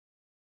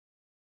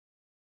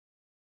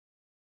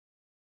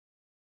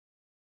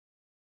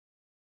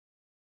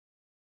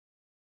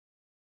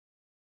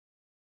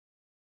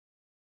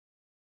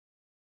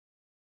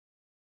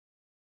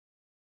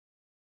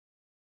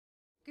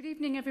Good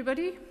evening,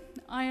 everybody.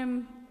 I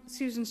am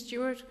Susan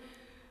Stewart.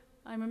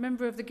 I'm a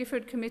member of the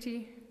Gifford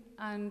Committee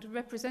and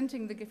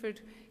representing the Gifford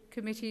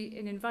Committee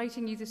in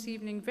inviting you this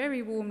evening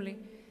very warmly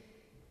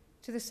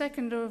to the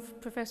second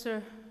of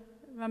Professor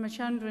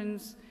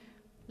Ramachandran's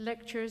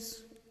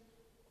lectures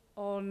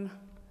on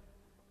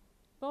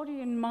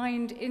Body and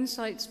Mind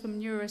Insights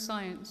from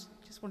Neuroscience.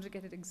 Just wanted to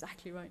get it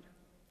exactly right.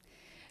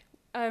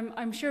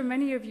 I'm sure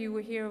many of you were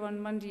here on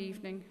Monday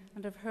evening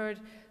and have heard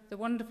the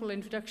wonderful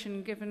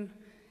introduction given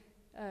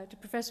to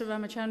Professor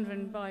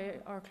Ramachandran by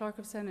our Clerk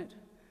of Senate,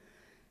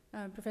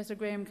 Professor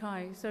Graham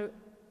Kai.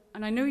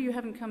 And I know you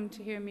haven't come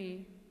to hear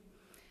me,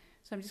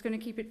 so I'm just going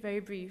to keep it very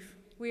brief.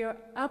 We are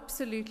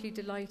absolutely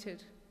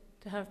delighted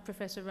to have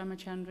Professor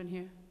Ramachandran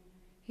here.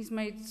 He's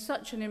made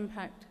such an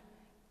impact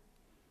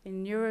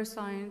in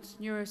neuroscience,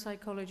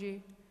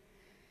 neuropsychology,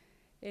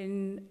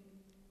 in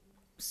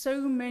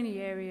so many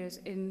areas,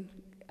 in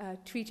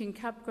treating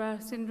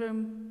Capgras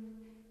syndrome,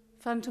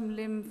 phantom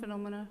limb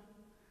phenomena,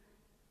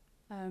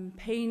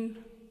 pain,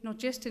 not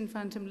just in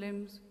phantom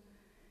limbs,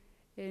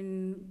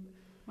 in,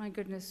 my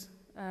goodness,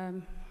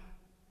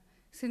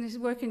 his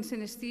work in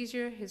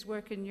synesthesia, his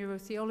work in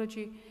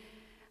neurotheology,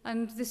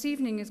 and this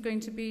evening is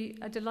going to be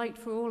a delight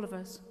for all of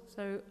us.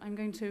 So I'm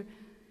going to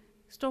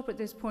stop at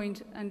this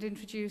point and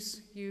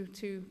introduce you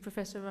to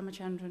Professor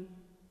Ramachandran.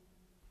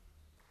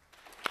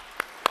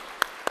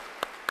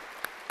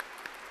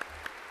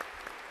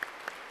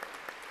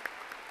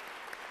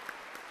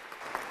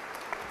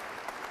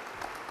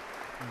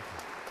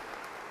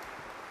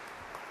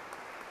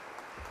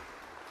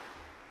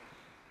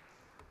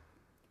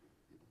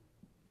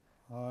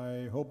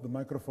 I hope the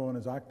microphone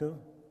is active.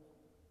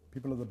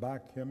 People at the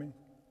back hear me?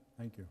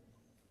 Thank you.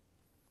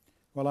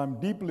 Well, I'm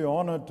deeply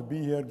honored to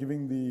be here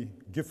giving the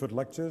Gifford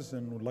Lectures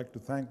and would like to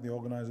thank the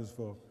organizers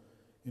for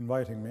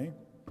inviting me.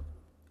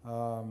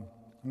 I'm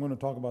going to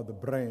talk about the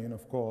brain,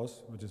 of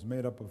course, which is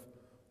made up of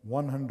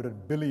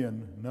 100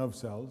 billion nerve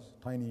cells,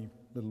 tiny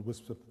little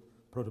wisps of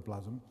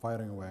protoplasm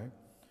firing away.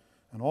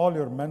 And all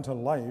your mental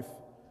life,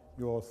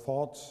 your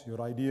thoughts,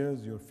 your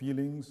ideas, your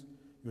feelings,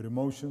 your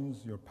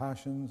emotions, your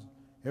passions,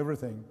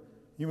 everything,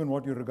 even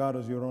what you regard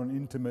as your own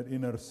intimate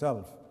inner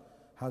self,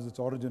 has its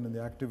origin in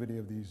the activity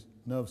of these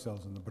nerve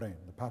cells in the brain,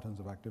 the patterns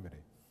of activity.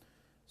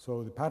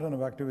 So the pattern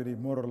of activity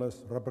more or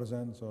less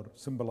represents or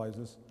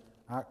symbolizes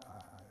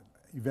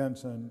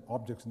events and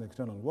objects in the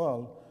external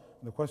world.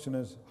 And the question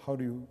is, how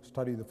do you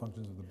study the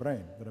functions of the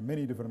brain? There are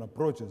many different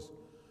approaches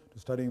to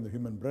studying the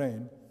human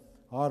brain.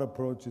 Our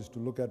approach is to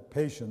look at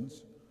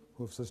patients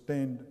who have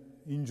sustained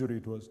injury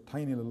to a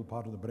tiny little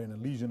part of the brain, a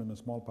lesion in a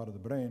small part of the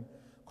brain,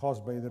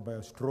 caused by either by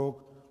a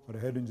stroke or a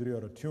head injury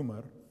or a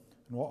tumor.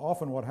 And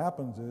often what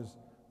happens is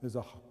there's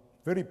a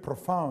very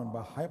profound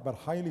but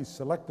highly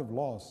selective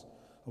loss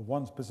of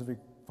one specific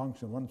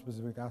function, one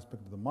specific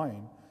aspect of the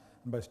mind.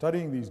 And by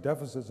studying these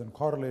deficits and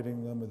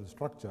correlating them with the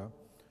structure,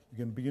 you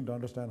can begin to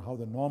understand how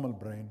the normal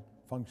brain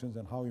functions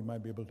and how you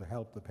might be able to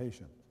help the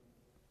patient.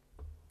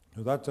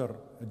 So that's our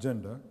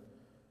agenda.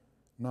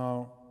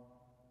 Now,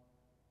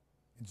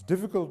 it's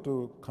difficult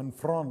to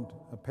confront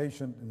a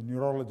patient in the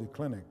neurology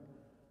clinic,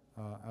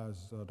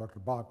 as Dr.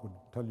 Bach would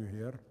tell you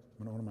here,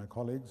 one of my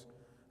colleagues,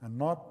 and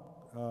not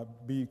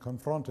be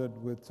confronted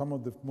with some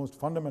of the most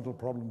fundamental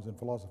problems in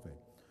philosophy,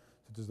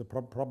 such as the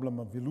problem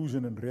of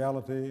illusion and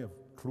reality, of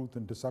truth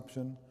and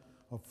deception,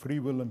 of free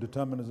will and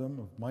determinism,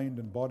 of mind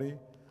and body.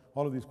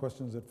 All of these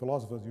questions that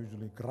philosophers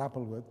usually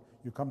grapple with,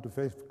 you come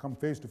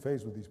face to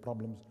face with these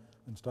problems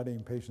in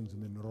studying patients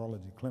in the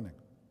neurology clinic.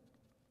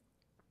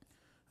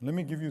 And let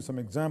me give you some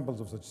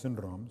examples of such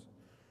syndromes.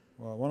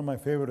 One of my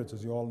favorites,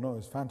 as you all know,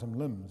 is phantom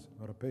limbs,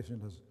 where a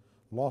patient has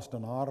lost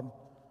an arm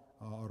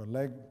or a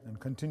leg and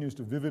continues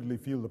to vividly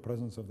feel the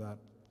presence of that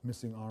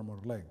missing arm or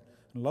leg.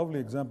 And a lovely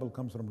example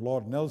comes from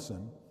Lord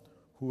Nelson,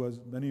 who, as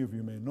many of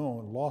you may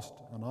know, lost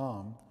an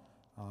arm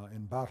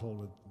in battle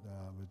with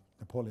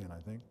Napoleon,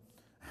 I think,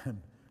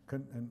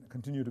 and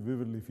continued to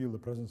vividly feel the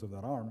presence of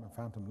that arm, a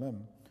phantom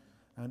limb,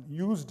 and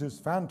used his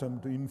phantom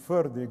to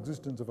infer the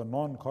existence of a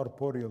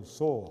non-corporeal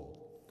soul.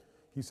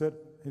 He said,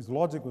 his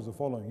logic was the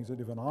following. He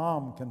said, if an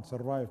arm can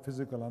survive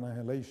physical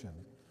annihilation,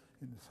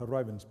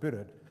 survive in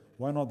spirit,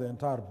 why not the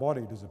entire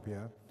body disappear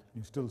and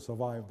you still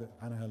survive the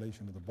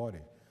annihilation of the body?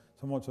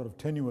 Somewhat sort of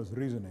tenuous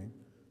reasoning,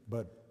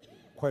 but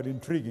quite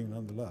intriguing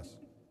nonetheless.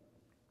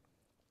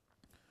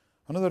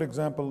 Another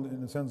example,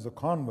 in a sense, the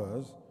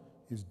converse,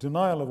 is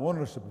denial of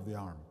ownership of the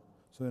arm.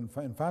 So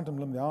in phantom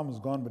limb, the arm is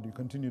gone, but you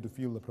continue to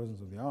feel the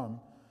presence of the arm.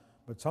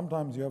 But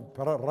sometimes you have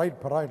right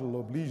parietal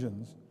lobe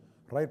lesions.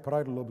 Right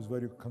parietal lobe is where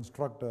you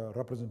construct a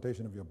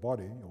representation of your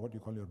body, or what you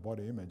call your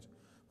body image.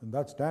 When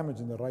that's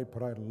damaged in the right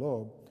parietal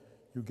lobe,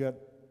 you get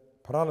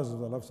paralysis of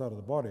the left side of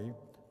the body.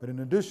 But in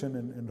addition,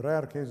 in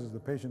rare cases, the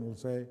patient will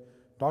say,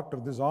 "Doctor,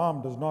 this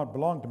arm does not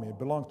belong to me, it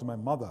belongs to my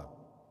mother."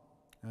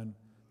 And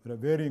there are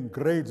varying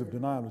grades of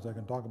denial, which I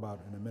can talk about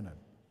in a minute.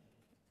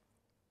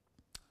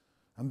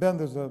 And then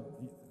there's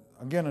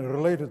again a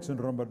related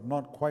syndrome, but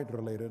not quite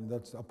related, and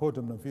that's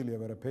apotemnophilia,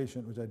 where a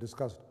patient, which I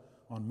discussed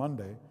on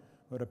Monday,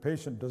 where a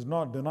patient does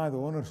not deny the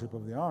ownership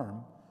of the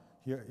arm,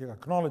 He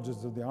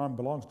acknowledges that the arm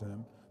belongs to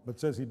him, but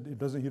says he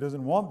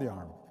doesn't want the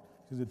arm.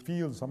 He says it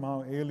feels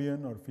somehow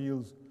alien or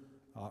feels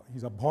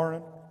he's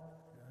abhorrent,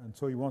 and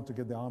so he wants to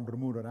get the arm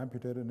removed or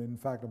amputated. And in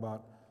fact,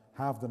 about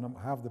half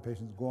the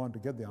patients go on to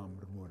get the arm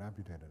removed,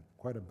 amputated.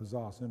 Quite a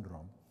bizarre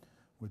syndrome,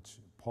 which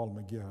Paul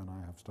McGeer and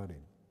I have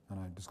studied, and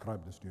I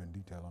described this to you in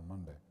detail on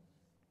Monday.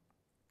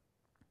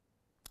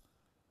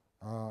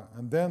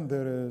 And then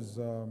there is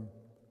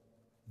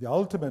the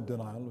ultimate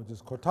denial, which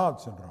is Cotard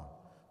syndrome,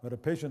 where a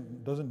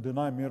patient doesn't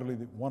deny merely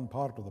one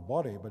part of the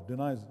body, but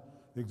denies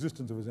the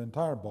existence of his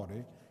entire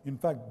body, in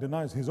fact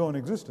denies his own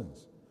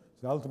existence.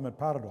 It's the ultimate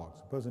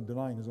paradox, a person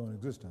denying his own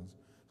existence.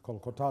 It's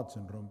called Cotard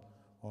syndrome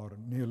or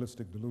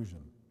nihilistic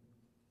delusion.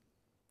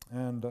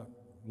 And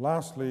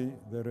lastly,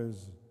 there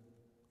is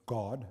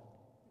God.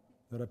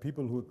 There are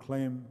people who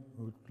claim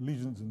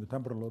lesions in the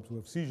temporal lobes, who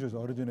have seizures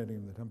originating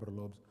in the temporal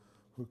lobes,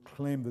 who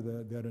claim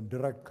that they're in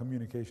direct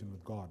communication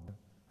with God,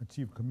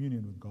 achieve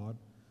communion with God.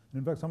 And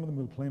in fact, some of them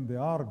will claim they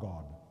are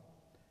God.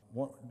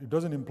 It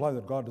doesn't imply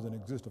that God doesn't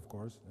exist, of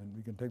course, and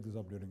we can take this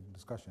up during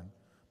discussion.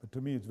 But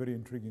to me, it's very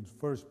intriguing. It's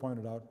first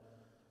pointed out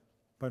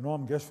by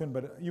Lord Gifford,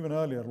 but even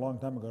earlier, a long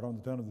time ago,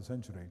 around the turn of the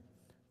century,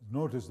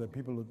 noticed that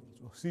people with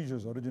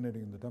seizures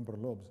originating in the temporal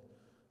lobes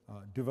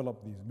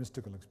develop these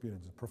mystical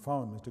experiences,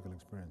 profound mystical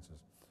experiences.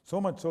 So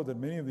much so that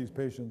many of these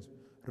patients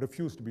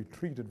refuse to be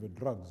treated with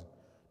drugs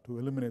to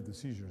eliminate the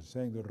seizures,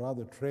 saying they'd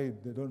rather trade,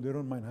 they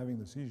don't mind having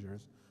the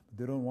seizures, but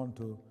they don't want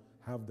to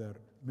have their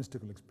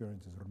mystical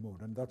experiences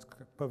removed. And that's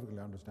perfectly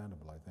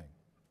understandable, I think.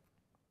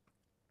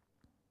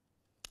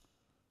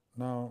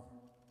 Now,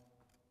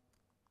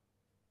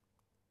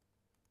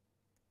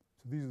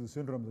 so these are the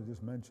syndromes I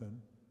just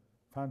mentioned: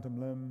 phantom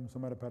limb,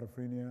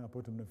 somatoparaphrenia,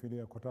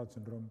 apotemnophilia, Cotard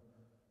syndrome,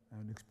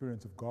 and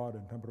experience of God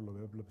and temporal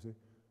lobe epilepsy.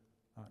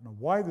 Now,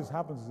 why this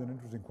happens is an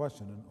interesting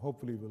question, and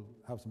hopefully we'll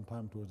have some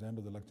time towards the end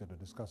of the lecture to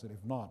discuss it.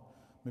 If not,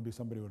 maybe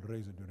somebody will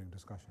raise it during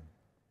discussion.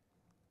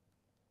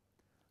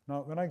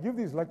 Now, when I give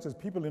these lectures,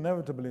 people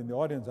inevitably in the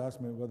audience ask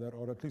me whether,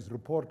 or at least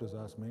reporters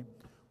ask me,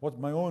 what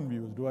my own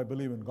view is, do I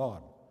believe in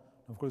God?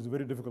 Of course, it's a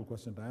very difficult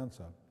question to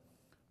answer.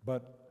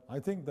 But I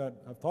think that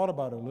I've thought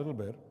about it a little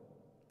bit,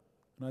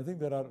 and I think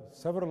there are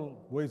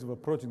several ways of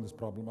approaching this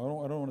problem.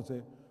 I don't want to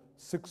say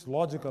 6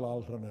 logical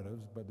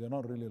alternatives, but they're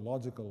not really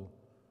logical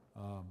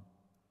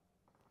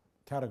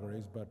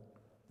categories, but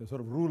they're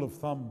sort of rule of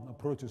thumb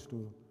approaches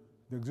to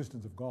the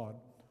existence of God.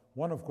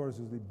 One, of course,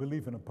 is the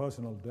belief in a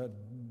personal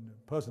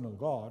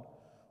God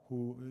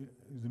who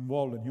is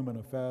involved in human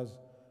affairs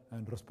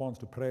and responds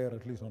to prayer,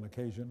 at least on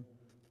occasion,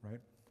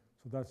 right?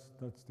 So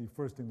that's the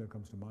first thing that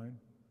comes to mind.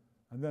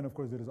 And then, of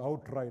course, there is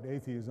outright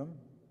atheism,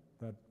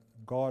 that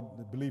God,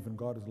 the belief in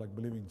God is like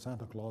believing in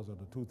Santa Claus or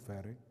the Tooth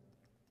Fairy.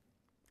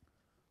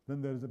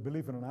 Then there is a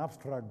belief in an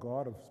abstract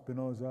God of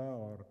Spinoza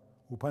or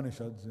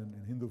Upanishads in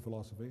Hindu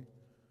philosophy,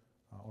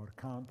 or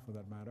Kant for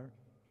that matter.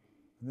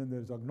 And then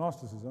there's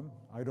agnosticism,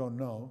 I don't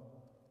know,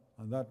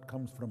 and that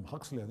comes from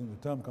Huxley. I think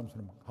the term comes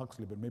from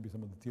Huxley, but maybe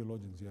some of the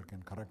theologians here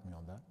can correct me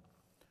on that.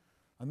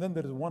 And then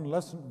there is one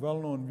less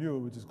well-known view,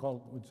 which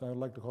I would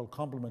like to call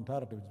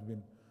complementarity, which has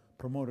been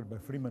promoted by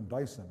Freeman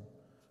Dyson.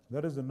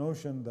 That is the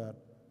notion that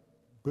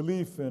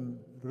belief in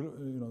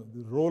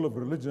the role of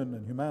religion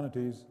and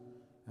humanities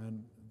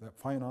and the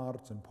fine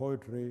arts and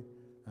poetry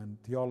and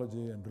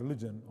theology and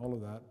religion, all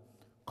of that,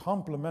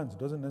 complements,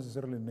 doesn't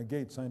necessarily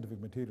negate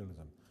scientific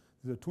materialism.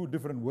 These are 2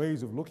 different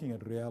ways of looking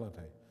at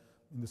reality.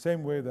 In the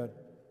same way that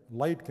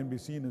light can be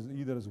seen as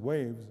either as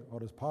waves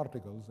or as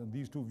particles, and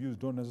these 2 views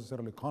don't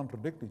necessarily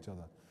contradict each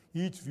other.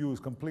 Each view is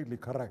completely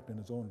correct in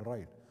its own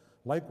right.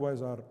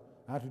 Likewise, our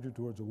attitude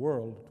towards the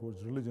world,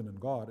 towards religion and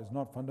God, is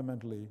not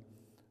fundamentally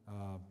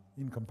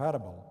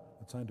incompatible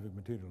with scientific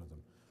materialism.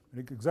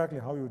 Exactly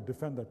how you would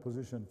defend that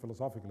position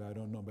philosophically, I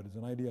don't know, but it's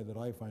an idea that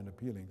I find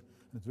appealing,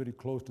 and it's very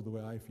close to the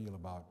way I feel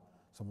about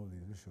some of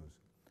these issues.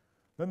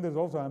 Then there's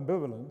also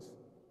ambivalence,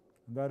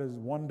 and that is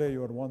one day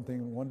you're one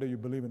thing, one day you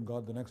believe in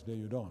God, the next day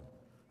you don't.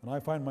 And I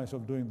find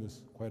myself doing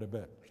this quite a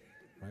bit,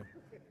 right?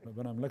 But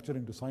when I'm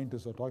lecturing to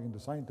scientists or talking to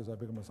scientists, I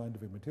become a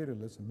scientific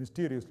materialist, and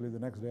mysteriously the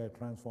next day I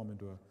transform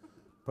into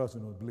a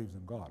person who believes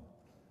in God.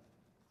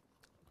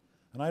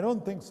 And I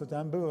don't think such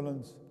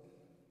ambivalence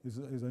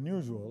is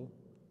unusual.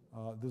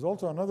 There's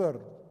also another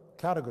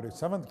category,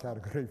 7th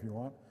category if you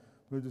want,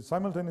 which is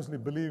simultaneously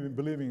believing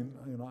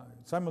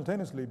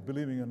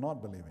and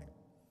not believing.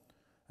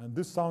 And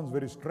this sounds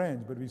very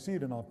strange, but we see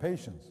it in our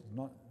patients.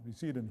 We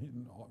see it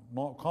in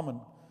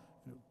common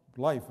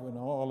life, in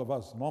all of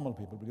us normal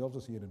people, but you also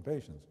see it in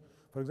patients.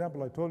 For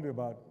example, I told you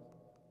about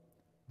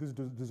this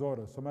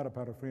disorder,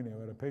 somatoparaphrenia,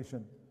 where a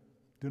patient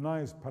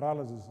denies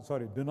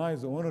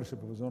the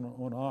ownership of his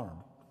own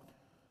arm.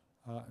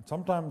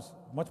 Sometimes,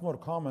 much more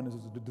common is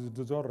a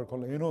disorder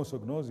called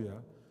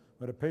anosognosia,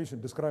 where a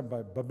patient, described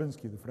by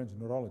Babinski, the French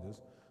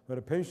neurologist, where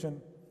a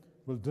patient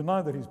will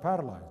deny that he's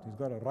paralyzed. He's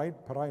got a right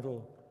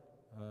parietal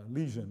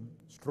lesion,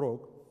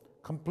 stroke,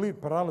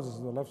 complete paralysis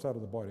of the left side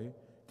of the body,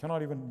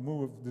 cannot even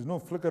move, there's no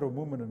flicker of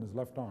movement in his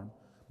left arm,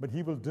 but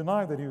he will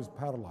deny that he was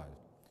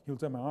paralyzed. He'll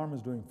say, my arm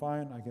is doing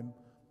fine, I can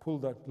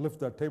lift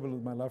that table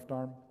with my left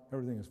arm,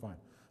 everything is fine.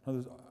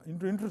 Now,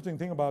 the interesting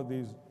thing about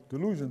these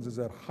delusions is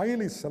their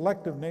highly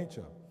selective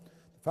nature.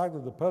 The fact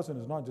that the person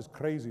is not just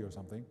crazy or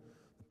something,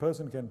 the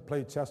person can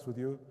play chess with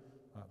you,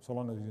 so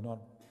long as he's not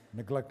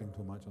neglecting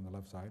too much on the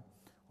left side,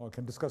 or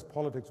can discuss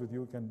politics with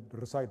you, can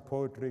recite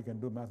poetry, can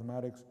do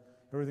mathematics,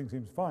 everything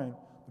seems fine,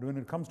 but when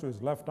it comes to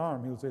his left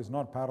arm, he'll say it's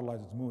not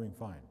paralyzed, it's moving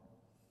fine.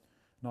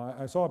 Now,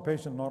 I saw a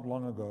patient not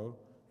long ago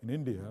in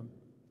India,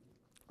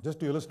 just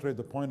to illustrate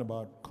the point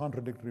about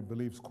contradictory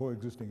beliefs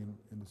coexisting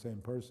in the same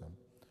person,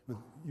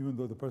 even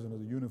though the person has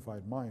a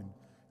unified mind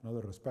in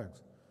other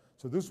respects.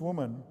 So this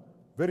woman,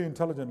 very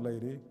intelligent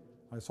lady,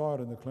 I saw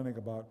her in the clinic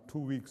about 2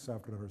 weeks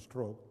after her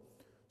stroke.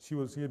 She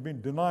had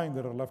been denying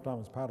that her left arm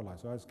was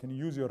paralyzed. So I asked, can you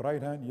use your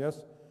right hand?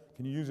 Yes.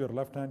 Can you use your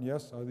left hand?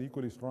 Yes. Are they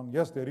equally strong?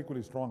 Yes, they're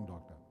equally strong,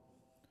 doctor.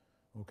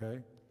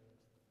 Okay.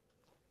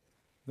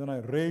 Then I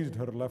raised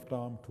her left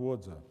arm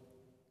towards her.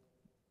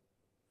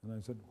 And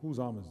I said, whose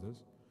arm is this?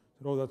 She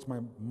said, oh, that's my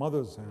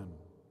mother's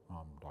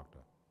arm, doctor.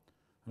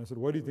 And I said,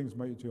 why do you think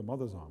it's your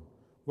mother's arm?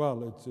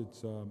 Well,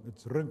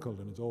 it's wrinkled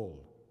and it's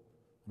old.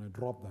 And I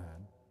dropped the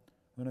hand.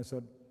 Then I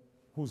said,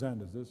 whose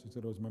hand is this? She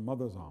said, oh, it's my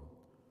mother's arm.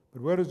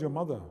 But where is your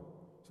mother?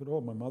 I said, oh,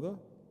 my mother?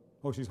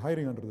 Oh, she's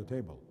hiding under the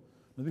table.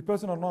 Now, the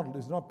person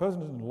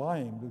isn't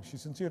lying, because she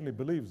sincerely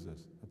believes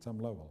this at some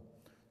level.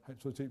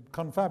 So she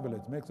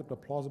confabulates, makes up a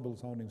plausible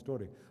sounding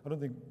story. I don't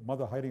think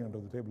mother hiding under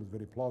the table is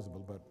very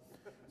plausible, but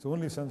it's the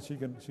only sense she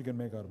can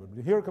make out of it.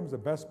 But here comes the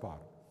best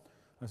part.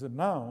 I said,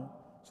 now,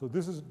 so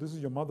this is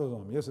your mother's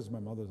arm. Yes, it's my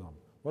mother's arm.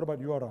 What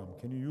about your arm?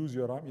 Can you use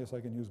your arm? Yes,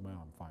 I can use my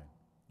arm. Fine.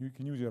 You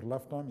can use your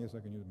left arm? Yes, I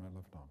can use my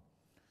left arm.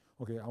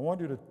 Okay, I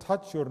want you to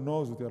touch your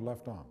nose with your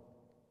left arm.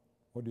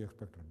 What do you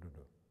expect her to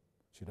do?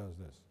 She does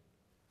this.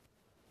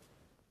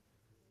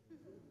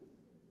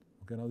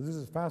 Okay, now this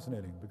is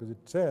fascinating because it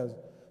says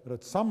that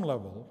at some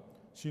level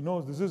she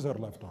knows this is her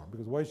left arm,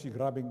 because why is she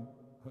grabbing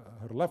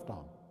her left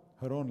arm,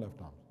 her own left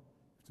arm,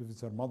 if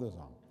it's her mother's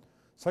arm?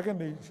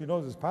 Secondly, she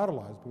knows it's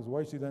paralyzed, because why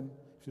is she then,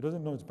 if she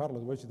doesn't know it's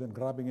paralyzed, why is she then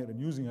grabbing it and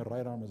using her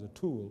right arm as a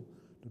tool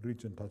to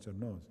reach and touch her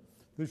nose?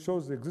 This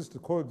shows the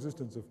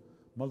coexistence of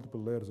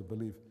multiple layers of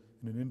belief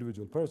in an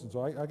individual person.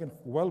 So I can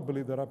well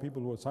believe there are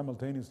people who are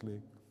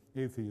simultaneously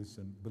atheists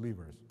and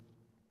believers.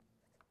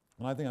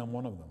 And I think I'm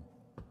one of them.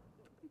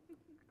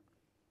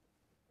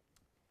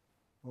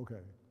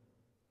 Okay.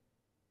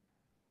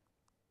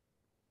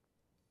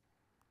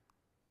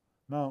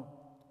 Now,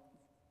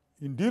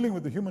 in dealing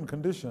with the human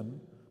condition,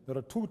 there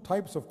are two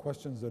types of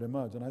questions that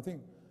emerge, and I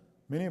think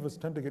many of us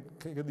tend to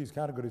get these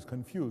categories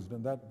confused,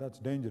 and that's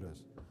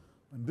dangerous.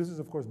 And this is,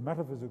 of course,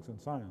 metaphysics and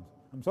science.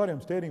 I'm sorry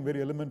I'm stating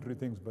very elementary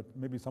things, but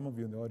maybe some of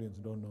you in the audience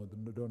don't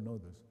know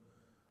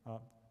this.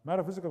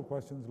 Metaphysical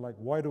questions like,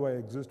 why do I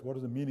exist? What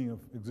is the meaning of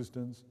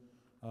existence?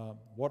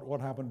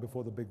 What happened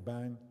before the Big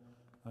Bang?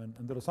 And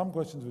there are some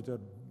questions which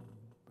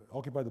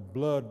occupy the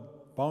blurred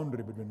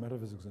boundary between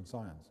metaphysics and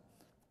science.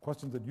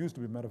 Questions that used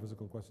to be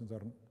metaphysical questions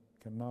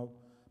can now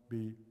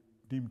be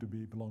deemed to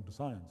belong to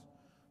science.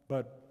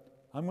 But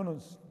I'm going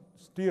to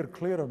steer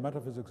clear of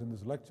metaphysics in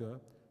this lecture,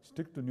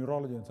 stick to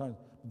neurology and science.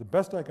 The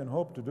best I can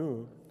hope to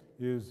do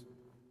is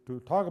to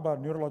talk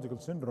about neurological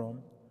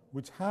syndrome,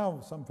 which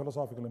have some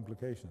philosophical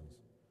implications.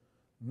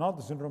 Not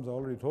the syndromes I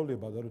already told you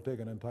about, that will take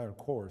an entire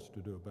course to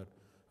do, but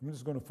I'm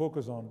just going to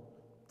focus on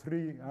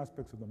three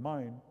aspects of the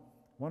mind.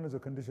 One is a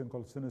condition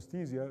called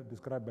synesthesia,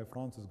 described by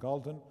Francis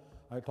Galton.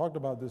 I talked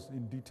about this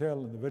in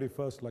detail in the very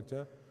first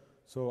lecture,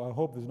 so I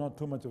hope there's not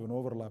too much of an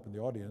overlap in the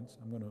audience.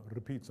 I'm going to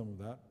repeat some of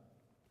that.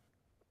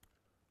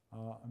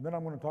 And then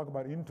I'm going to talk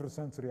about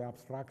intersensory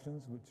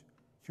abstractions, which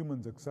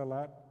humans excel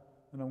at.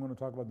 And I'm going to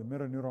talk about the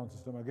mirror neuron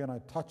system. Again, I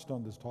touched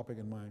on this topic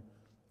in my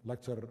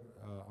lecture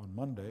on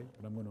Monday,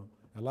 but I'm going to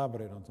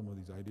elaborate on some of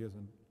these ideas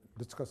and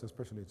discuss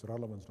especially its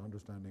relevance to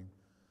understanding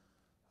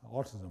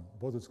autism,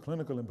 both its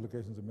clinical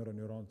implications of mirror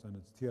neurons and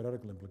its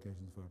theoretical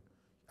implications for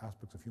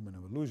aspects of human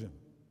evolution.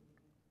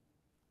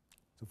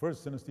 So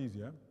first,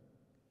 synesthesia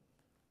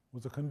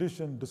was a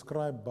condition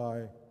described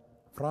by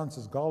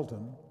Francis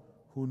Galton,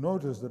 who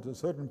noticed that a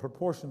certain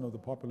proportion of the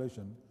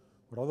population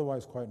were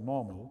otherwise quite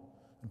normal.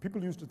 And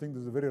people used to think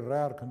this is a very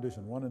rare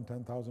condition. 1 in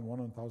 10,000, 1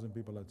 in 1,000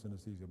 people had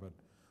synesthesia. But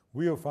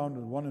we have found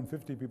that 1 in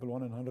 50 people,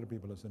 1 in 100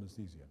 people have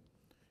synesthesia,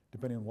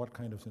 depending on what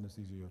kind of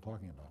synesthesia you're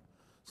talking about.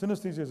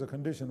 Synesthesia is a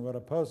condition where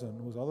a person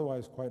who is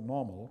otherwise quite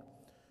normal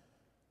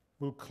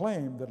will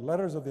claim that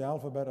letters of the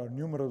alphabet or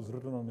numerals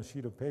written on a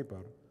sheet of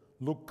paper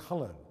look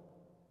colored.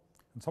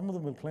 And some of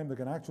them will claim they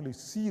can actually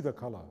see the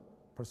color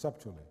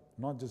perceptually,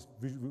 not just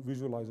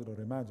visualize it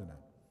or imagine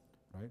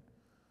it, right?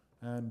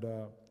 And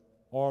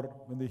or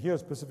when they hear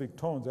specific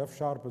tones, F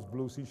sharp is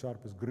blue, C sharp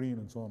is green,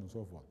 and so on and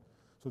so forth.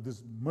 So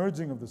this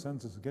merging of the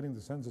senses, getting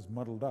the senses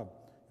muddled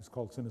up, is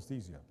called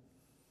synesthesia.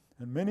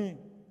 And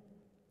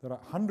there are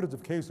hundreds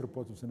of case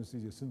reports of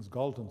synesthesia since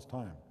Galton's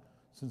time,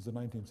 since the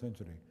 19th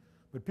century.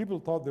 But people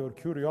thought they were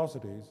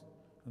curiosities,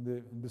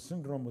 and the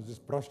syndrome was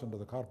just brushed under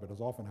the carpet,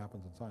 as often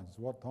happens in science. It's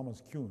what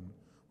Thomas Kuhn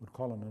would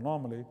call an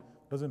anomaly.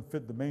 Doesn't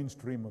fit the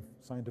mainstream of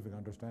scientific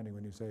understanding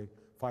when you say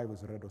 5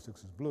 is red or 6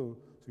 is blue,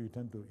 so you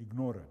tend to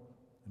ignore it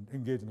and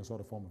engage in a sort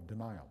of form of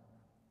denial.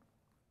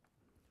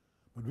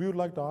 But we would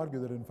like to argue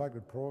that in fact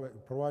it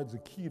provides a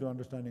key to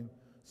understanding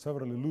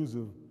several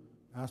elusive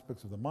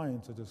aspects of the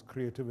mind, such as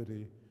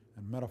creativity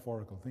and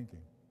metaphorical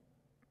thinking.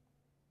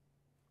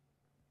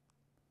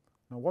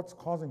 Now, what's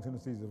causing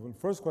synesthesia? Well,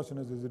 first question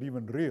is it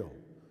even real?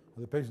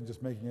 Are the patient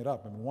just making it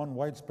up? I mean, one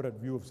widespread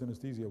view of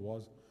synesthesia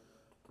was,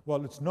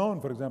 well, it's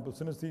known, for example,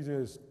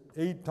 synesthesia is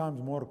 8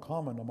 times more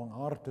common among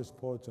artists,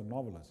 poets, and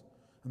novelists.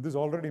 And this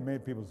already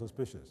made people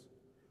suspicious.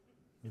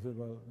 They said,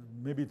 well,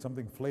 maybe it's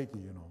something flaky,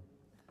 you know,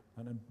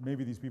 and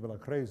maybe these people are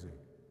crazy,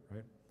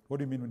 right? What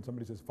do you mean when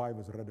somebody says 5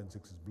 is red and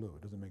 6 is blue?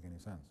 It doesn't make any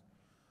sense.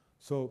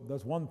 So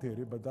that's one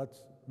theory, but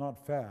that's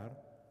not fair.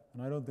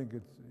 And I don't think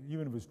it's,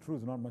 even if it's true,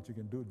 there's not much you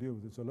can deal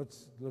with it. So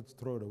let's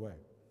throw it away.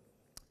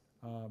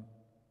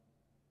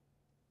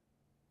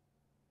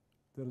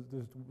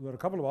 There are a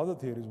couple of other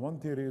theories. One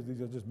theory is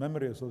these are just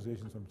memory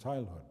associations from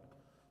childhood,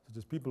 such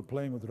as people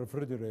playing with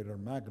refrigerator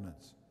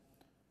magnets.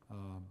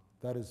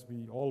 That is,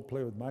 we all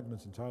play with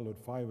magnets in childhood.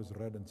 5 is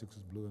red and 6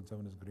 is blue and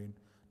 7 is green.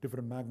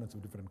 Different magnets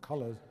of different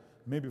colors.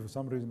 Maybe for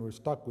some reason we're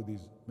stuck with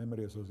these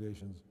memory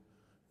associations.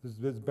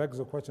 This begs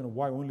the question of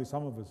why only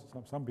some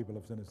people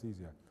have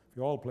synesthesia. If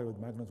you all play with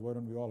magnets, why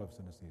don't we all have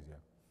synesthesia?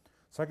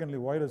 Secondly,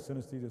 why does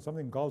synesthesia,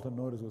 something Galton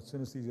noticed was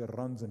synesthesia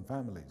runs in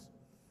families.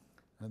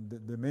 And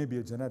there may be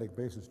a genetic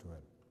basis to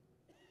it.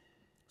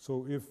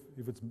 So if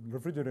it's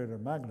refrigerator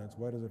magnets,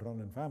 why does it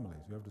run in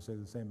families? You have to say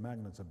the same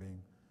magnets are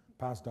being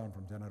passed down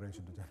from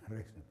generation to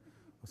generation,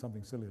 or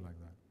something silly like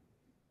that.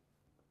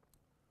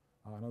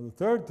 Now the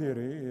third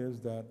theory is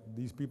that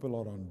these people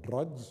are on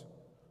drugs,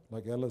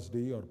 like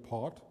LSD or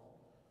pot.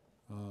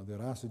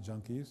 They're acid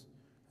junkies.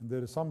 And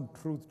there is some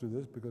truth to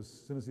this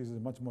because synesthesia is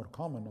much more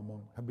common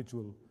among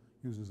habitual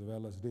users of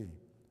LSD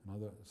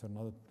and certain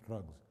other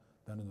drugs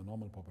than in the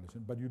normal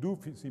population. But you do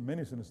see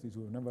many synesthetes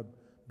who have never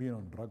been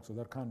on drugs, so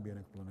that can't be an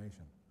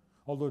explanation.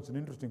 Although it's an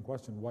interesting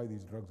question why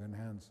these drugs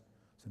enhance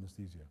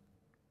synesthesia.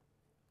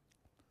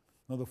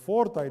 Now the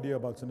fourth idea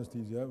about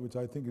synesthesia, which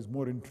I think is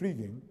more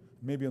intriguing,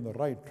 maybe on the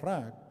right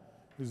track,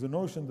 is the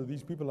notion that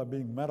these people are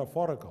being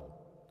metaphorical.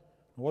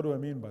 Now, what do I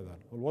mean by that?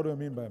 Well, what do I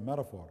mean by a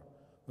metaphor?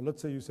 Well,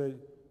 let's say you say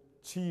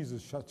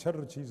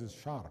cheddar cheese is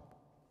sharp.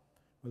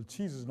 Well,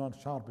 cheese is not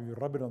sharp. If you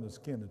rub it on the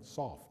skin, it's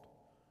soft.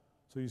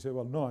 So you say,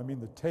 well, no, I mean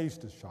the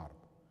taste is sharp.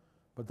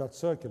 But that's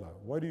circular.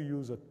 Why do you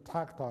use a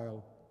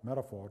tactile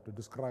metaphor to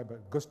describe a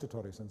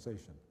gustatory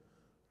sensation,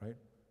 right?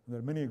 And there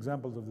are many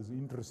examples of these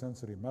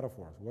intersensory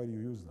metaphors. Why do you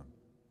use them?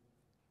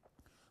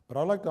 But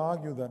I'd like to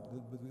argue that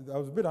I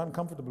was a bit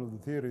uncomfortable with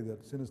the theory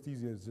that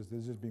synesthesia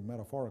is just being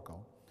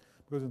metaphorical,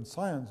 because in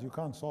science, you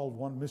can't solve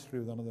one mystery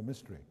with another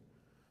mystery.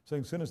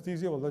 Saying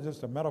synesthesia, well, that's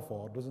just a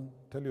metaphor, doesn't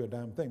tell you a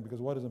damn thing, because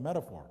what is a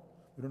metaphor?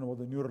 We don't know what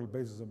the neural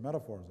basis of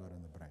metaphors are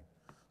in the brain.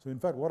 So in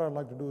fact, what I'd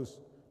like to do is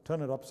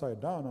turn it upside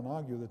down and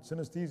argue that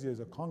synesthesia is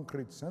a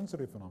concrete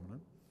sensory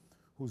phenomenon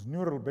whose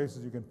neural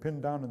basis you can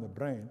pin down in the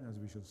brain, as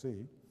we shall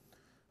see.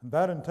 And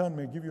that in turn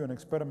may give you an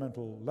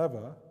experimental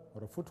lever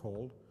or a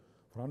foothold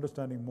for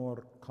understanding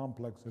more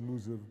complex,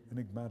 elusive,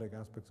 enigmatic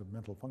aspects of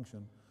mental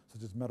function,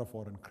 such as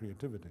metaphor and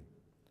creativity.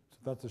 So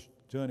that's the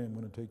journey I'm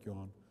going to take you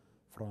on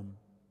from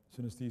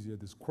synesthesia,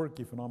 this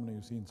quirky phenomenon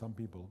you see in some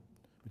people,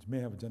 which may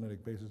have a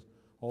genetic basis,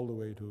 all the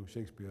way to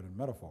Shakespeare and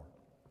metaphor.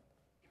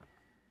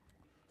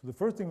 So the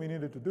first thing we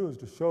needed to do is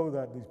to show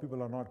that these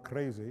people are not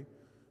crazy.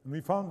 And we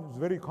found it's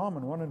very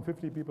common, 1 in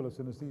 50 people have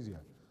synesthesia.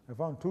 I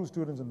found 2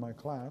 students in my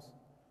class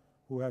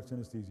who had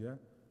synesthesia.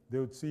 They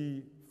would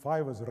see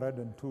 5 as red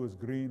and 2 as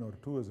green, or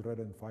 2 as red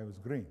and 5 as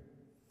green.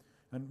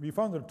 And we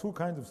found there are 2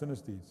 kinds of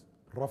synesthetes,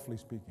 roughly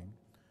speaking.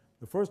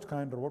 The first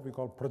kind are what we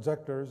call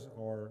projectors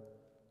or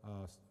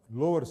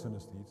lower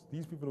synesthetes.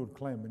 These people would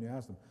claim, when you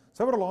ask them,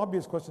 several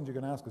obvious questions you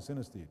can ask a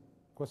synesthete,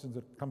 questions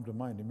that come to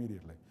mind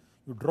immediately.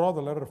 You draw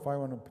the letter 5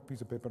 on a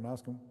piece of paper and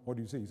ask him, what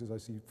do you see? He says, I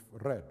see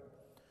red.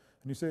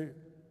 And you say,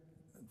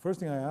 first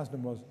thing I asked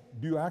him was,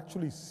 do you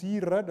actually see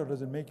red, or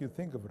does it make you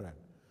think of red?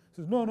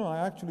 He says, no,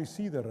 I actually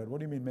see the red. What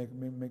do you mean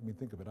make me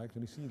think of it? I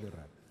actually see the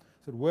red.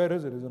 I said, where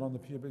is it? Is it on the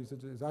paper? He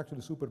said, it's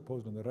actually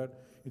superposed on the red.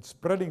 It's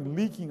spreading,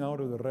 leaking out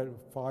of the red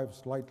 5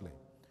 slightly.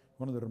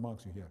 One of the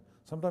remarks you hear.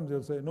 Sometimes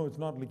they'll say, no, it's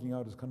not leaking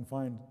out, it's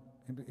confined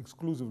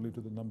exclusively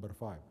to the number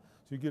 5.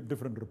 So you get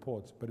different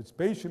reports, but it's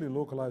spatially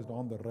localized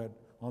on the red,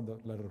 on the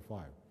letter 5.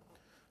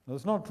 Now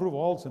that's not true of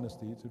all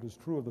synesthetes. It was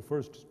true of the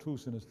first 2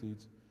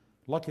 synesthetes.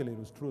 Luckily, it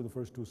was true of the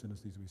first 2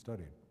 synesthetes we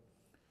studied.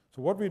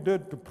 So what we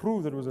did to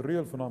prove that it was a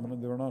real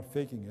phenomenon, they were not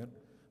faking it,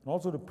 and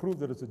also to prove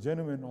that it's a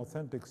genuine,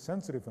 authentic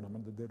sensory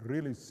phenomenon, that they're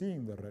really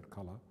seeing the red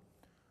color,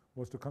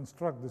 was to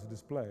construct this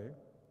display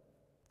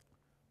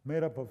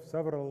made up of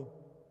several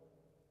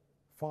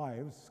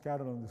 5s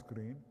scattered on the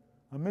screen.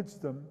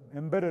 Amidst them,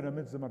 embedded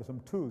amidst them are some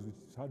 2s, which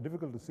is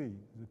difficult to see.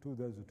 There's a 2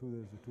 there, there's a 2 there,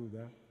 there's a 2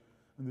 there.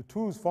 And the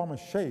 2s form a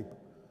shape,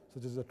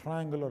 such as a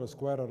triangle or a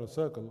square or a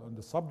circle, and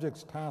the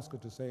subject's task is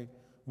to say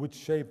which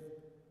shape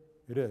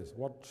it is,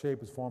 what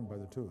shape is formed by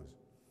the 2s.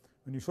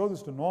 When you show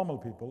this to normal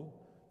people,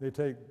 they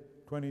take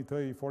 20,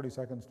 30, 40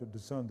 seconds to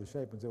discern the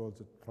shape and say, well,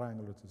 it's a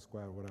triangle, it's a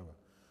square, whatever.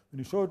 When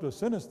you show it to a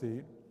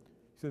synesthete,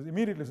 he says,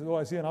 immediately says, oh,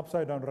 I see an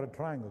upside down red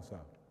triangle, sir.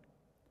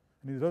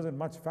 And he does it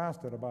much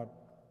faster, about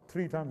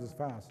 3 times as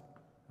fast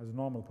as a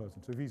normal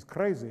person. So if he's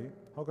crazy,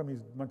 how come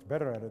he's much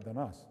better at it than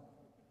us?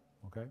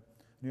 Okay? And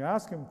you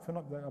ask him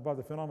about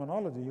the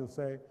phenomenology, he'll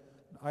say,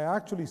 I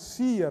actually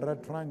see a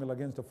red triangle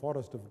against a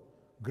forest of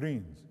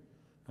greens.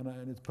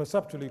 And it's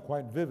perceptually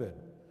quite vivid.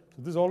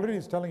 So this already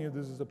is telling you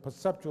this is a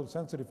perceptual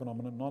sensory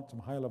phenomenon, not some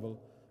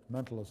high-level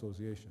mental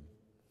association.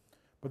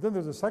 But then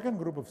there's a second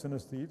group of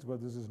synesthetes where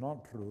this is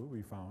not true,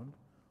 we found,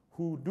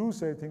 who do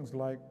say things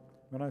like,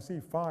 when I see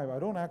 5, I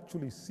don't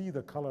actually see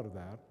the color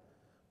there,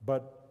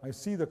 but I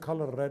see the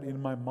color red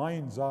in my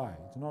mind's eye.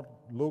 It's not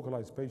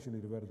localized spatially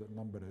to where the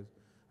number is.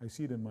 I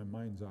see it in my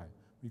mind's eye.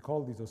 We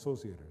call these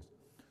associators.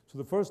 So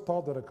the first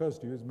thought that occurs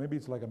to you is maybe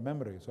it's like a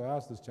memory. So I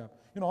asked this chap,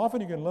 often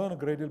you can learn a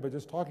great deal by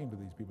just talking to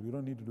these people. You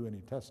don't need to do any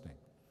testing.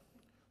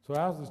 So I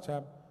asked this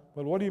chap,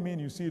 well, what do you mean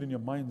you see it in your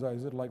mind's eye?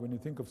 Is it like when you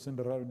think of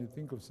Cinderella,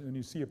 when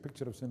you see a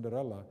picture of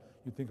Cinderella,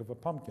 you think of a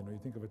pumpkin or you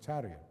think of a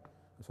chariot?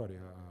 Sorry,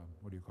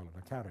 what do you call it?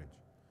 A carriage.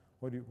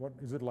 What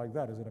is it like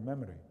that? Is it a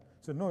memory?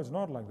 He said, no, it's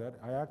not like that.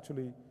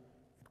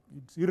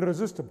 It's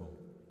irresistible.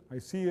 I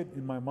see it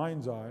in my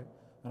mind's eye,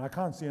 and I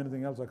can't see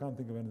anything else. I can't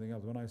think of anything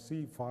else. When I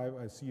see 5,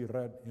 I see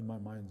red in my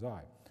mind's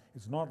eye.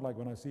 It's not like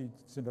when I see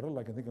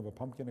Cinderella, I can think of a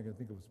pumpkin, I can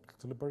think of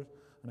slippers,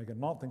 and I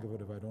cannot think of it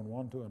if I don't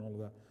want to, and all of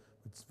that.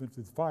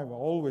 With 5, I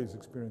always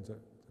experience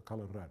a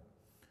color red.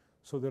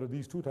 So there are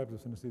these 2 types of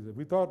synesthesia.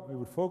 We thought we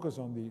would focus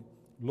on the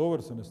lower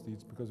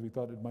synesthetes because we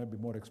thought it might be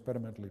more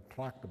experimentally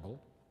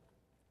tractable.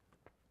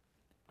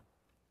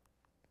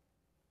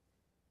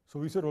 So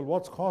we said, well,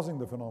 what's causing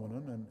the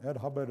phenomenon? And Ed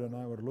Hubbard and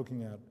I were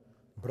looking at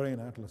brain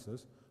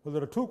atlases. Well,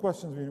 there are 2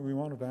 questions we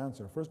wanted to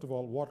answer. First of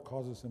all, what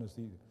causes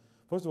synesthesia?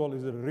 First of all,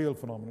 is it a real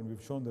phenomenon?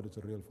 We've shown that it's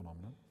a real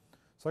phenomenon.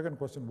 Second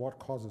question, what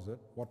causes it?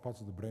 What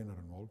parts of the brain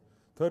are involved?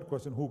 Third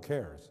question, who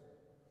cares?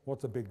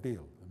 What's a big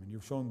deal? I mean,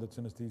 you've shown that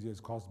synesthesia is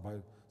caused by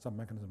some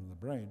mechanism in the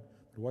brain,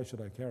 but why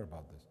should I care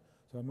about this?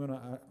 So I'm going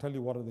to tell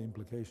you what are the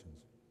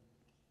implications.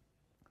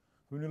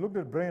 When you looked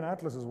at brain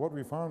atlases, what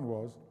we found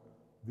was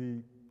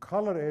the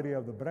color area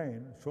of the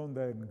brain, shown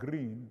there in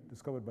green,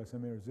 discovered by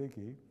Samir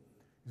Zeki,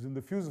 is in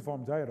the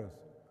fusiform gyrus.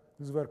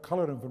 This is where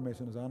color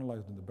information is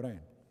analyzed in the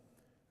brain.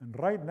 And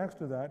right next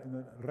to that, in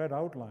the red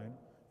outline,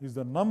 is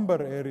the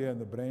number area in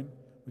the brain,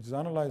 which is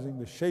analyzing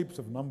the shapes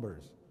of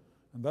numbers.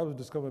 And that was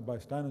discovered by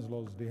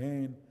Stanislaus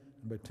Dehaene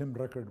and by Tim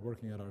Rickard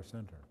working at our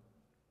center.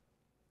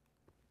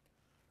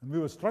 And we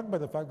were struck by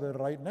the fact that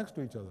they're right next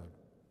to each other.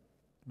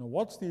 Now,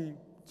 what's the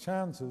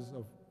chances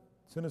of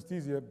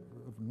synesthesia,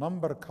 of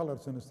number color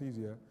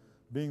synesthesia,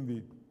 being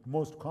the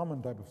most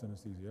common type of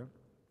synesthesia,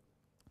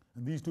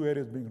 and these 2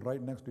 areas being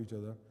right next to each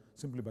other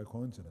simply by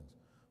coincidence?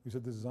 We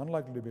said this is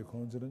unlikely to be a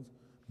coincidence.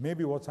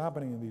 Maybe what's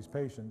happening in these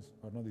patients,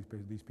 or not these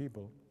patients, these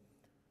people,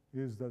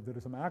 is that there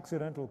is some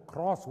accidental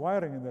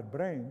cross-wiring in their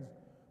brains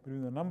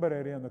between the number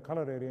area and the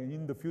color area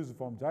in the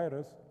fusiform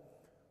gyrus,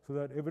 so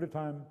that every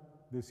time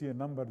they see a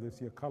number, they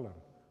see a color.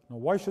 Now,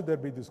 why should there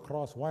be this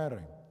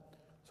cross-wiring?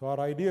 So our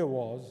idea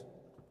was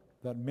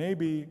that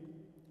maybe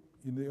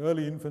in the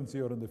early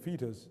infancy or in the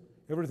fetus,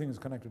 everything is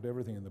connected to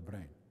everything in the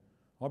brain.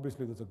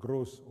 Obviously, that's a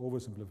gross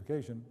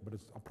oversimplification, but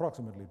it's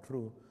approximately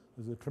true.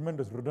 There's a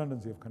tremendous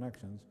redundancy of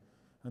connections.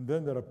 And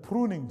then there are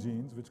pruning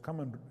genes which come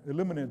and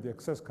eliminate the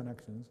excess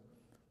connections,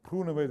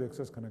 prune away the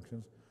excess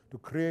connections to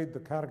create the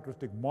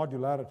characteristic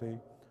modularity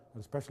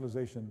or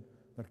specialization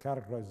that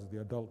characterizes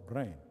the adult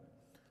brain.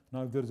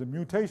 Now, if there's a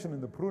mutation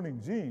in the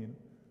pruning gene,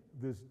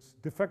 this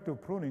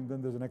defective pruning,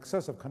 then there's an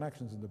excess of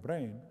connections in the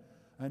brain.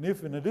 And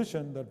if, in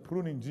addition, that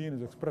pruning gene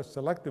is expressed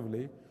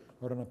selectively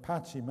or in a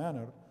patchy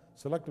manner,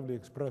 selectively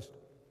expressed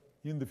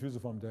in the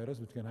fusiform gyrus,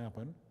 which can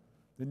happen,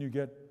 then you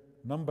get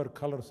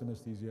number-color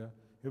synesthesia.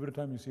 Every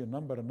time you see a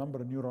number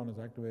neuron is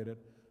activated,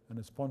 and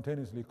it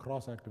spontaneously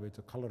cross-activates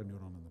a color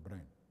neuron in the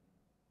brain.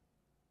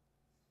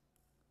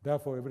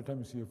 Therefore, every time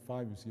you see a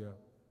 5, you see a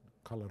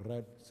color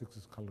red, 6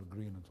 is color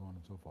green, and so on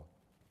and so forth.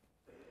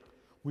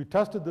 We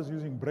tested this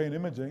using brain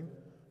imaging.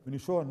 When you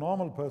show a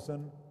normal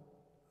person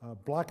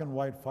black and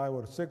white 5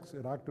 or 6,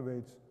 it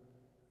activates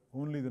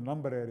only the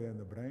number area in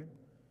the brain.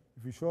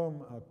 If you show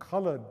them a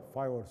colored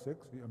 5 or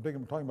 6,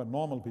 I'm talking about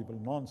normal people,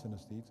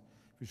 non-synesthetes.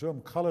 If you show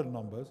them colored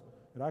numbers,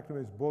 it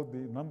activates both the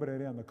number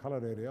area and the color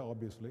area,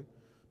 obviously.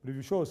 But if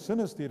you show a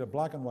synesthete a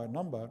black and white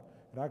number,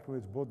 it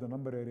activates both the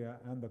number area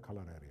and the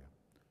color area,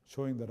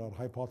 showing that our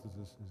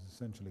hypothesis is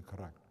essentially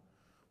correct.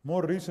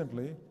 More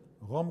recently,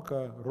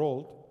 Romke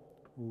Rolt,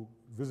 who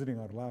visiting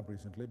our lab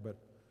recently, but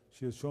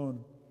she has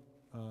shown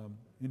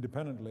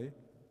independently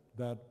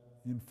that,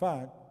 in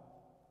fact,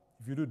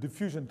 if you do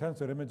diffusion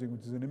tensor imaging,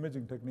 which is an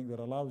imaging technique that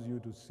allows you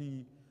to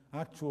see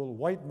actual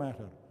white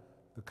matter,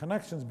 the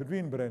connections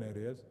between brain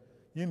areas,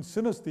 in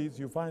synesthetes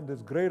you find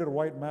this greater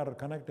white matter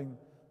connecting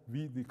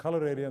the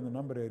color area and the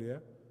number area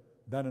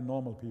than in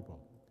normal people.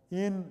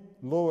 In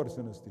lower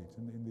synesthetes,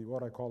 in the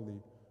what I call the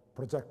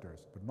projectors,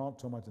 but not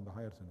so much in the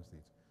higher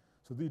synesthetes.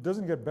 So it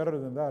doesn't get better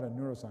than that in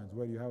neuroscience,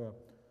 where you have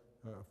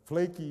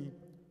flaky,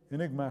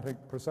 enigmatic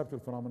perceptual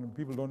phenomenon.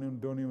 People don't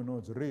even know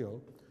it's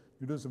real.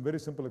 You do some very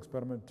simple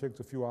experiment. It takes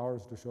a few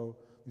hours to show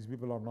these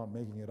people are not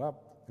making it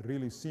up. They're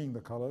really seeing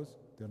the colors.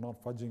 They're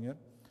not fudging it.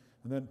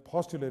 And then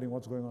postulating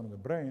what's going on in the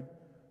brain,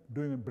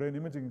 doing a brain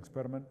imaging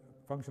experiment,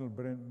 functional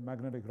brain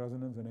magnetic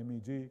resonance and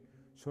MEG,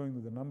 showing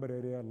that the number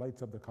area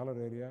lights up the color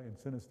area in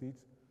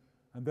synesthetes,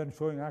 and then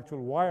showing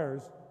actual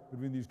wires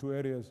between these two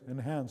areas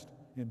enhanced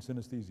in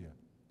synesthesia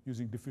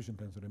using diffusion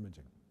tensor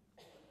imaging.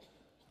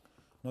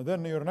 Now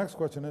then your next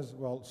question is,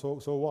 well,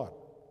 so what?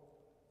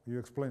 You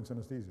explain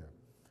synesthesia.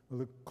 Well,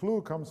 the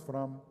clue comes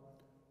from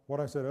what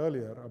I said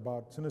earlier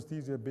about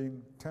synesthesia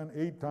being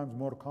 8 times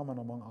more common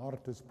among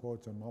artists,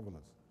 poets, and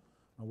novelists.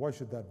 Now why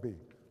should that be?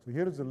 So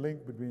here is a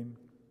link between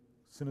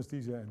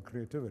synesthesia and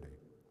creativity.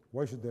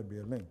 Why should there be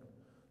a link?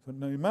 So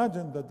now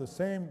imagine that the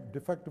same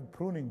defective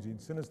pruning gene,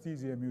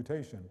 synesthesia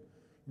mutation,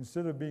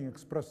 instead of being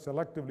expressed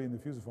selectively in the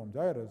fusiform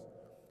gyrus,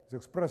 is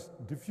expressed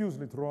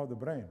diffusely throughout the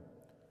brain.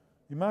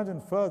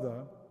 Imagine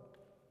further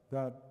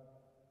that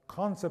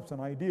concepts and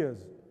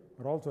ideas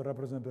are also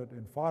represented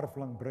in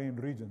far-flung brain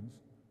regions,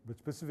 with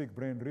specific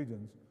brain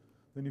regions.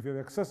 Then if you have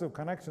excessive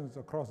connections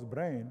across the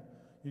brain,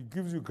 it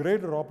gives you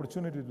greater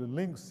opportunity to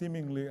link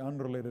seemingly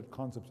unrelated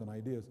concepts and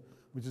ideas,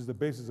 which is the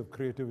basis of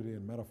creativity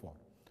and metaphor.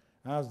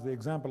 As the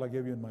example I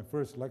gave you in my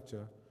first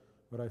lecture,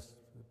 where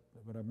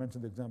I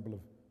mentioned the example of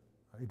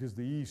it is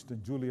the East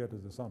and Juliet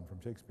is the sun from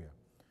Shakespeare.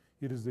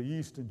 It is the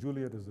East and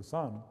Juliet is the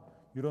sun.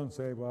 You don't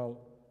say, well,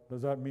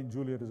 does that mean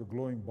Juliet is a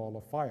glowing ball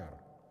of fire?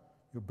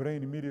 Your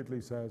brain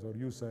immediately says, or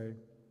you say,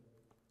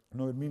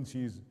 no, it means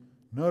she's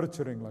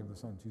nurturing like the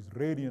sun. She's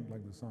radiant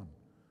like the sun.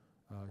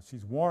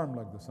 She's warm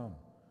like the sun.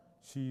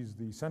 She's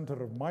the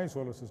center of my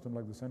solar system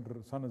like the sun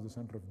is the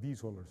center of the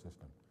solar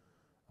system.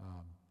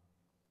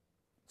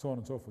 So on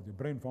and so forth. Your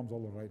brain forms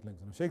all the right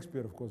links. And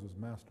Shakespeare, of course, was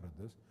master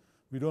at this.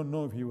 We don't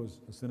know if he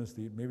was a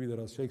synesthete. Maybe there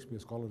are Shakespeare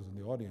scholars in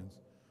the audience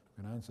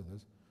who can answer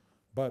this.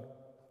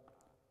 But,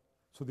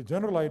 so the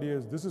general idea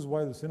is this is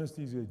why the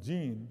synesthesia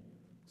gene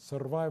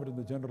survived in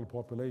the general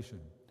population.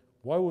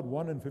 Why would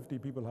 1 in 50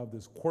 people have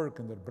this quirk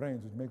in their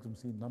brains which makes them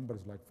see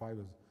numbers like 5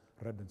 is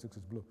red and 6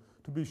 is blue?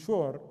 To be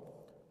sure,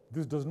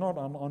 this does not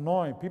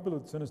annoy, people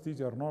with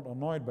synesthesia are not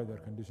annoyed by their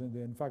condition.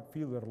 They in fact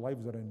feel their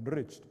lives are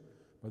enriched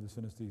by the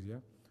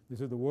synesthesia. They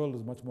say the world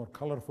is much more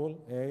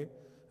colorful, A,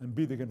 and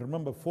B, they can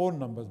remember phone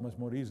numbers much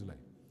more easily.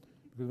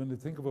 Because when they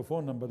think of a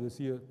phone number, they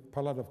see a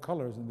palette of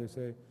colors and they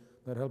say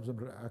that helps them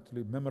to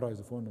actually memorize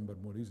the phone number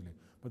more easily.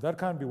 But that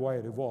can't be why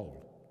it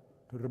evolved,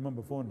 to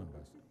remember phone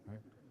numbers, right?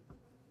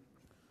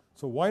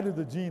 So why did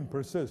the gene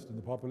persist in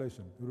the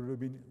population? It would have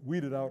been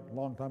weeded out a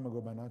long time ago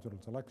by natural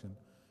selection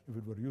if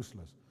it were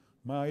useless.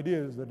 My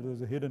idea is that it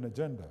is a hidden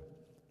agenda,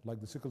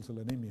 like the sickle cell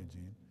anemia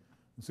gene.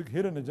 The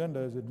hidden agenda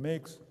is it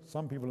makes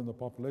some people in the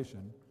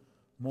population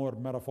more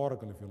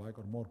metaphorical, if you like,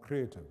 or more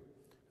creative.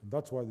 And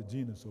that's why the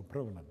gene is so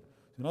prevalent.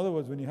 So in other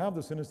words, when you have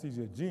the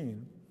synesthesia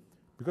gene,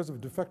 because of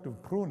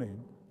defective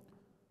pruning,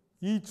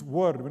 each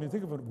word, when you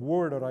think of a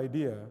word or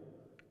idea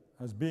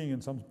as being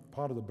in some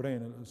part of the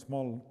brain, a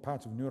small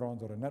patch of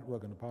neurons or a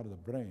network in a part of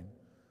the brain,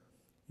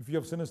 if you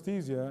have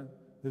synesthesia,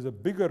 there's a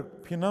bigger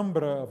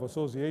penumbra of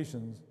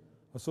associations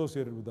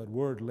associated with that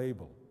word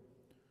label.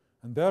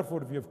 And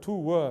therefore, if you have two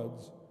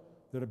words,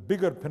 there are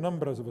bigger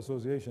penumbras of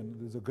association.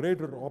 There's a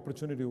greater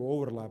opportunity of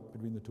overlap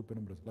between the two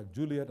penumbras. Like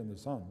Juliet and the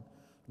sun,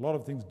 a lot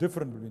of things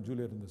different between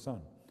Juliet and the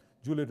sun.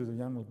 Juliet is a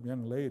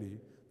young lady.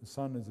 The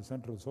sun is the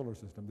center of the solar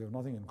system. They have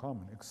nothing in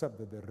common except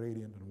that they're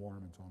radiant and warm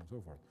and so on and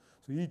so forth.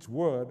 So each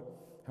word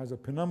has a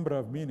penumbra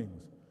of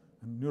meanings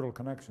and neural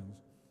connections.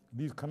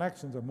 These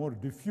connections are more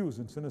diffuse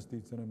in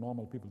synesthetes than in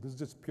normal people. This is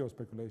just pure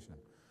speculation.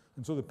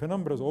 And so the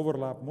penumbras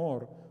overlap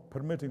more,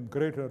 permitting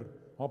greater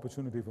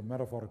opportunity for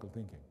metaphorical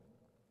thinking.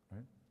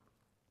 Right?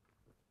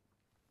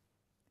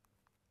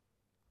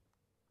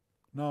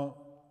 Now,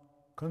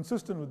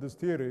 consistent with this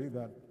theory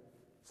that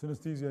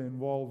synesthesia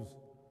involves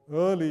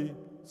early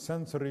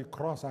sensory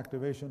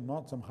cross-activation,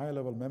 not some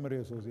high-level memory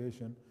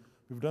association,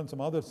 we've done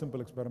some other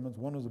simple experiments.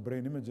 One was the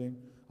brain imaging,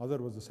 other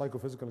was the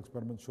psychophysical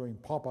experiment showing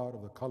pop-out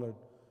of the colored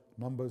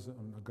numbers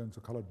against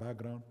a colored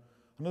background.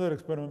 Another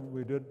experiment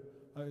we did,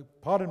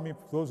 pardon me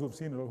for those who have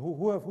seen it,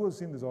 who has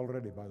seen this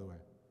already, by the way?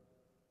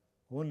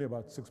 Only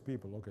about 6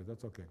 people. Okay,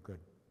 that's okay, good.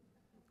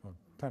 Or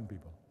 10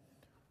 people.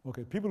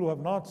 Okay, people who have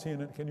not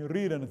seen it, can you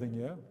read anything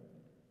here?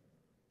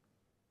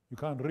 You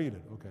can't read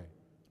it, okay.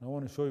 I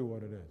want to show you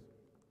what it is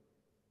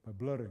by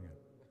blurring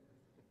it.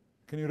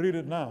 Can you read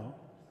it now?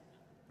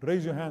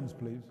 Raise your hands,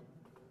 please.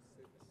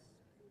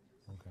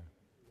 Okay.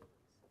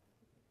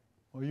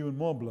 Or even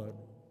more blurred.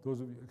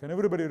 Those of you, can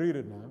everybody read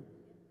it now?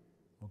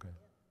 Okay.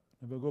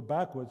 If we go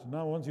backwards,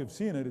 now once you've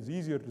seen it, it's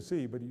easier to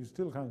see, but you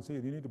still can't see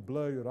it. You need to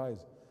blur your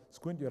eyes,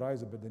 squint your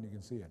eyes a bit, then you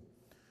can see it.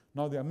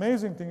 Now the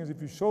amazing thing is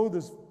if you show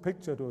this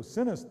picture to a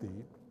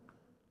synesthete,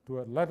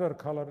 to a letter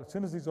color,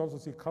 synesthetes also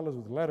see colors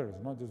with letters,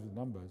 not just with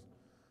numbers.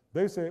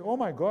 They say, oh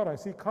my God, I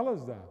see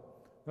colors there.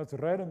 That's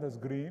red and that's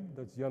green,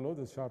 that's yellow,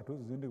 that's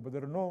chartreuse, that's indigo, but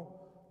there are no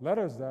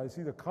letters there. I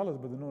see the colors,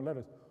 but there are no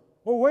letters.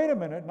 oh, wait a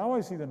minute, now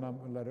I see the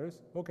letters.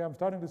 Okay, I'm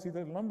starting to see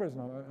the numbers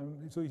now.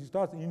 So he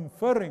starts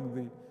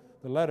inferring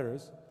the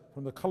letters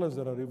from the colors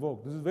that are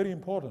evoked. This is very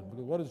important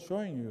because what it's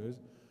showing you is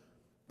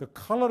the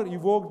color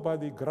evoked by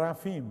the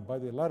grapheme, by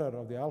the letter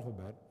of the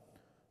alphabet,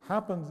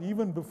 happens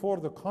even before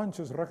the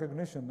conscious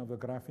recognition of the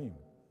grapheme.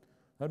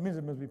 That means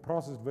it must be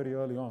processed very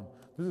early on.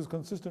 This is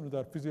consistent with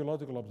our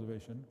physiological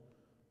observation.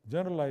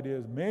 General idea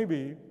is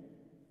maybe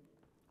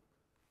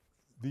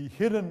the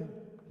hidden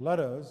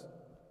letters,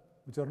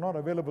 which are not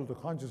available to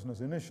consciousness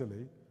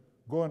initially,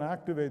 go and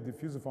activate the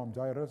fusiform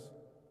gyrus,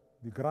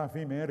 the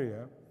grapheme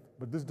area,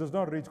 but this does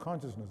not reach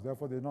consciousness,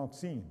 therefore they're not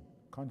seen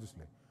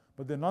consciously.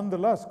 But they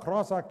nonetheless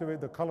cross-activate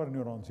the color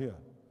neurons here.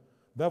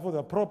 Therefore, the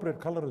appropriate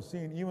color is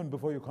seen even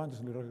before you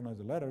consciously recognize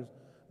the letters.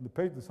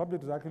 The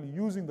subject is actually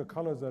using the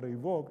colors that are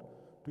evoked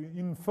to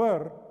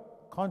infer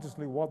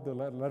consciously what the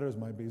letters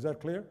might be. Is that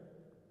clear?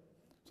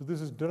 So this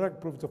is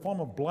direct proof. It's a form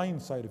of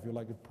blind sight, if you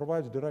like. It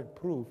provides direct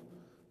proof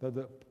that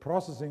the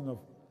processing of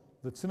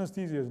that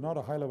synesthesia is not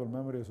a high-level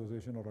memory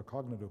association or a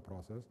cognitive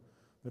process,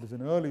 that it's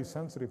an early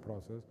sensory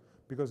process,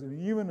 because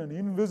even an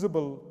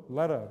invisible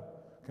letter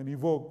can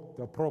evoke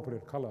the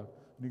appropriate color,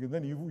 and you can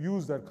then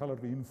use that color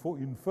to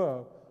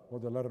infer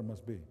what the letter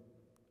must be.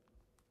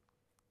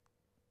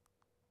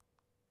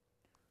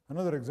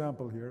 Another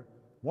example here.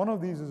 One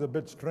of these is a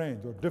bit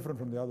strange or different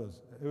from the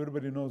others.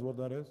 Everybody knows what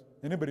that is?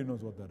 Anybody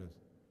knows what that is?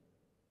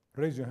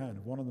 Raise your hand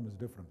if one of them is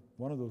different.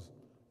 One of those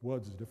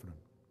words is different.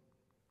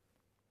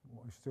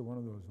 I should say one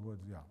of those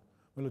words, yeah.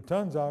 Well, it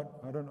turns out,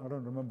 I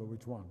don't remember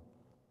which one.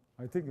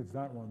 I think it's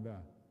that one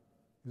there.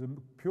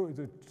 It's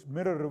a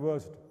mirror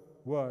reversed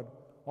word.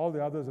 All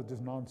the others are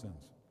just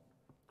nonsense.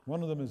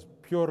 One of them is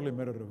purely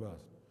mirror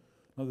reversed.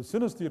 Now the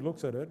synesthete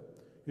looks at it.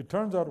 It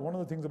turns out one of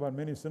the things about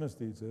many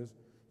synesthetes is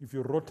if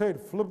you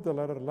flip the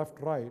letter left,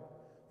 right,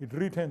 it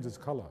retains its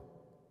color.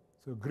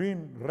 So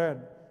green,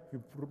 red,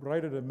 if you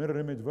write it a mirror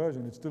image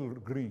version, it's still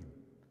green.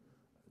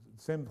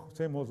 Same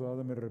holds with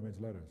other mirror image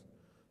letters.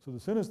 So the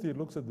synesthete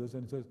looks at this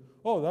and says,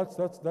 oh,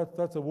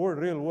 that's a word,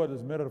 real word,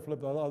 is mirror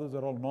flipped, the others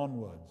are all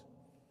non-words.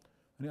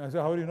 And I say,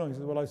 how do you know? He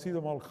says, well, I see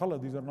them all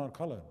colored, these are not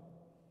colored.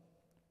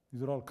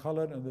 These are all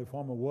colored and they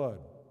form a word.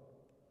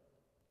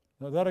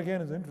 Now that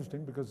again is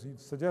interesting because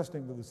he's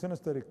suggesting that the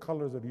synesthetic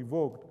colors are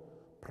evoked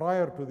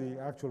prior to the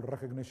actual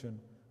recognition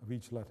of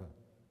each letter.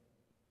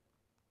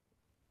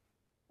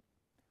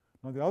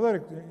 Now the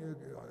other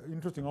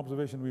interesting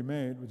observation we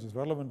made, which is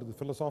relevant to the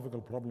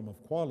philosophical problem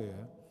of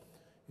qualia,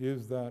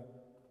 is that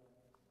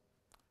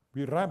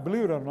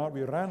believe it or not,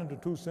 we ran into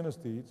two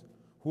synesthetes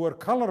who are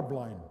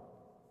colorblind.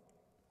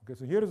 Okay,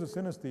 so here is a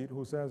synesthete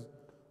who says,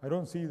 I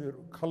don't see the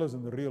colors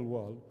in the real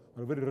world,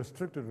 or a very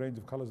restricted range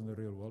of colors in the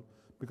real world,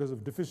 because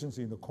of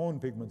deficiency in the cone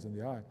pigments in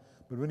the eye.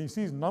 But when he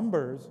sees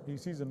numbers, he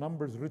sees the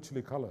numbers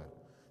richly colored.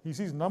 He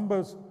sees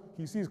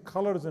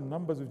colors and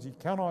numbers which he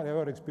cannot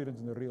ever experience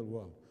in the real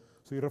world.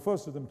 So he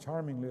refers to them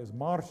charmingly as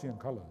Martian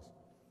colors,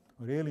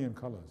 or alien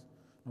colors.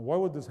 Now why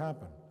would this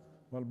happen?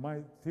 Well, my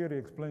theory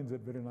explains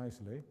it very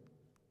nicely,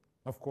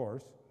 of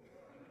course.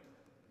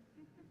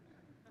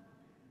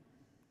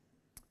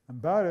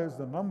 And that is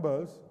the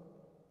numbers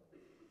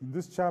in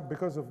this chap,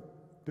 because of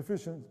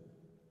deficiency,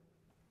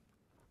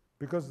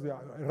 because the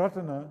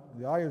retina,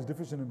 the eye is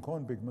deficient in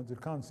cone pigments,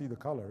 it can't see the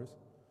colors,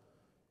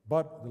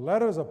 but the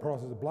letters are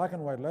processed, the black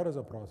and white letters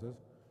are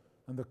processed,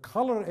 and the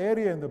color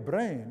area in the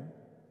brain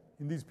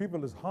in these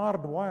people is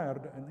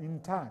hardwired and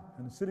intact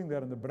and sitting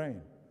there in the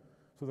brain.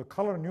 So the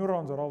color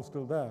neurons are all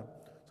still there.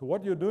 So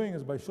what you're doing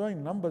is by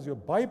showing numbers, you're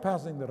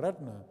bypassing the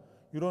retina.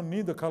 You don't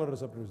need the color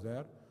receptors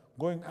there.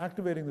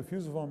 Activating the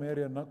fusiform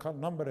area,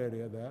 number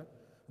area there,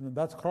 and then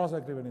that's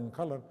cross-activating the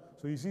color.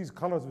 So he sees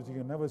colors which you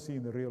can never see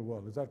in the real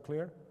world. Is that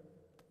clear?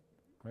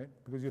 Right?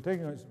 Because you're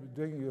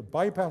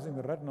bypassing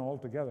the retina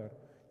altogether,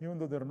 even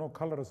though there are no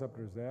color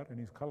receptors there, and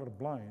he's color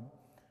blind.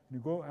 And you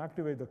go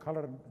activate the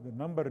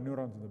number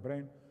neurons in the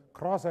brain,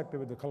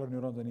 cross-activate the color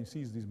neurons, and he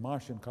sees these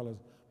Martian colors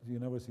which you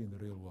never see in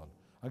the real world.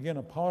 Again,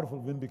 a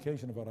powerful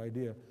vindication of our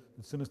idea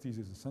that synesthesia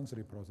is a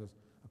sensory process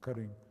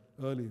occurring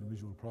early in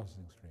visual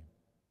processing stream.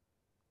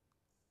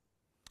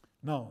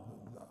 Now,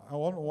 I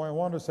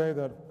want to say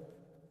that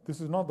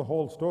this is not the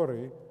whole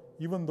story.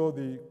 Even though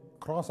the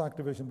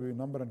cross-activation between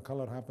number and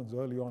color happens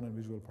early on in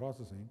visual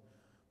processing,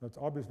 that's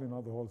obviously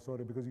not the whole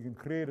story, because you can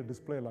create a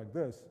display like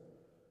this,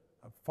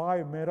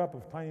 5 made up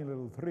of tiny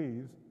little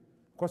 3s.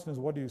 Question is,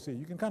 what do you see?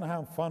 You can kind of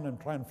have fun and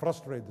try and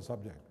frustrate the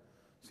subject.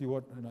 See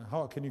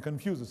how can you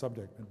confuse the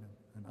subject and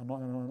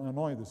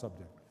annoy the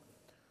subject.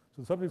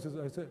 So the subject says,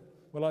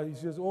 he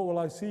says, oh, well,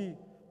 I see,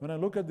 when I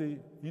look at the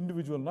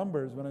individual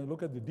numbers, when I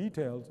look at the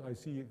details, I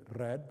see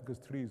red, because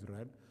 3 is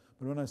red.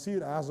 But when I see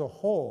it as a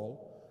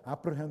whole,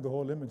 apprehend the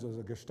whole image as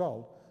a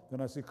gestalt,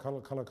 then I see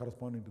color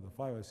corresponding to the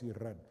 5, I see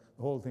red.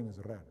 The whole thing is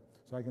red.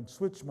 So I can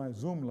switch my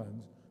zoom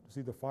lens to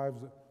see the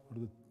 5s, or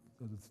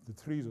the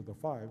 3s or the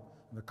 5,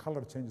 and the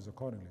color changes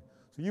accordingly.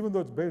 So even though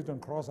it's based on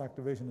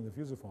cross-activation in the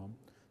fusiform,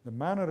 the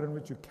manner in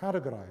which you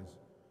categorize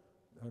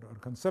or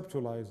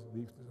conceptualize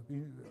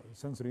the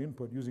sensory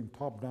input using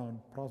top-down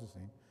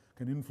processing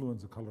can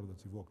influence the color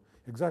that's evoked.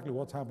 Exactly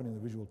what's happening in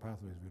the visual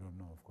pathways, we don't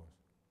know, of course.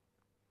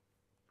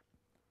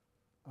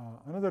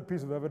 Another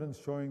piece of evidence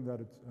showing that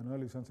it's an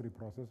early sensory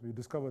process, we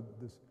discovered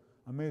this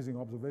amazing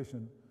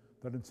observation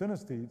that in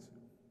synesthetes,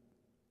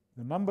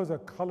 the numbers are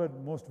colored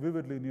most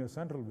vividly near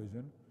central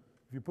vision.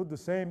 If you put the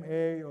same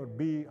A or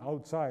B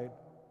outside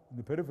in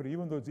the periphery,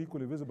 even though it's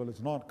equally visible,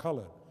 it's not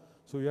colored.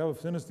 So you have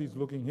synesthetes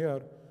looking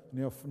here, and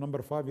you have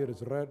number 5 here,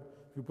 it's red.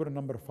 If you put a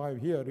number 5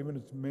 here,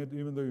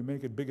 even though you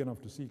make it big enough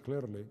to see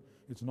clearly,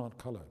 it's not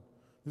colored.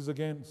 This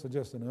again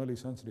suggests an early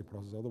sensory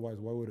process, otherwise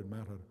why would it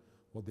matter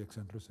what the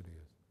eccentricity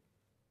is?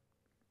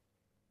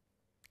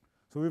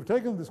 So we've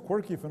taken this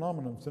quirky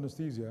phenomenon,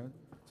 synesthesia,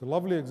 it's a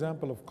lovely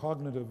example of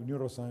cognitive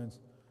neuroscience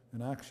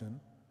in action,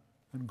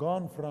 and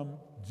gone from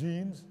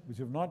genes, which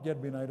have not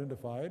yet been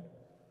identified,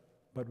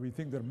 but we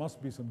think there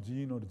must be some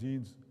gene or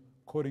genes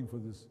coding for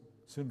this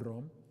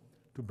syndrome,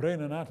 to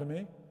brain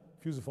anatomy,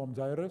 fusiform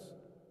gyrus,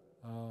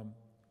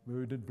 where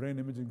we did brain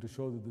imaging to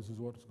show that this is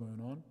what's going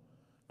on,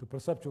 to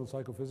perceptual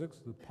psychophysics,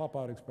 the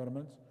pop-art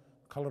experiments,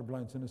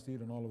 colorblind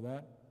synesthete and all of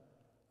that,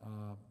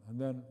 and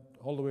then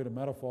all the way to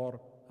metaphor,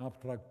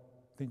 abstract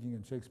thinking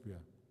in Shakespeare.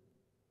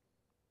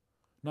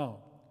 Now,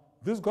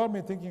 this got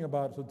me thinking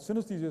about, so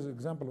synesthesia is an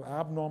example of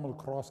abnormal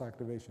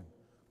cross-activation,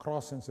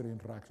 cross-sensory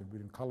interaction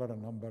between color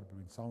and number,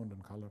 between sound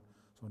and color,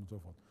 so on and so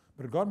forth.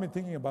 But it got me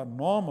thinking about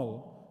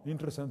normal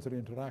intersensory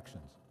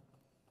interactions.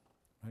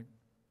 Right?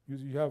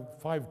 You have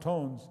 5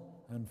 tones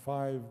and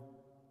 5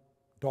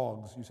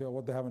 dogs. You say,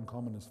 what they have in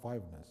common is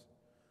 5-ness.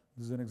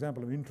 This is an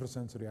example of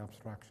intrasensory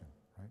abstraction.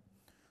 Right?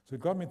 So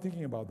it got me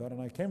thinking about that,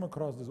 and I came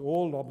across this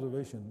old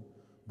observation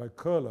by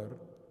Köhler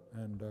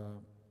and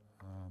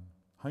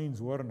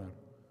Heinz Werner,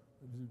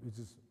 which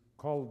is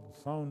called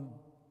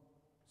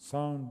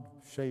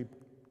sound-shape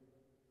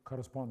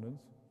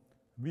correspondence.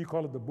 We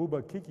call it the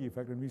Buba-Kiki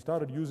effect, and we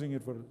started using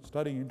it for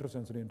studying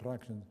intersensory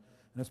interactions,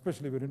 and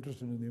especially we're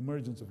interested in the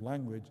emergence of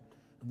language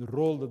and the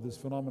role that this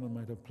phenomenon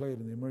might have played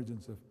in the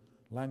emergence of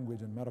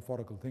language and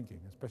metaphorical thinking,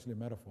 especially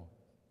metaphor.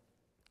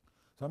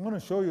 So I'm going to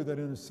show you that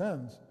in a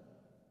sense,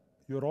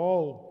 you're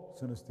all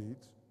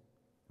synesthetes,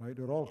 right?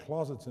 You're all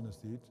closet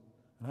synesthetes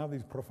and have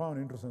these profound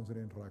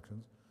intersensory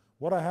interactions.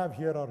 What I have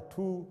here are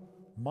 2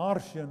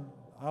 Martian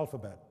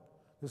alphabet.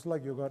 Just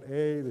like you've got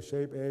A, the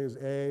shape A is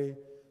A,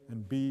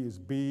 and B is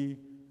B,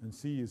 and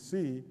C is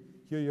C.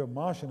 Here you have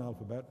Martian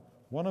alphabet.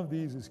 One of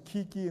these is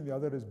Kiki and the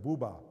other is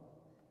Buba.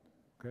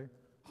 Okay?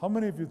 How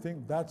many of you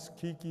think that's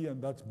Kiki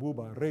and that's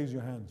Buba? Raise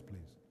your hands,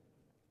 please.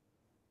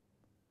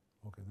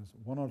 Okay, there's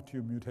 1 or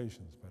 2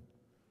 mutations, but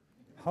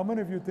how many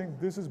of you think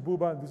this is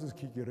Buba and this is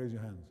Kiki? Raise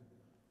your hands.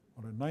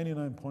 All right,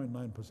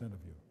 99.9%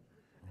 of you.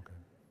 Okay.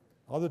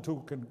 Other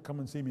 2 can come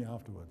and see me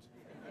afterwards.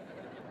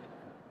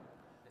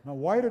 Now,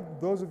 why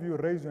did those of you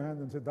raise your hands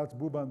and say that's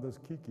Buba and that's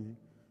Kiki?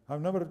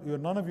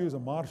 None of you is a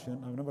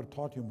Martian. I've never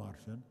taught you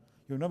Martian.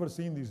 You've never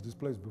seen these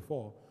displays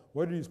before.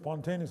 Why did you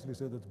spontaneously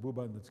say that's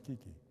Buba and that's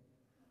Kiki?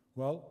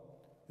 Well,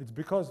 it's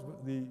because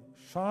the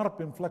sharp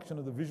inflection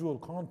of the visual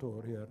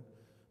contour here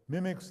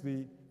mimics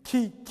the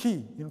ki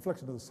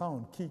inflection of the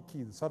sound, ki,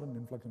 the sudden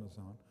inflection of the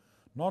sound.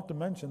 Not to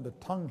mention the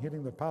tongue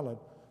hitting the palate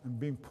and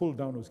being pulled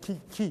down was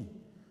ki.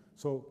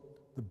 So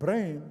the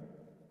brain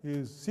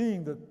is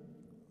seeing the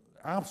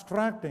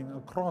abstracting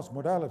across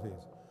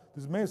modalities.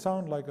 This may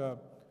sound like a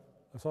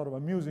sort of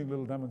amusing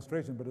little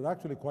demonstration, but it's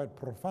actually quite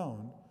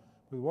profound,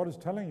 because what it's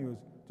telling you is,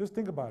 just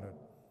think about it.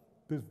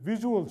 This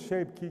visual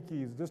shape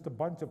kiki is just a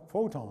bunch of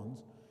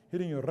photons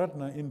hitting your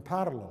retina in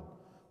parallel.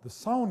 The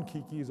sound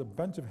kiki is a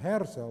bunch of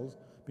hair cells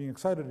being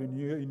excited in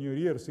your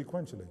ear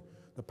sequentially.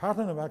 The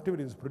pattern of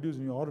activity is produced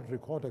in your auditory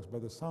cortex by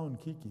the sound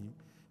kiki,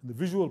 and the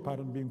visual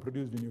pattern being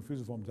produced in your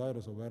fusiform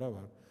gyrus or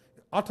wherever,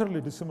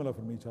 utterly dissimilar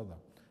from each other.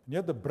 And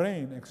yet the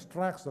brain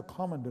extracts the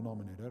common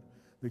denominator,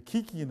 the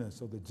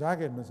kikiness or the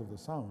jaggedness of the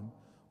sound,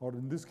 or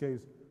in this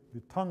case,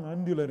 the tongue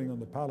undulating on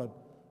the palate,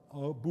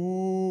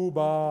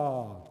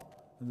 boo-ba,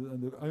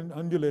 and the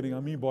undulating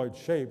amoeboid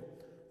shape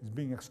is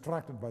being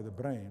extracted by the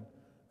brain,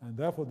 and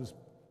therefore this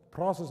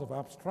process of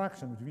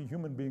abstraction, which we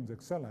human beings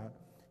excel at,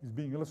 is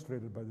being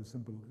illustrated by this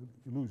simple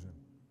illusion.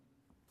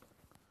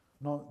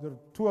 Now, there are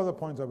 2 other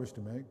points I wish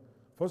to make.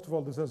 First of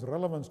all, this has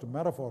relevance to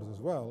metaphors as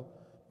well,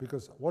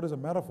 because what is a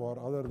metaphor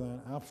other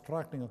than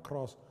abstracting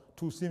across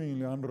 2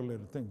 seemingly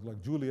unrelated things,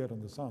 like Juliet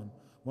and the sun?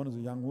 One is a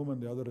young woman,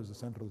 the other is the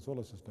center of the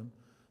solar system.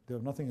 They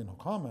have nothing in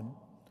common,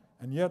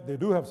 and yet they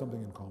do have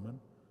something in common,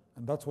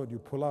 and that's what you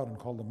pull out and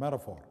call the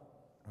metaphor,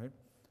 right?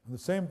 And the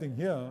same thing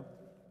here,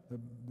 the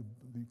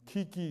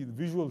kiki, the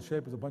visual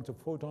shape is a bunch of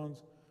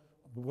photons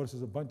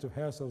versus a bunch of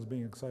hair cells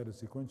being excited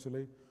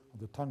sequentially, or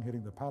the tongue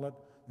hitting the palate.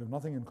 They have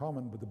nothing in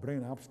common, but the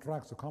brain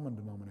abstracts a common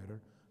denominator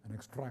and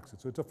extracts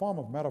it. So it's a form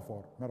of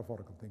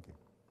metaphorical thinking.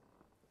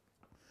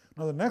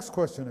 Now the next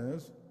question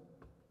is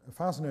a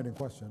fascinating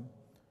question,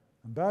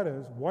 and that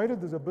is, why did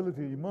this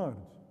ability emerge?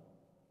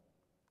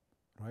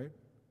 Right?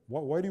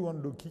 Why do you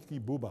want to do kiki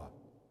buba?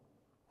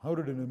 How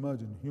did it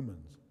emerge in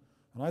humans?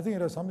 And I think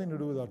it has something to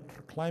do with our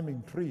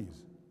climbing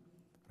trees,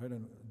 right?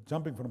 And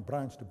jumping from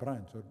branch to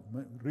branch, or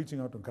reaching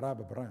out to grab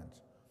a branch.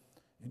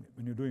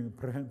 when you're doing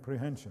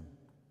prehension.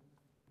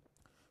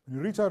 When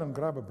you reach out and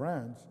grab a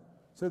branch,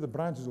 say the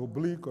branch is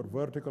oblique or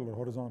vertical or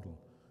horizontal,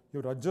 you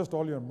have to adjust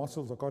all your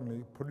muscles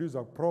accordingly, produce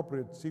an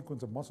appropriate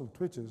sequence of muscle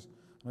twitches,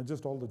 and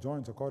adjust all the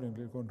joints accordingly.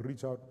 You're going to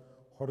reach out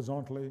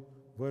horizontally,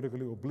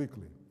 vertically,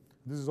 obliquely.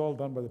 This is all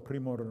done by the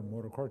premotor and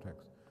motor cortex.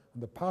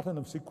 And the pattern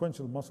of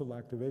sequential muscle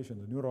activation,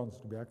 the neurons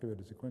to be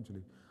activated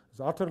sequentially, is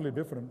utterly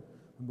different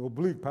from the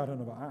oblique pattern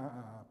of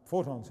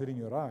photons hitting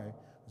your eye.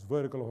 It's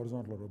vertical,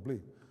 horizontal, or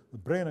oblique. The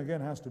brain, again,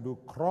 has to do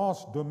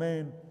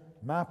cross-domain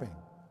mapping,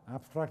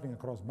 abstracting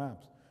across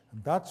maps.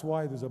 And that's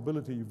why this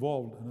ability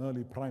evolved in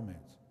early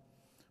primates.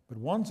 But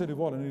once it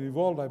evolved, and it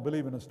evolved, I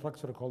believe, in a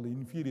structure called the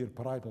inferior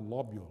parietal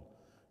lobule,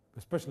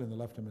 especially in the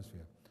left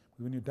hemisphere.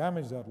 When you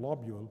damage that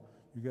lobule,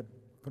 you get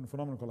a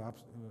phenomenon called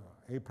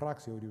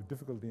apraxia, where you have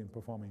difficulty in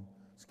performing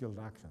skilled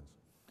actions.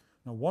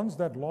 Now, once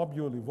that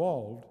lobule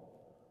evolved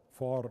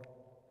for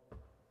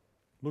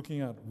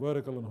looking at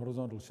vertical and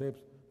horizontal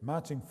shapes,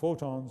 matching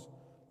photons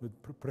with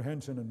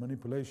prehension and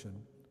manipulation,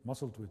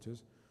 muscle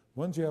twitches,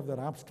 once you have that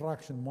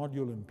abstraction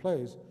module in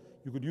place,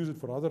 you could use it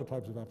for other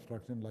types of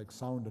abstraction like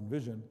sound and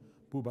vision,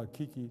 Puba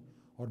Kiki,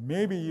 or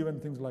maybe even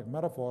things like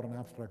metaphor and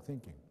abstract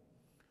thinking.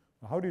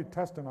 Now, how do you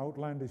test an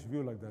outlandish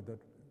view like that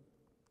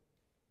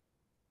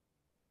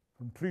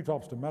from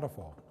treetops to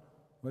metaphor?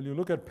 Well, you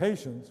look at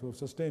patients who have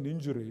sustained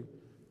injury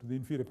to the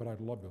inferior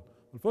parietal lobule.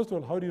 Well, first of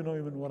all, how do you know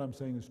even what I'm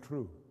saying is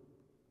true?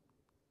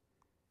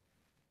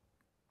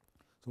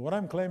 So what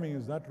I'm claiming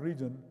is that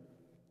region,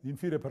 the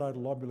inferior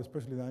parietal lobule,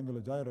 especially the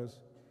angular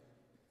gyrus,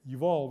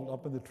 evolved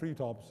up in the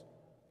treetops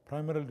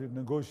primarily to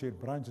negotiate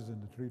branches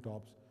in the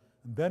treetops,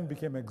 and then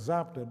became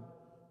exapted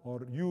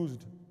or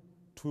used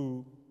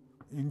to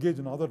engage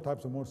in other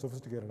types of more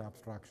sophisticated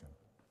abstraction.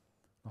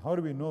 Now, how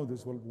do we know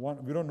this? Well,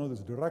 we don't know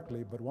this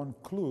directly, but one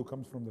clue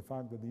comes from the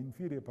fact that the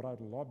inferior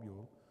parietal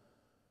lobule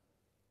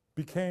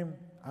became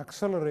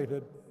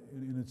accelerated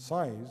in its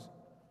size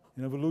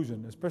in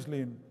evolution,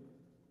 especially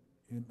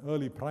in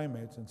early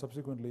primates and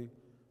subsequently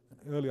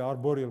early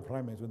arboreal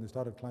primates when they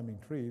started climbing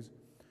trees,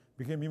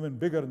 became even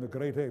bigger in the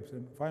great apes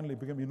and finally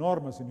became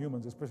enormous in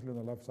humans, especially on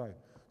the left side.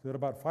 So they're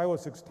about 5 or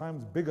 6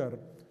 times bigger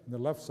in the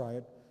left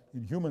side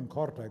in human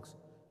cortex,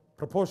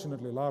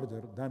 proportionately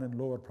larger than in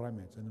lower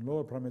primates, and in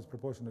lower primates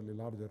proportionately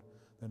larger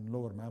than in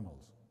lower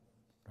mammals,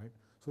 right?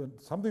 So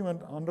something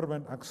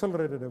underwent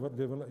accelerated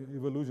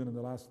evolution in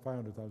the last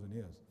 500,000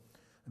 years.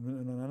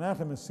 And when an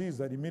anatomist sees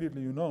that,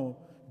 immediately you know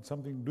it's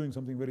doing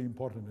something very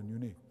important and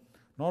unique.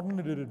 Not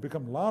only did it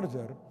become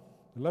larger,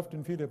 the left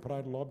inferior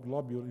parietal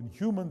lobule in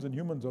humans and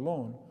humans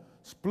alone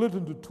split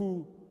into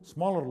 2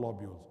 smaller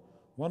lobules,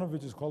 one of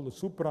which is called the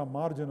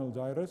supramarginal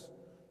gyrus,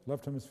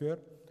 left hemisphere,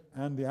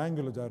 and the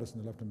angular gyrus in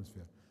the left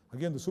hemisphere.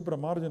 Again, the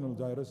supramarginal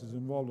gyrus is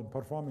involved in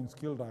performing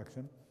skilled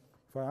action.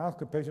 If I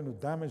ask a patient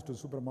with damage to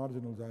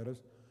supramarginal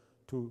gyrus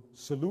to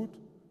salute,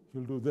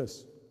 he'll do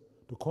this.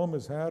 To comb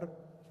his hair,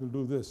 he'll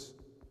do this.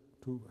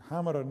 To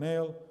hammer a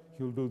nail,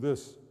 he'll do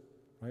this,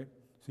 right?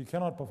 So he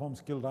cannot perform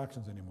skilled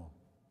actions anymore.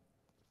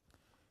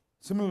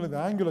 Similarly, the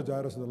angular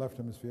gyrus of the left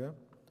hemisphere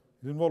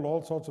is involved in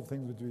all sorts of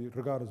things which we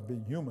regard as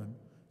being human.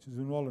 She's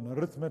involved in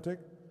arithmetic,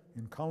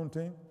 in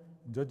counting,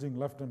 in judging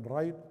left and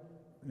right,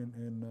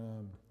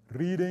 in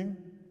reading,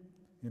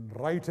 in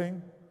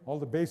writing, all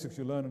the basics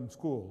you learn in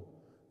school.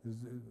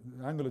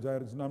 The angular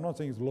gyrus, I'm not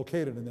saying it's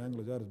located in the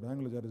angular gyrus, but the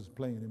angular gyrus is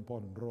playing an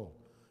important role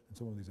in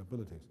some of these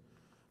abilities.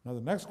 Now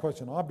the next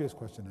question, obvious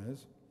question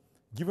is,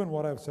 given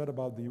what I've said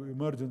about the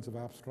emergence of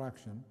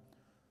abstraction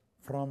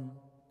from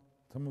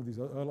some of these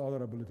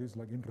other abilities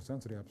like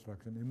intersensory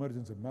abstraction,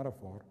 emergence of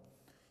metaphor,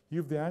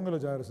 if the angular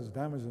gyrus is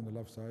damaged on the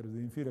left side, if the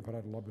inferior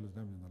parietal lobule is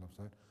damaged on the left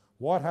side,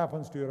 what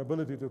happens to your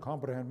ability to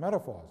comprehend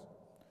metaphors?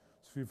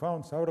 So we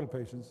found several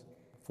patients,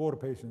 4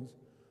 patients,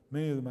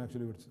 many of them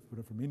actually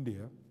were from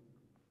India,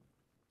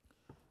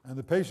 and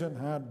the patient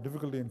had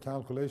difficulty in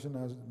calculation,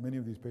 as many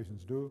of these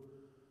patients do,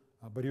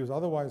 but he was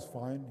otherwise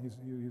fine.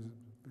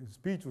 His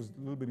speech was a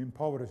little bit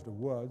impoverished of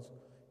words,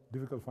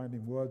 difficult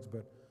finding words,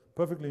 but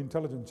perfectly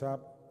intelligent chap,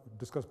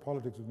 discussed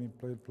politics with me,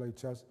 played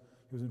chess.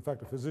 He was in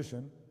fact a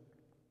physician,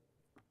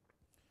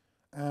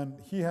 and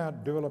he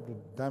had developed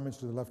damage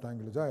to the left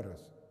angular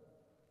gyrus.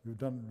 We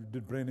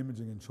did brain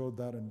imaging and showed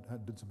that, and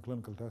did some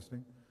clinical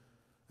testing.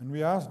 And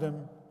we asked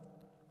him,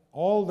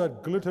 all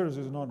that glitters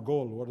is not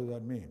gold, what does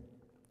that mean?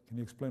 Can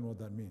you explain what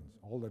that means?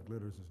 All that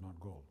glitters is not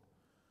gold.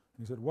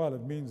 And he said, well,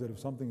 it means that if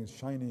something is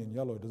shiny and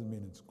yellow, it doesn't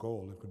mean it's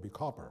gold, it could be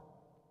copper.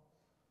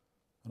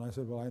 And I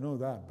said, well, I know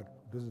that,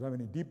 but does it have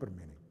any deeper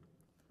meaning?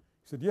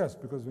 He said, yes,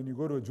 because when you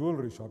go to a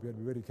jewelry shop, you have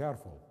to be very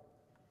careful.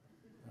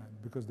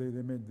 Because there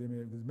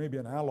may be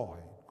an alloy,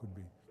 it could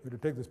be. You have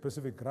to take the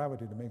specific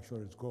gravity to make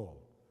sure it's gold.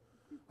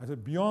 I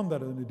said, beyond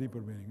that, is any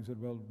deeper meaning? He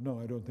said, well, no,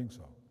 I don't think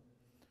so.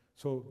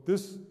 So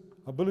this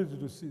ability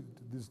to see,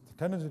 this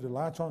tendency to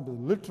latch on to the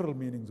literal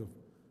meanings of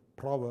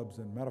proverbs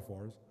and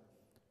metaphors,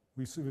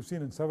 we've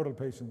seen in several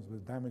patients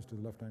with damage to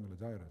the left angular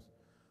gyrus.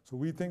 So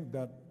we think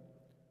that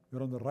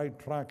we're on the right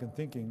track in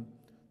thinking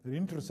that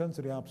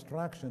intersensory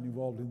abstraction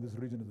evolved in this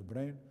region of the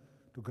brain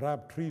to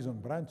grab trees on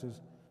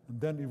branches and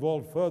then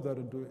evolved further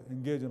into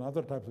engage in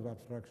other types of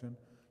abstraction,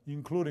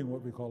 including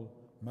what we call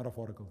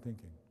metaphorical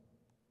thinking.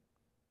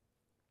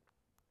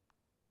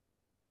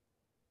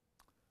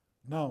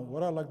 Now,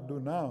 what I'd like to do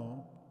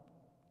now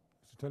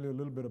is to tell you a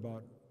little bit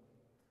about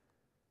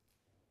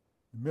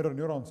the mirror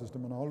neuron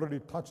system, and I already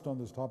touched on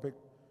this topic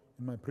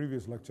in my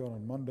previous lecture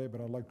on Monday, but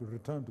I'd like to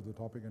return to the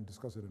topic and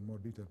discuss it in more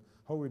detail.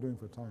 How are we doing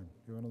for time?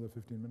 You have another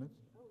 15 minutes?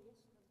 Oh,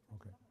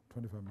 yes. Okay,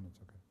 25 minutes,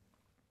 okay.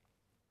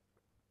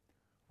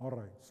 All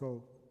right,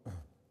 so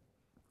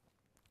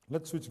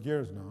let's switch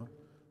gears now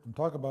and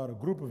talk about a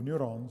group of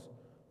neurons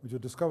which were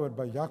discovered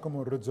by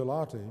Giacomo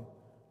Rizzolatti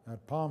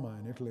at Parma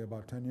in Italy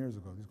about 10 years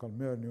ago. These are called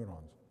mirror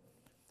neurons.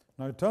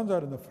 Now it turns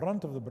out in the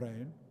front of the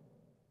brain,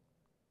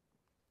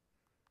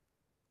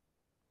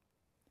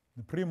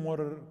 the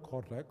premotor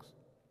cortex,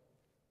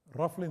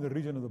 roughly in the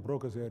region of the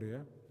Broca's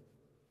area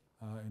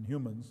in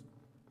humans,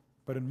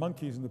 but in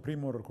monkeys in the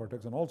premotor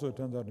cortex, and also it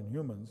turns out in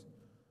humans,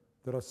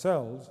 there are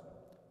cells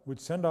which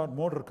send out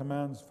motor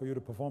commands for you to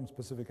perform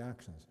specific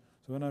actions.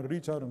 So when I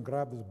reach out and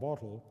grab this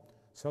bottle,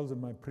 cells in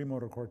my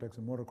premotor cortex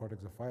and motor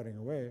cortex are firing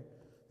away.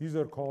 These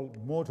are called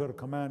motor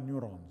command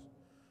neurons,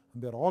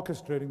 and they're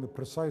orchestrating the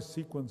precise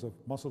sequence of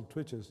muscle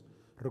twitches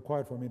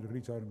required for me to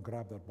reach out and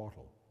grab that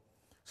bottle.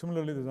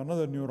 Similarly, there's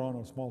another neuron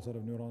or small set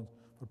of neurons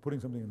for putting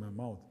something in my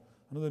mouth,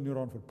 another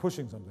neuron for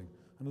pushing something,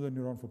 another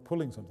neuron for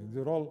pulling something. These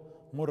are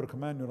all motor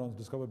command neurons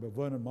discovered by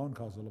Vernon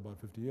Mountcastle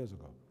about 50 years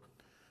ago.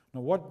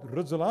 Now, what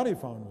Rizzolatti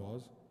found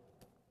was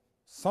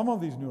some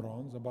of these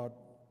neurons, about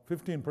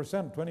 15%,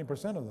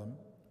 20% of them,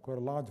 quite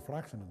a large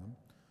fraction of them,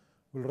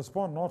 will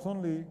respond not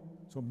only,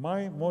 so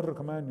my motor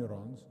command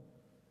neurons,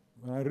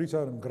 when I reach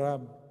out and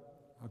grab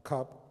a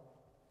cup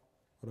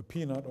or a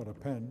peanut or a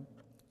pen,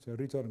 so I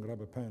reach out and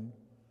grab a pen,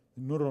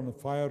 the neuron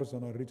fires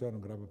and I reach out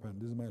and grab a pen.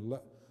 This is my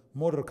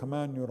motor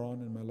command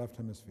neuron in my left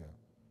hemisphere,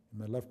 in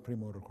my left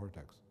premotor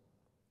cortex.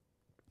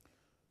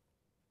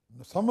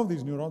 Some of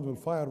these neurons will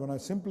fire when I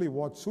simply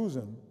watch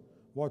Susan,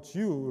 watch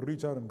you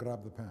reach out and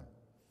grab the pen.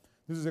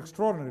 This is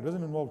extraordinary. It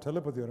doesn't involve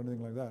telepathy or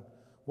anything like that.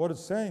 What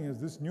it's saying is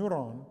this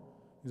neuron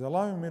is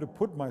allowing me to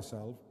put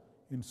myself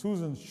in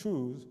Susan's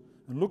shoes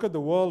and look at the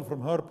world from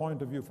her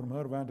point of view, from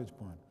her vantage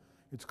point.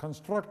 It's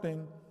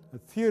constructing a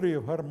theory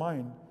of her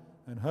mind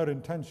and her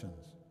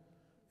intentions.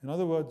 In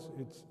other words,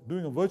 it's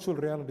doing a virtual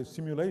reality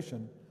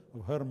simulation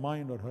of her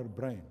mind or her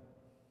brain,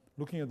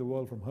 looking at the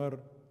world from her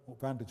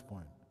vantage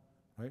point,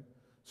 right?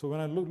 So when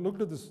I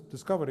looked at this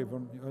discovery,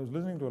 when I was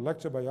listening to a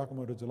lecture by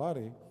Giacomo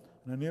Rizzolatti,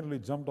 and I nearly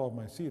jumped off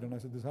my seat, and I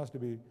said, this has to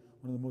be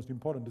one of the most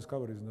important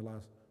discoveries in the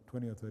last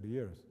 20 or 30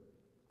 years.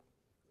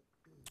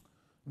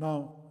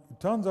 Now, it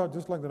turns out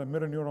just like there are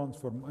mirror neurons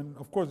for, and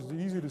of course it's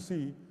easy to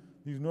see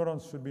these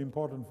neurons should be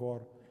important for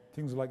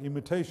things like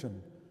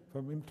imitation. If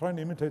I'm trying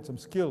to imitate some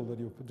skill that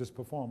you've just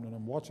performed and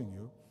I'm watching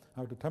you, I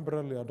have to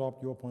temporarily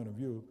adopt your point of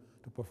view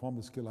to perform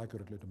the skill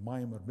accurately, to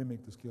mime or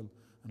mimic the skill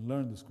and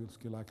learn the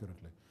skill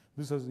accurately.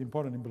 This has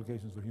important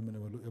implications for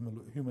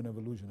human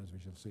evolution, as we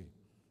shall see.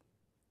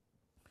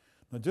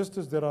 Now, just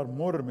as there are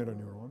motor mirror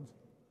neurons,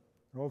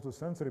 there are also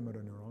sensory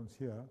mirror neurons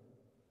here,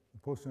 the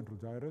postcentral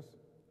gyrus.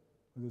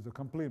 There's a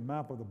complete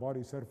map of the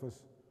body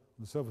surface,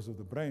 the surface of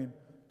the brain.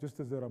 Just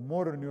as there are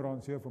motor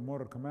neurons here for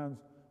motor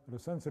commands, there are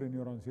sensory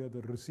neurons here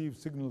that receive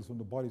signals from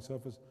the body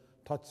surface,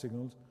 touch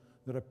signals.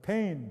 There are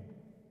pain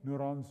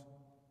neurons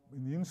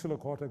in the insular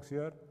cortex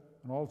here,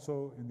 and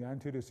also in the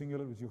anterior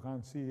cingulate, which you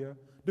can't see here.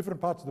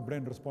 Different parts of the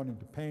brain responding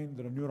to pain.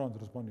 There are neurons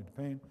responding to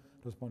pain,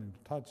 responding to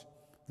touch.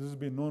 This has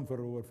been known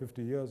for over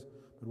 50 years,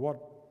 but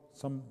what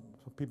some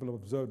people have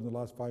observed in the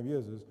last 5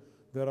 years is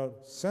there are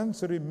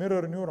sensory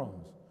mirror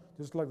neurons,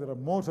 just like there are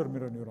motor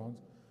mirror neurons,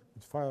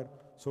 which fire.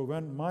 So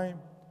when my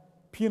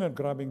peanut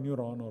grabbing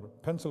neuron or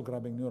pencil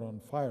grabbing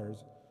neuron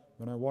fires,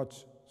 when I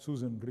watch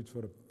Susan reach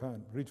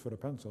for a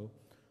pencil,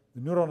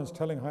 the neuron is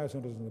telling higher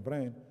centers in the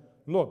brain,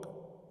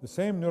 look, the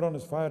same neuron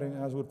is firing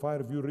as would fire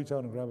if you reach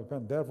out and grab a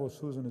pen. Therefore,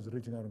 Susan is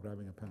reaching out and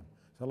grabbing a pen.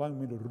 It's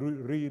allowing me to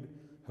read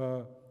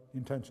her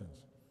intentions.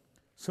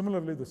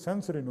 Similarly, the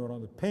sensory neuron,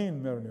 the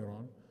pain mirror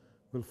neuron,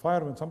 will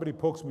fire when somebody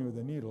pokes me with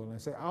a needle and I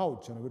say,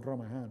 ouch, and I withdraw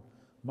my hand.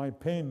 My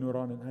pain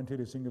neuron in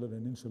anterior cingulate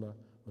and insula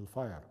will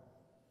fire.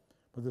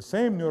 But the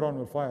same neuron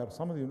will fire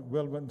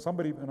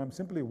when I'm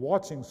simply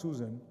watching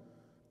Susan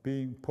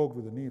being poked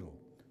with a needle.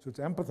 So it's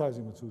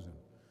empathizing with Susan.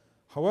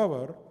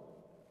 However,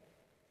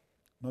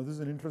 now this is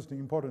an interesting,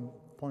 important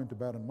point to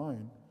bear in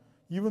mind.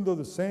 Even though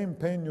the same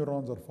pain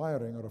neurons are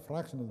firing, or a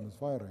fraction of them is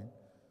firing,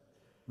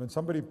 when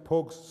somebody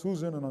pokes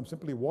Susan and I'm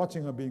simply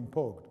watching her being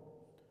poked,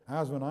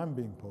 as when I'm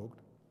being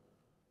poked,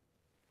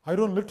 I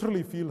don't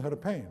literally feel her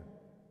pain.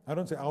 I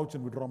don't say ouch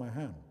and withdraw my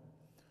hand.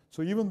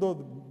 So even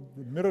though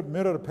the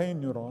mirror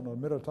pain neuron or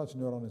mirror touch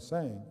neuron is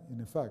saying, in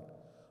effect,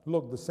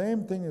 look, the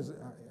same thing is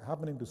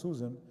happening to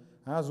Susan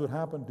as would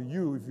happen to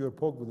you if you were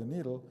poked with a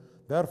needle,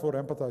 therefore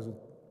empathize with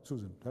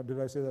Susan. Did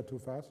I say that too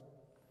fast?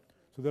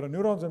 So there are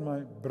neurons in my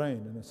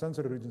brain, in the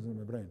sensory regions in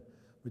my brain,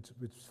 which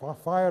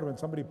fire when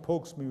somebody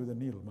pokes me with a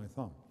needle, my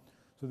thumb.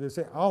 So they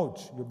say,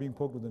 ouch, you're being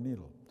poked with a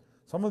needle.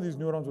 Some of these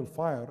neurons will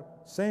fire,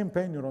 same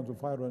pain neurons will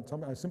fire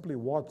when I simply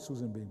watch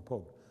Susan being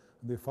poked,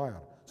 and they fire.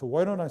 So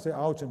why don't I say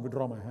ouch and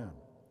withdraw my hand,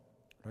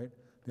 right?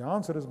 The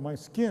answer is my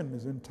skin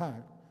is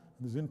intact,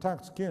 and this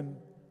intact skin,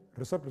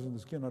 receptors in the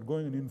skin are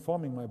going and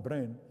informing my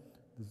brain,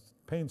 these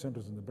pain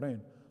centers in the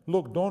brain,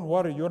 look, don't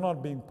worry, you're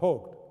not being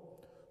poked.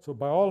 So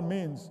by all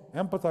means,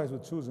 empathize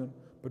with Susan,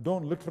 but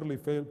don't literally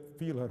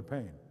feel her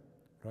pain,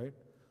 right?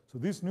 So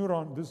this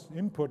neuron, this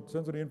input,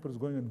 sensory input is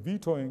going and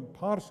vetoing,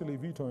 partially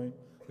vetoing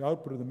the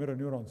output of the mirror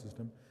neuron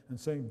system and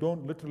saying,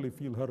 don't literally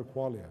feel her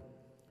qualia.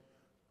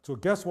 So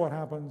guess what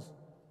happens?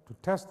 To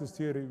test this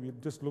theory, we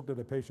just looked at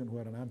a patient who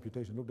had an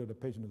amputation, looked at a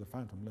patient with a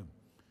phantom limb.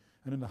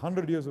 And in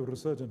 100 years of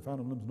research in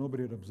phantom limbs,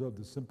 nobody had observed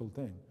this simple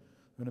thing.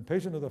 When a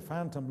patient with a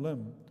phantom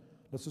limb,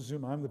 let's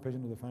assume I'm the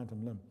patient with a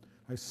phantom limb,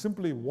 I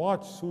simply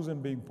watch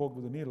Susan being poked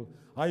with a needle.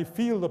 I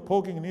feel the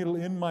poking needle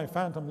in my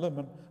phantom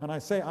limb and I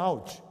say,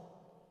 ouch,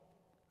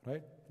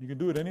 right? You can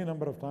do it any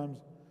number of times.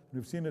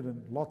 We've seen it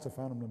in lots of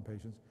phantom limb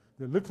patients.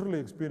 They literally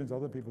experience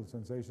other people's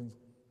sensations.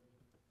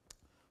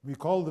 We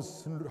call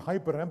this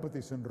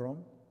hyperempathy syndrome,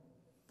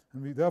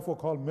 and we therefore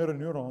call mirror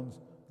neurons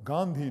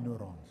Gandhi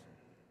neurons,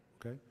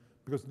 okay?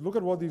 Because look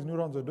at what these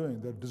neurons are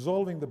doing. They're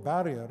dissolving the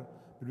barrier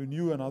between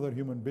you and other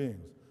human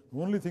beings.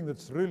 The only thing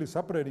that's really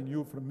separating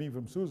you from me,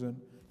 from Susan,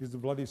 is the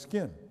bloody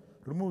skin.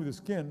 Remove the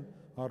skin,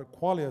 our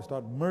qualia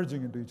start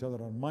merging into each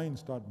other, our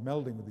minds start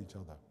melding with each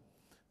other.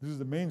 This is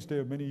the mainstay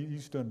of many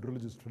Eastern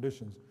religious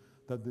traditions,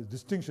 that the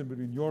distinction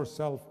between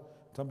yourself and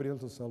somebody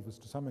else's self is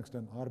to some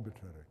extent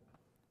arbitrary.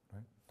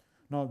 Right?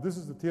 Now, this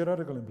is the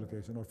theoretical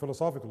implication or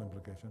philosophical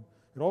implication.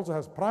 It also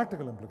has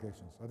practical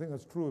implications. I think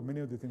that's true of many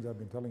of the things I've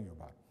been telling you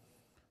about.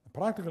 The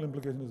practical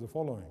implication is the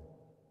following.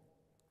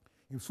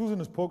 If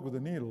Susan is poked with a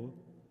needle,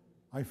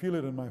 I feel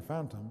it in my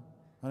phantom,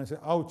 and I say,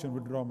 ouch, and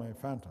withdraw my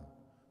phantom.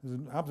 This is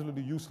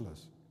absolutely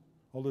useless,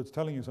 although it's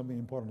telling you something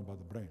important about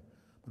the brain.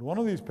 But one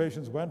of these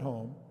patients went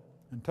home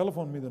and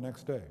telephoned me the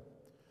next day.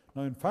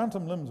 Now, in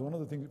phantom limbs, one of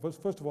the things,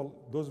 first of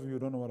all, those of you who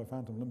don't know what a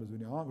phantom limb is, when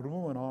you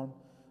remove an arm,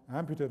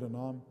 amputate an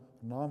arm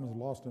is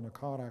lost in a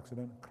car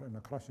accident, in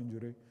a crush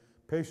injury,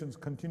 patients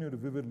continue to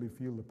vividly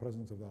feel the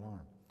presence of that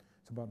arm.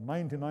 It's about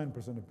 99%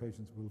 of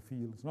patients will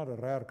feel, it's not a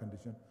rare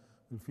condition,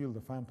 will feel the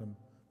phantom,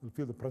 will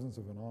feel the presence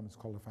of an arm. It's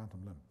called a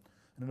phantom limb.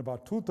 And in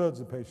about 2/3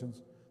 of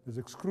patients, there's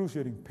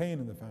excruciating pain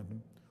in the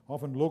phantom,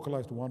 often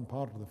localized to one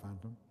part of the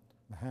phantom,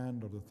 the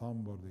hand or the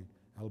thumb or the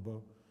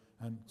elbow.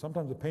 And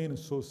sometimes the pain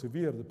is so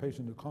severe the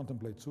patient will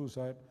contemplate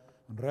suicide,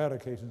 on rare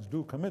occasions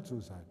do commit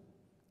suicide.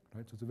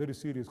 Right? So it's a very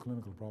serious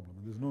clinical problem.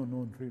 And there's no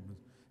known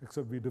treatments,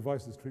 except we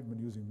devised this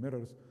treatment using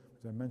mirrors,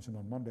 which I mentioned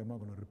on Monday. I'm not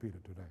going to repeat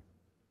it today.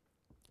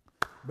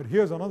 But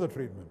here's another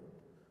treatment.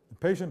 The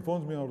patient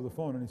phones me over the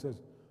phone and he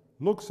says,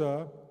 look,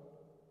 sir,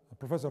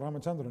 Professor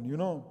Ramachandran, you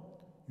know,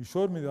 you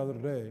showed me the other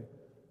day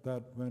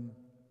that when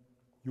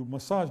you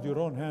massaged your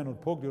own hand or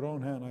poked your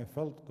own hand, I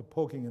felt the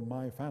poking in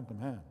my phantom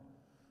hand,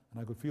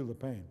 and I could feel the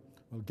pain.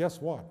 Well, guess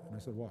what? And I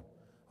said, what?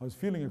 I was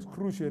feeling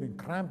excruciating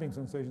cramping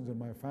sensations in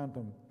my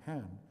phantom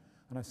hand,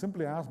 and I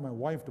simply asked my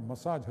wife to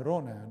massage her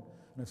own hand,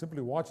 and I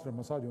simply watched her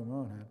massage her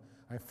own hand.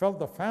 I felt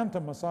the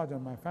phantom massage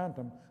on my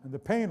phantom, and the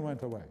pain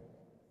went away.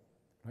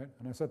 Right?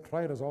 And I said,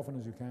 try it as often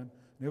as you can.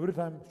 And every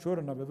time, sure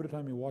enough, every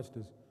time he watched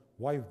his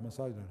wife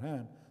massage her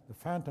hand, the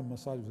phantom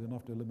massage was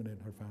enough to eliminate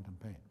her phantom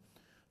pain.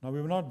 Now,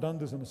 we've not done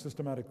this on a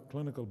systematic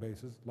clinical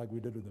basis like we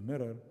did with the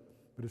mirror,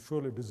 but it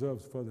surely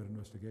deserves further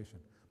investigation.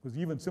 Because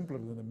even simpler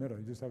than the mirror,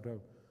 you just have to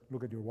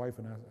look at your wife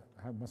and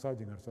have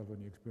massaging herself when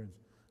you experience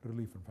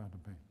relief from phantom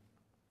pain.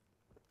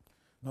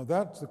 Now,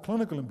 that's the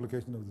clinical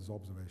implication of this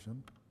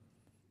observation.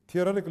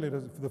 Theoretically,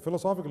 the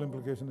philosophical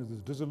implication is this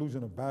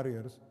dissolution of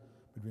barriers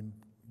between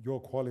your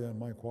qualia and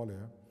my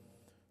qualia.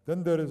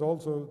 Then there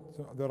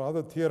are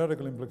other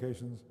theoretical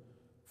implications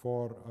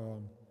for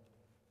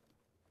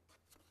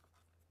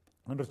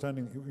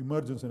understanding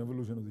emergence and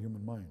evolution of the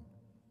human mind.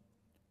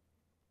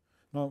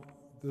 Now,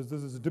 there's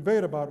this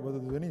debate about whether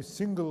there's any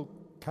single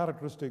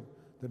characteristic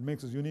that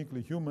makes us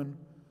uniquely human.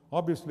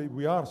 Obviously,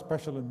 we are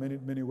special in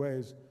many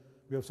ways.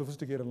 We have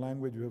sophisticated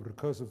language, we have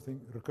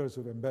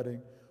recursive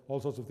embedding, all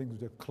sorts of things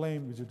which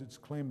it's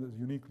claimed as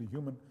uniquely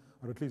human,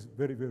 or at least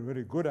very, very,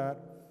 very good at.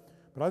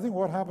 But I think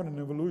what happened in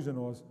evolution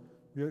was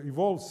we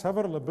evolved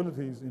several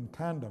abilities in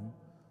tandem,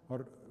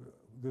 or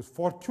this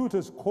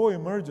fortuitous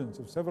co-emergence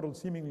of several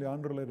seemingly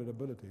unrelated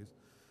abilities,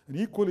 and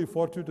equally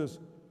fortuitous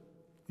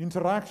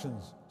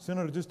interactions,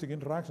 synergistic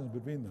interactions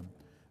between them.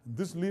 And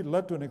this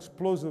led to an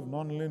explosive,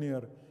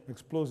 nonlinear,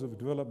 explosive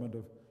development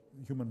of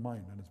human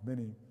mind and its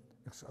many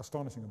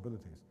astonishing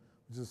abilities,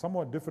 which is a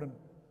somewhat different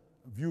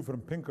view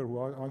from Pinker, who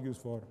argues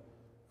for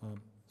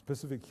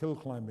specific hill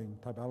climbing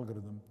type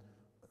algorithm,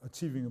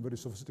 achieving a very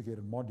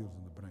sophisticated modules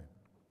in the brain.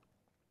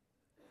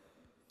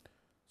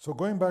 So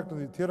going back to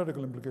the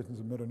theoretical implications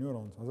of mirror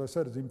neurons, as I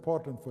said, it's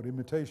important for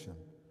imitation.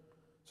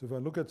 So if I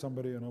look at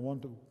somebody and I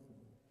want to,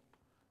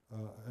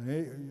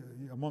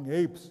 among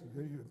apes,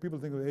 people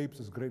think of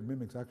apes as great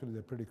mimics. Actually,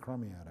 they're pretty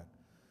crummy at it.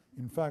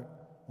 In fact,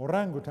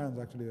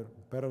 orangutans actually are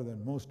better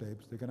than most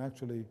apes. They can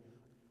actually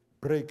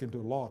break into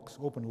locks,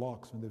 open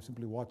locks, when they've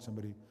simply watched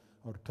somebody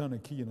or turn a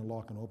key in a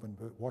lock and open,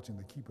 watching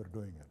the keeper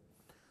doing it.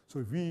 So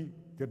if we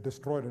get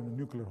destroyed in a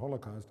nuclear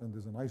holocaust and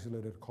there's an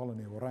isolated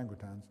colony of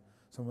orangutans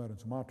somewhere in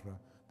Sumatra,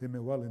 they may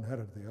well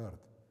inherit the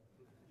earth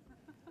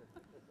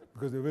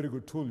because they're very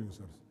good tool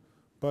users.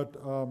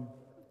 But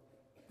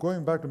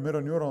going back to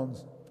mirror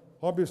neurons,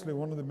 obviously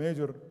one of the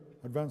major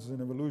advances in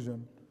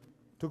evolution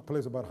took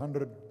place about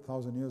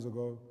 100,000 years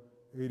ago,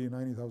 80,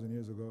 90,000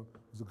 years ago.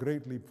 It was a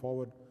great leap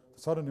forward.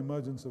 The sudden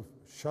emergence of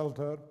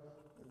shelter,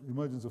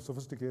 emergence of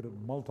sophisticated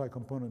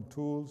multi-component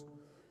tools,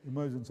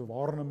 emergence of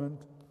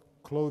ornament,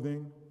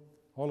 clothing,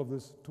 all of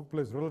this took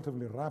place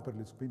relatively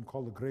rapidly. It's been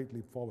called the Great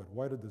Leap Forward.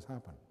 Why did this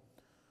happen?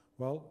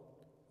 Well,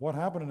 what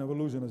happened in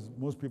evolution, as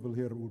most people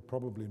here would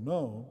probably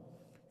know,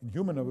 in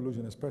human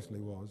evolution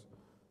especially, was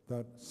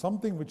that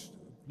something which,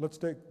 let's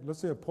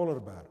say a polar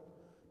bear,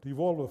 to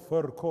evolve a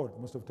fur coat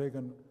must have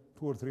taken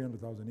 200,000 or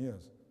 300,000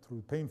 years through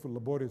the painful,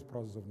 laborious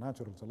process of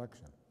natural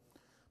selection.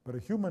 But a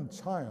human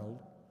child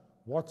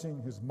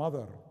watching his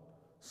mother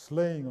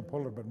slaying a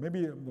polar bear,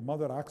 maybe the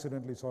mother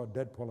accidentally saw a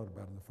dead polar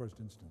bear in the first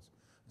instance,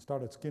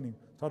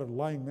 started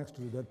lying next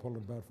to the dead polar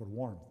bear for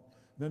warmth,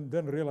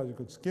 then realized you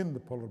could skin the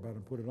polar bear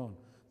and put it on,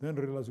 then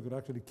realized you could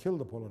actually kill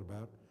the polar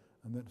bear,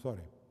 and then,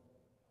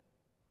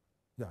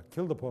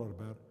 kill the polar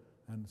bear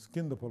and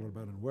skin the polar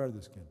bear and wear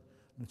the skin.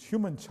 And a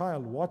human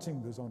child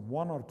watching this on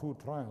 1 or 2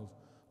 trials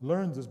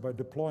learns this by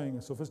deploying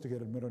a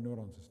sophisticated mirror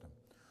neuron system.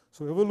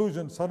 So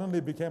evolution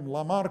suddenly became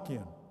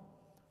Lamarckian.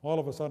 All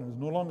of a sudden, it's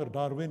no longer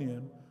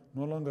Darwinian,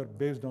 no longer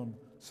based on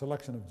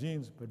selection of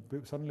genes, but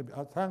suddenly,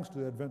 thanks to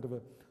the advent of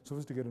a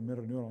sophisticated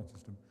mirror neuron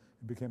system,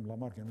 it became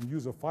Lamarckian. The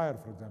use of fire,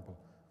 for example.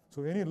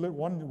 So any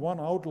one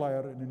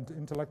outlier, an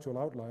intellectual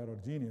outlier or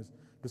genius,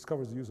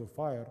 discovers the use of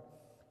fire,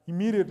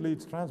 immediately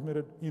it's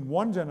transmitted in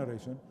one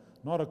generation,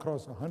 not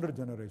across 100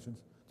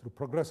 generations, through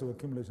progressive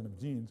accumulation of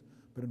genes,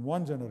 but in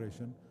one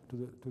generation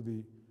to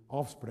the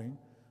offspring,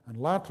 and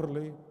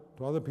laterally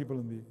to other people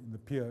in the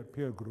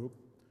peer group,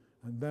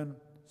 and then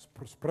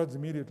spreads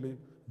immediately.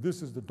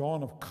 This is the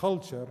dawn of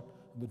culture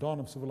and the dawn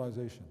of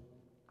civilization.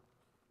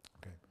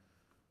 Okay.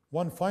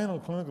 One final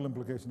clinical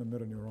implication of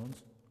mirror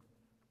neurons,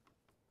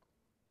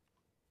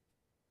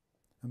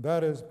 and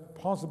that is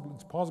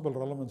its possible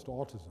relevance to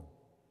autism.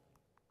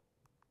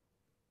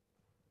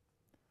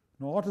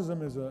 Now,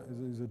 autism is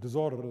a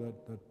disorder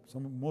that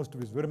most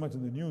of it is very much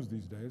in the news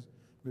these days.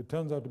 But it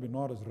turns out to be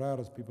not as rare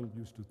as people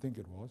used to think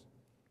it was.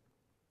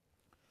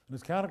 And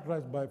it's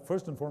characterized by,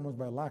 first and foremost,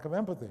 by a lack of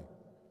empathy,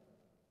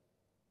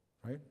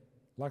 right?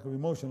 Lack of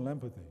emotional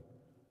empathy.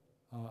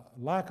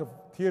 Lack of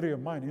theory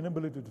of mind,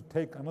 inability to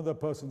take another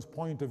person's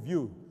point of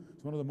view.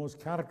 It's one of the most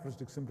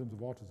characteristic symptoms of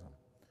autism.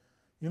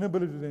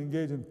 Inability to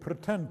engage in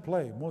pretend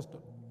play. Most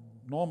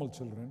normal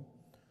children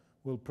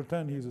will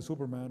pretend he's a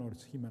Superman or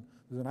it's He-Man.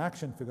 There's an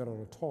action figure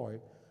or a toy,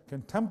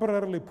 can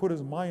temporarily put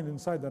his mind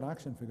inside that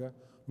action figure,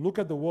 look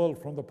at the world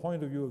from the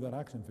point of view of that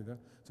action figure.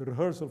 It's a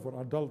rehearsal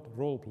for adult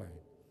role play,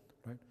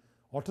 right?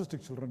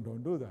 Autistic children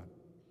don't do that.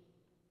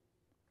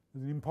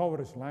 There's an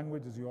impoverished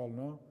language, as you all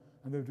know,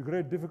 and there's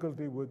great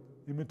difficulty with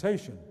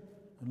imitation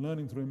and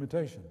learning through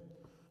imitation.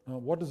 Now,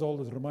 what does all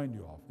this remind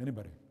you of?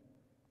 Anybody?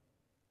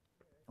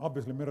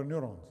 Obviously, mirror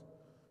neurons.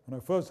 When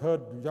I first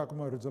heard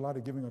Giacomo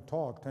Rizzolatti giving a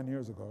talk 10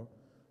 years ago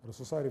at a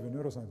Society of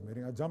Neuroscience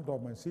meeting, I jumped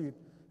off my seat.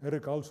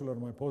 Eric Alschuler,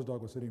 my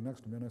postdoc, was sitting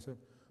next to me, and I said,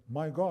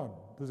 my God,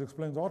 this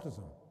explains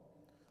autism.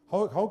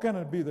 How can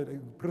it be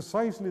that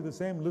precisely the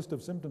same list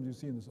of symptoms you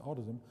see in this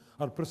autism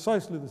are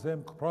precisely the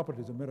same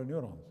properties of mirror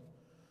neurons?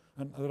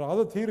 And there are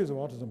other theories of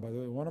autism, by the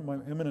way. One of my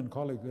eminent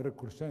colleagues, Eric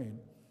Kursain,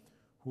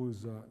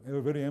 who's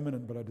very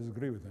eminent, but I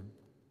disagree with him,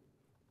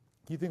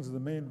 he thinks that the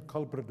main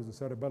culprit is the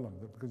cerebellum,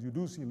 because you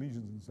do see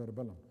lesions in the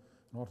cerebellum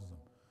in autism.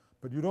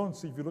 But you don't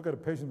see, if you look at a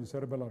patient with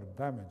cerebellar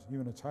damage,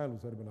 even a child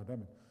with cerebellar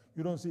damage,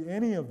 you don't see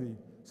any of the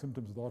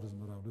symptoms of autism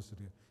that I've listed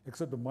here,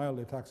 except the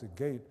mild ataxic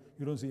gait.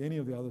 You don't see any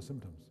of the other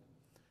symptoms.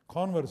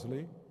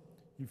 Conversely,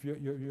 if you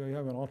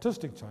have an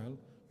autistic child,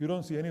 you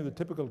don't see any of the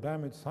typical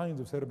damage, signs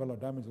of cerebellar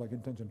damage like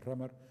intention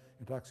tremor,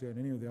 ataxia, and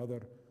any of the other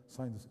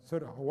signs. So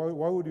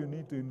why would you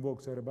need to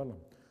invoke cerebellum?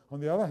 On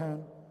the other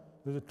hand,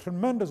 there's a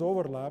tremendous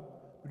overlap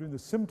between the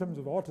symptoms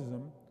of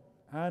autism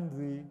and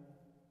the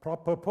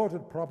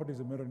purported properties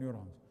of mirror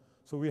neurons.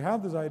 So we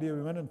have this idea,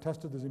 we went and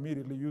tested this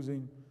immediately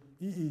using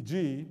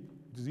EEG,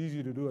 which is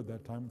easy to do at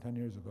that time, 10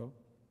 years ago.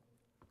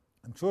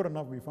 And sure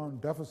enough, we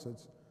found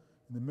deficits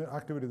in the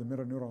activity of the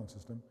mirror neuron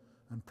system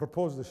and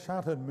proposed the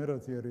shattered mirror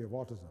theory of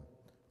autism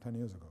 10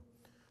 years ago.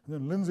 And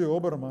then Lindsay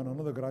Obermann,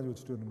 another graduate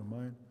student of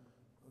mine,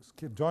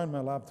 joined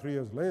my lab 3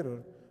 years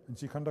later, and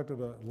she conducted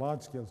a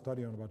large-scale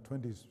study on about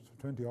 20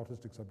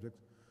 autistic subjects,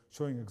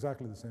 showing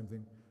exactly the same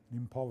thing,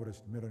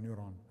 impoverished mirror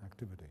neuron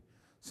activity.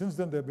 Since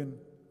then, there have been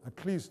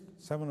at least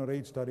 7 or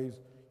 8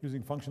 studies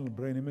using functional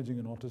brain imaging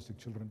in autistic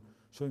children,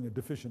 showing a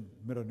deficient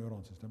mirror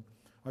neuron system.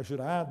 I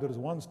should add, there is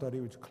one study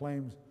which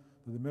claims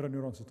that the mirror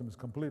neuron system is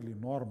completely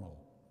normal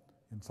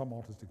in some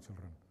autistic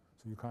children,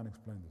 so you can't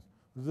explain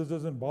this. This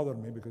doesn't bother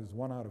me because it's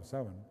 1 out of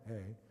 7, A.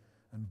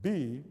 And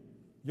B,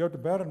 you have to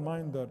bear in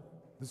mind that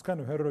this kind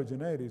of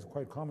heterogeneity is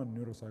quite common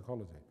in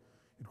neuropsychology.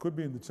 It could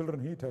be in the children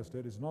he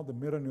tested, it's not the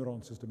mirror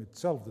neuron system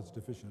itself that's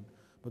deficient,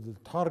 but the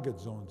target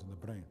zones in the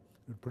brain.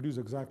 It produce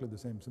exactly the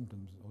same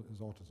symptoms as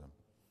autism,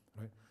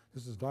 right?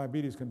 This is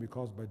diabetes can be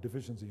caused by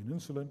deficiency in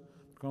insulin,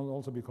 it can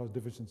also be caused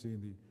deficiency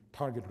in the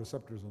target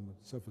receptors on the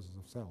surfaces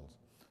of cells.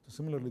 So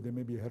similarly, there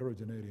may be a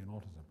heterogeneity in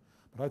autism.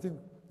 But I think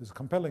there's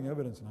compelling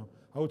evidence now.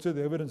 I would say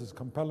the evidence is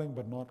compelling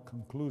but not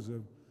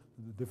conclusive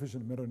that the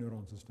deficient mirror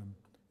neuron system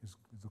is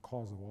the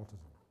cause of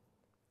autism.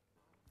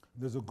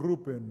 There's a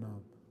group in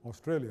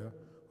Australia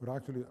who are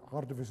actually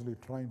artificially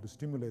trying to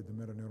stimulate the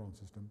mirror neuron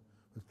system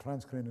with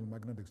transcranial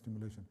magnetic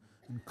stimulation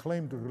and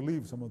claim to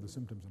relieve some of the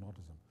symptoms in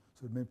autism.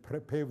 So it may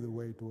pave the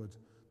way towards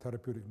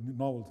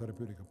novel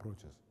therapeutic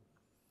approaches.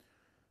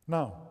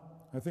 Now,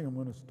 I think I'm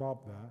going to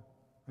stop there.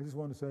 I just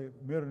want to say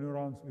mirror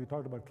neurons, we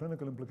talked about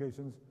clinical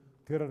implications,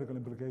 theoretical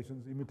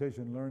implications,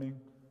 imitation learning,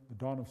 the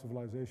dawn of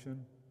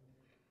civilization.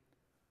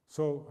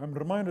 So I'm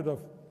reminded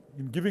of,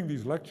 in giving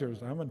these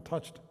lectures, I haven't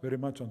touched very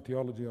much on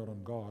theology or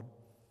on God,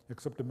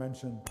 except to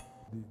mention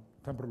the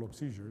temporal lobe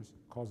seizures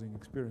causing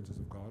experiences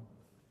of God.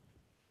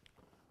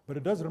 But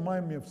it does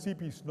remind me of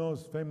C.P.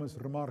 Snow's famous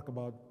remark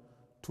about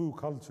two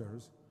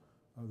cultures,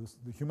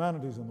 the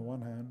humanities on the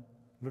one hand,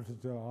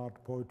 literature,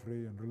 art,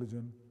 poetry, and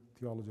religion,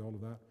 theology, all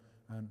of that,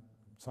 and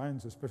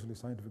science, especially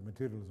scientific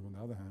materialism on the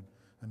other hand,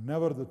 and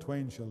never the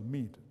twain shall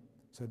meet,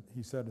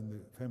 he said in the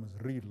famous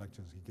Reed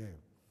lectures he gave.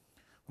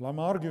 Well, I'm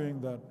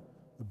arguing that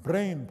the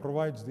brain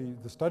provides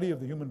the study of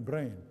the human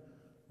brain,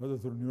 whether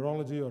through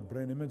neurology or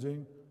brain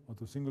imaging or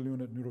through single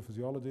unit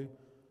neurophysiology,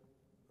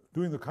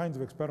 doing the kinds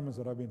of experiments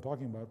that I've been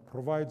talking about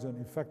provides an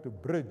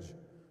effective bridge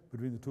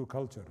between the two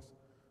cultures.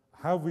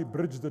 Have we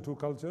bridged the two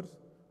cultures?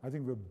 I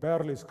think we've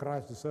barely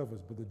scratched the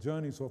surface, but the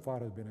journey so far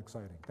has been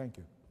exciting. Thank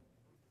you.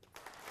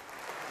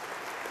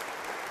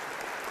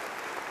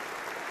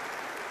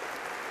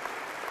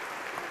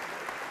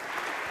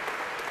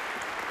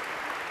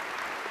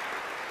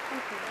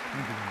 Thank you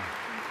very much.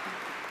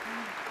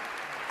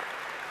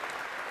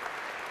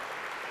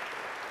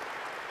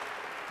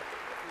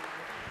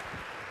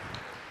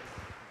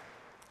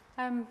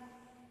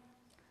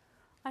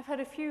 I've had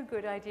a few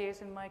good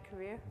ideas in my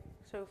career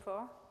so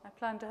far. I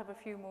plan to have a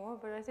few more,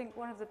 but I think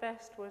one of the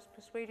best was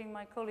persuading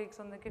my colleagues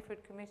on the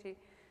Gifford Committee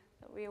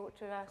that we ought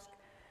to ask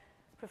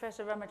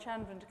Professor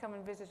Ramachandran to come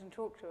and visit and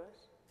talk to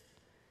us.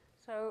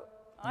 So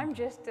I'm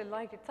just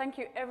delighted. Thank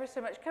you ever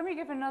so much. Can we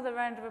give another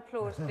round of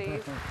applause,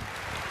 please?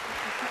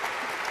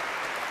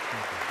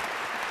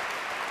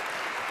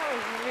 That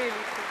was really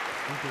good.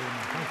 Thank you very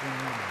much. Thank you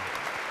very much.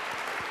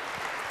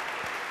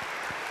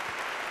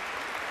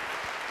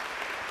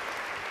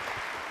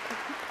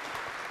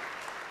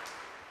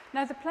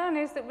 Now the plan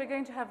is that we're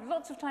going to have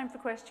lots of time for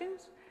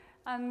questions,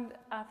 and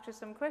after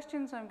some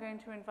questions I'm going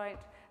to invite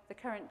the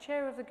current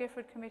chair of the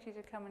Gifford Committee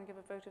to come and give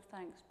a vote of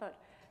thanks. But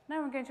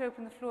now I'm going to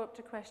open the floor up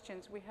to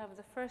questions. We have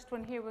the first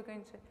one here. We're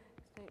going to stay.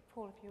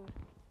 Paul, if you would.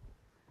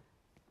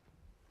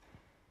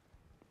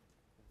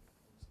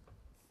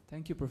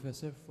 Thank you,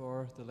 Professor,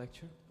 for the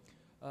lecture.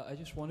 I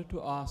just wanted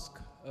to ask,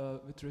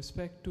 with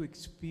respect to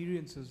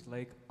experiences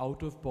like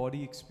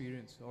out-of-body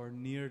experience or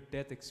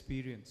near-death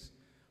experience,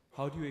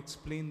 how do you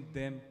explain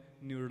them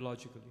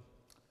neurologically?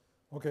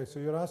 Okay, so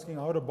you're asking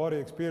out-of-body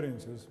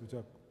experiences, which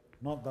are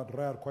not that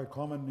rare, quite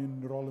common in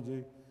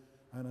neurology,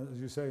 and as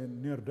you say,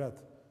 in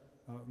near-death.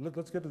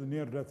 Let's get to the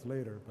near-death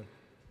later, but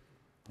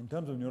in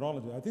terms of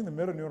neurology, I think the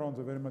mirror neurons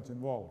are very much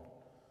involved,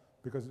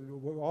 because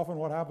often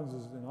what happens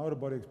is in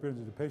out-of-body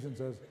experiences, the patient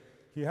says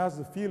he has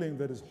the feeling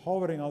that is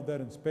hovering out there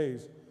in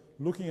space,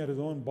 looking at his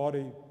own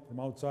body from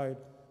outside,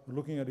 or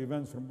looking at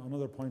events from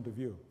another point of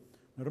view.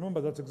 Now remember,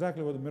 that's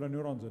exactly what the mirror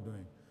neurons are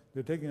doing.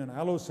 They're taking an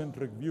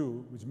allocentric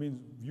view, which means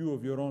view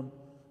of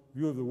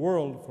the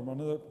world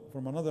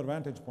from another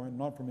vantage point,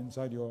 not from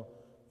inside your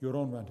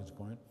own vantage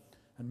point.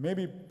 And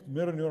maybe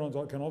mirror neurons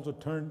can also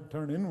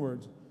turn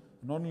inwards,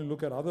 and not only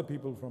look at other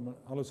people from an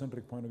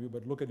allocentric point of view,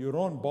 but look at your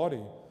own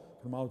body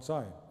from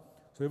outside.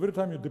 So every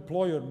time you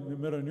deploy your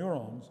mirror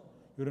neurons,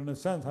 you're in a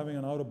sense having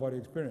an out-of-body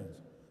experience.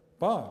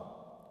 But,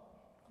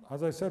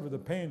 as I said with the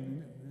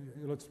pain,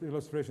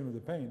 illustration of the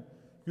pain,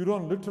 you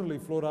don't literally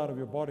float out of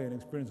your body and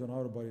experience an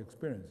out-of-body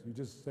experience. You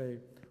just say,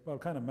 well,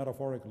 kind of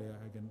metaphorically,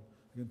 I can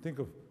think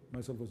of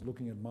myself as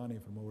looking at Mani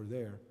from over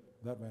there,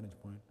 that vantage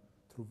point,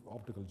 through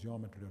optical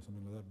geometry or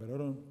something like that. But I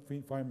don't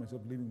find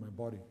myself leaving my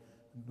body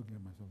and looking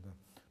at myself there.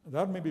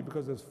 That may be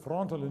because there's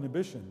frontal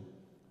inhibition,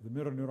 the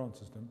mirror neuron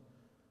system,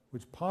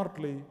 which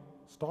partly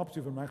stops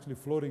you from actually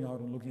floating out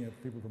and looking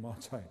at people from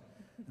outside.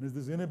 And as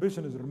this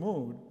inhibition is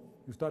removed,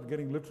 you start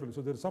getting literally.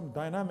 So there's some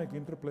dynamic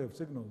interplay of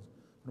signals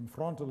from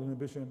frontal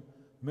inhibition,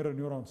 mirror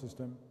neuron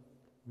system,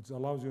 which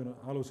allows you an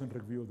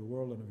allocentric view of the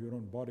world and of your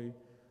own body,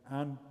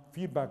 and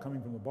feedback coming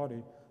from the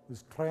body.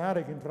 This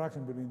triadic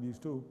interaction between these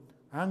two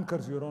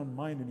anchors your own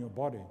mind in your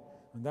body.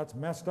 And that's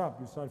messed up.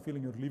 You start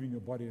feeling you're leaving your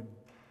body and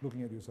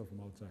looking at yourself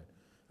from outside.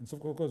 And so,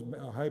 of course,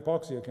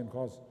 hypoxia can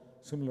cause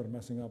similar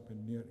messing up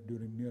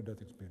during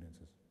near-death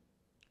experiences.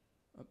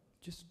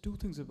 Just two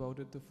things about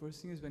it. The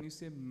first thing is when you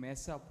say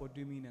mess up, what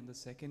do you mean? And the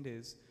second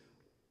is,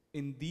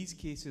 in these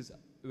cases,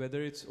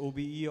 whether it's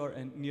OBE or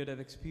a near-death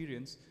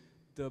experience,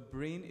 the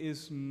brain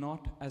is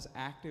not as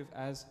active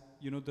as,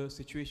 the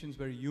situations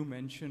where you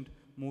mentioned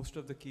most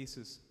of the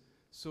cases.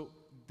 So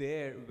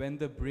there, when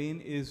the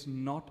brain is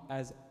not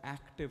as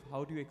active,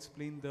 how do you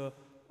explain the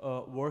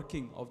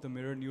working of the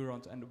mirror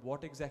neurons, and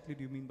what exactly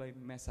do you mean by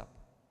mess up?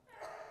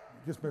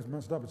 It just gets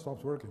messed up, it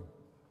stops working.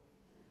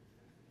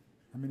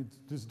 I mean,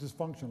 it's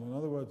dysfunctional. In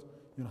other words,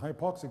 in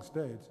hypoxic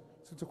states,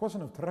 it's a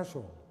question of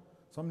threshold.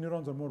 Some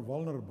neurons are more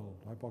vulnerable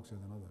to hypoxia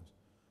than others.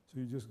 So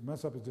you just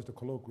mess up is just a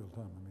colloquial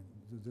term. I mean,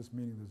 it's just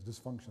meaning there's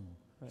dysfunction,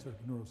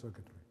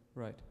 neurocircuitry.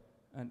 Right.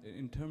 And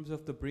in terms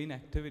of the brain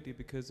activity,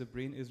 because the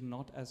brain is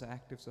not as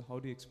active, so how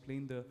do you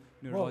explain the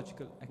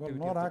neurological activity?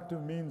 Well, not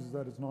active means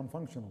that it's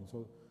non-functional.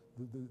 So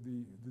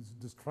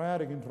this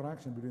triadic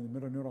interaction between the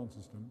mirror neuron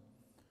system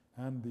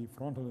and the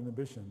frontal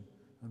inhibition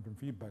and from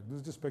feedback, this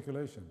is just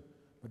speculation.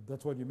 But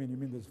that's what you mean. You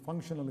mean there's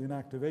functional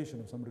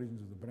inactivation of some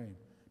regions of the brain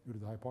due to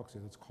the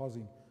hypoxia that's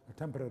causing a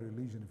temporary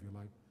lesion, if you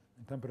like,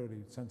 and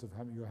temporary sense of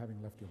you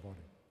having left your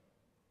body.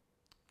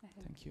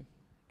 Thank you. Okay.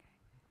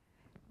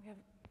 We have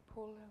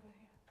Paul over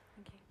here.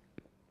 Thank you.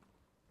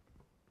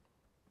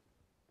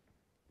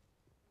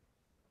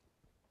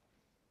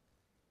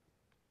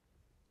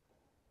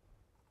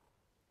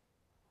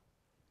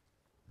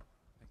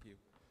 Thank you.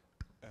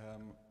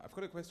 I've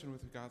got a question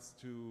with regards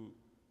to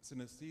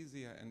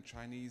synesthesia and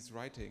Chinese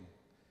writing.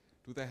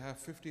 Do they have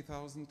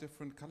 50,000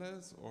 different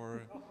colors,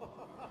 or?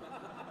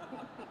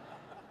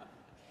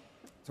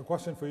 It's a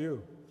question for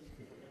you.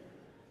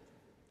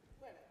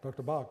 Well,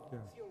 Dr. Bach, yeah.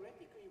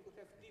 Theoretically, you could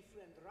have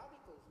different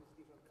radicals with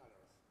different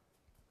colors.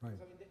 Right.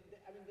 Because,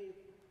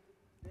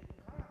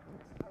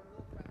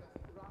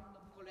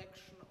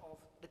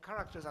 the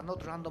characters are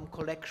not random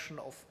collection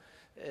of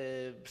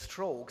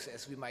strokes,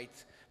 as we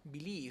might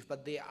believe,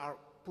 but they are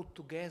put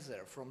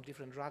together from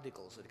different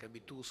radicals. It can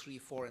be 2, 3,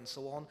 4, and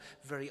so on.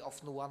 Very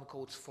often one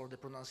codes for the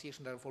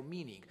pronunciation, therefore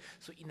meaning.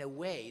 So in a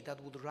way, that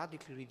would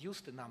radically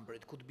reduce the number.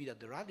 It could be that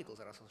the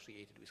radicals are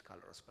associated with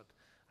colors, but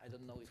I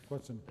don't know if...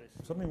 Question.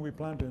 Something we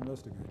plan to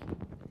investigate.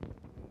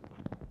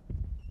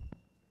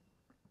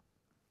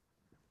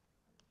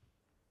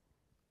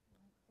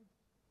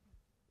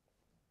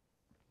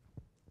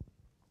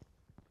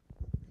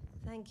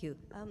 Thank you.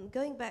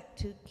 Going back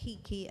to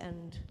Kiki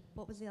and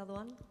what was the other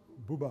one?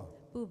 Buba.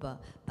 Buba.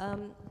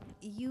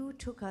 You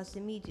took us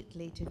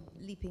immediately to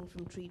leaping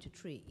from tree to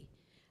tree.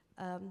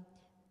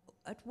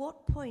 At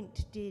what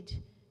point did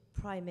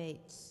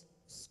primates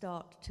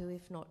start to,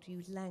 if not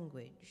use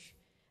language,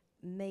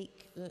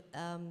 make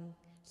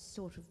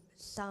sort of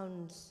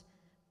sounds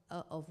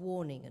of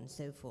warning and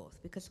so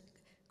forth? Because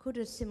could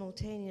a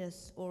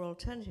simultaneous or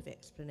alternative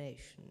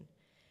explanation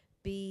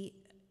be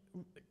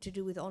to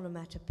do with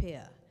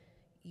onomatopoeia?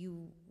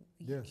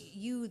 Yes.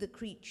 You, the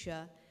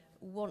creature,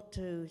 want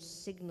to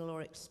signal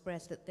or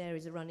express that there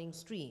is a running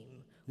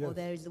stream, yes, or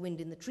there is the wind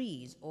in the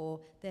trees,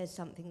 or there's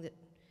something that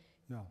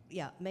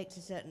makes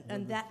a certain,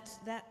 and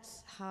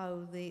that's how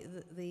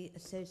the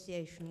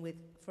association with,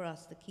 for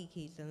us, the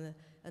kikis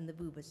and the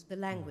boobas, the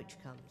language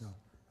comes. Yeah,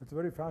 it's a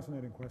very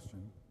fascinating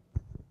question.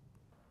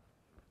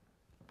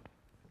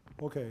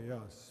 Okay, yeah,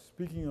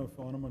 speaking of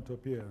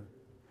onomatopoeia,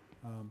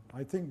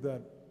 I think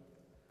that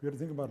we have to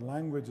think about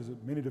language as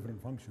many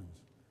different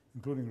functions,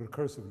 including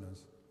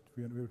recursiveness,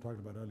 which we were talking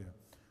about earlier.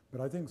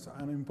 But I think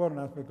an important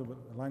aspect of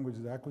language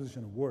is the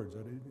acquisition of words,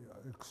 an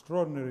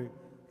extraordinary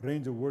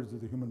range of words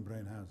that the human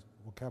brain has,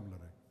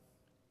 vocabulary.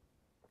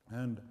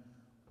 And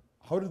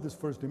how did this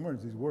first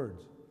emerge, these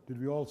words?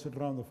 Did we all sit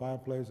around the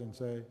fireplace and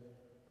say,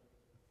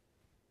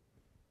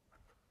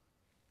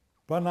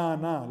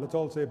 banana, let's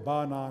all say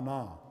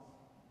banana,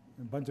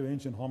 a bunch of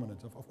ancient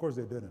hominids? Of course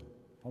they didn't,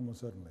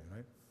 almost certainly,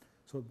 right?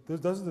 So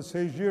this is the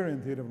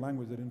Sagerian theory of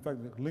language, that in fact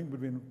the link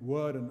between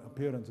word and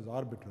appearance is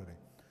arbitrary.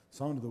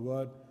 Sound of the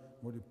word,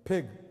 what is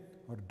pig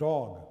or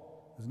dog.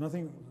 There's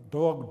nothing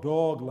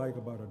dog-like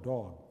about a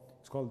dog.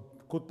 It's called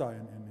kutta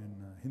in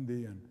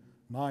Hindi, and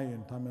nai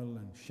in Tamil,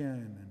 and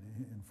shen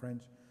in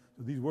French.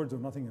 So these words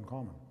have nothing in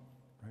common,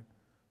 right?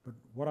 But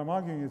what I'm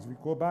arguing is we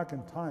go back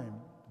in time,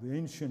 the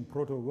ancient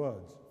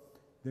proto-words,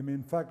 they may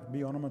in fact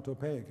be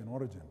onomatopoeic in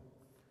origin.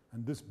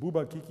 And this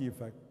Buba Kiki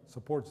effect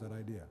supports that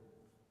idea.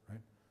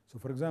 So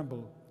for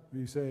example,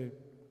 we say,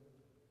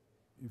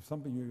 if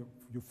something,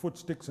 your foot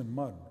sticks in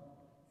mud,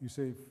 you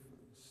say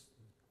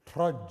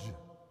trudge,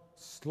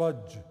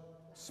 sludge,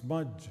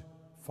 smudge,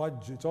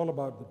 fudge. It's all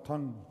about the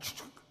tongue.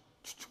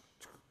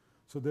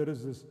 So there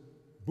is this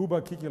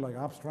Buba Kiki-like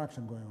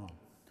abstraction going on.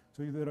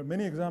 So there are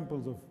many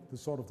examples of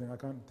this sort of thing. I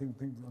can't think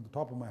on the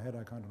top of my head,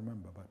 I can't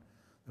remember, but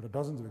there are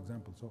dozens of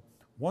examples. So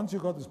once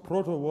you've got these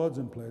proto-words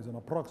in place and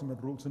approximate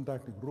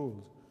syntactic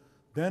rules,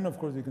 then of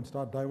course you can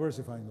start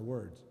diversifying the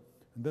words.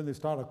 And then they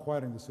start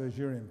acquiring the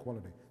Sagerian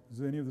quality.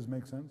 Does any of this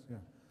make sense? Yeah.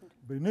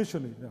 But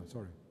initially, yeah,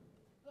 sorry.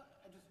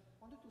 I just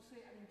wanted to say,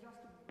 I mean, just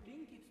to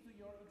link it to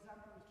your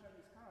example with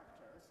Chinese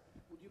characters,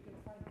 you can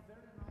find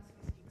very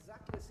nicely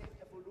exactly the same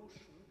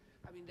evolution.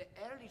 I mean, the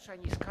early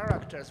Chinese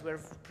characters were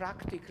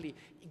practically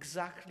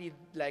exactly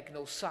like,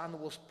 sun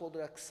was put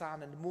like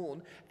sun and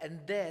moon, and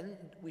then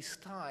with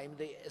time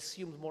they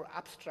assumed more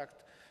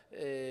abstract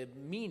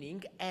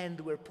meaning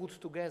and were put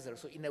together.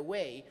 So in a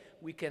way,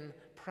 we can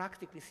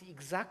practically see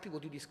exactly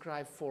what you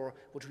describe for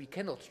what we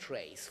cannot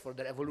trace for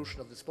the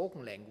evolution of the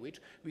spoken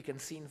language. We can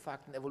see, in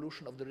fact, an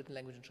evolution of the written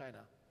language in China.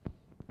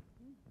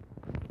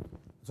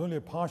 It's only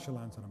a partial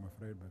answer, I'm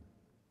afraid, but.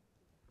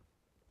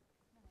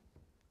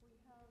 We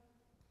have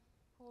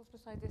Paul's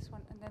beside this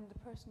one, and then the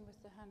person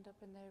with the hand up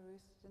in there,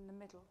 Ruth, in the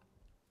middle.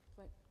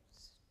 Right,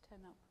 10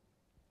 up.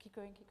 Keep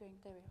going,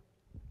 there we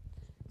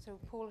are. So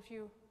Paul, if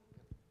you...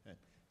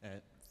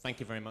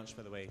 Thank you very much,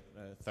 by the way.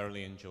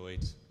 Thoroughly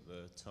enjoyed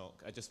the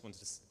talk. I just wanted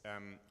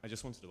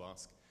to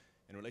ask,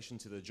 in relation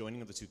to the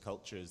joining of the two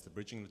cultures, the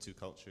bridging of the two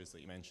cultures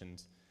that you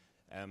mentioned,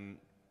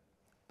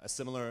 a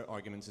similar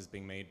argument is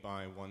being made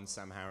by one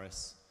Sam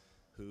Harris,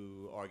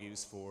 who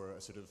argues for a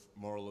sort of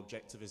moral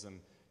objectivism.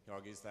 He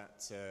argues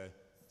that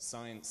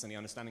science and the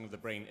understanding of the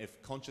brain,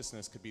 if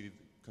consciousness could be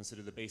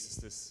considered the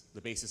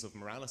basis of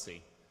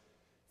morality,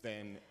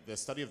 then the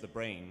study of the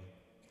brain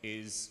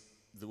is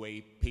the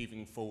way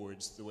paving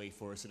forwards the way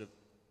for a sort of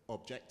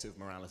objective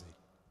morality.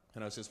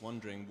 And I was just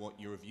wondering what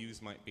your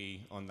views might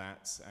be on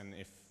that, and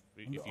if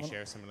you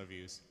share similar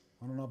views.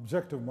 On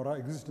an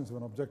existence of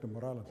an objective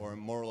morality. Or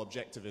moral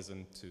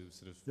objectivism to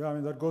sort of... Yeah, I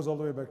mean, that goes all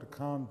the way back to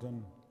Kant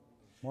and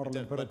moral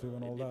imperative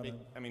and all that.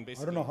 I mean,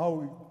 basically... I don't know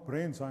how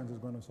brain science is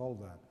going to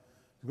solve that.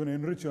 It's going to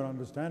enrich your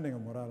understanding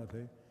of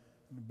morality,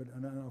 but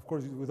and of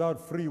course,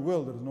 without free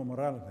will, there is no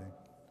morality.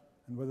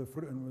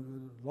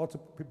 And lots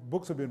of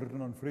books have been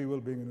written on free will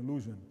being an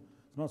illusion.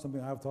 It's not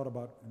something I've thought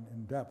about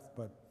in depth,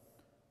 but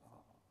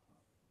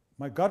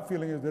my gut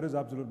feeling is there is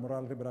absolute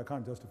morality, but I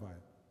can't justify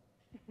it.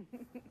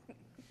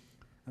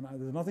 And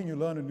there's nothing you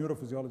learn in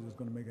neurophysiology that's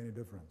going to make any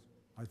difference,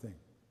 I think.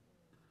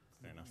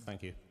 Fair enough,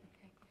 thank you.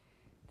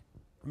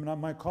 I mean,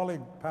 my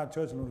colleague Pat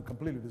Churchill would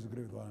completely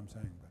disagree with what I'm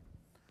saying,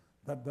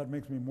 but that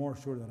makes me more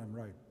sure that I'm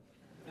right.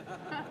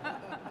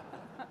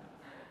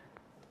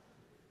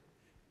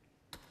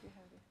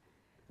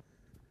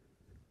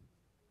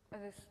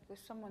 There's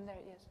someone there,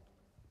 yes.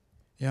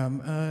 Yeah,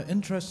 I'm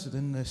interested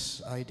in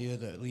this idea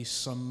that at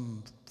least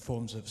some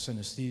forms of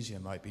synesthesia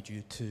might be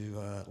due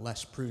to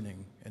less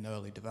pruning in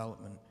early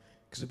development,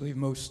 because I believe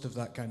most of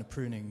that kind of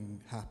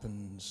pruning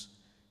happens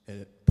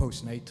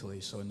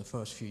postnatally, so in the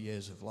first few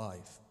years of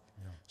life.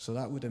 Yeah. So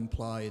that would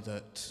imply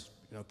that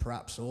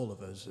perhaps all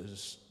of us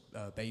as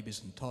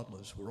babies and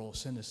toddlers were all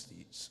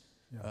synesthetes.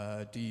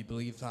 Yeah. Do you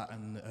believe that,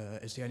 and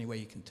is there any way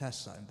you can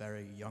test that in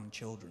very young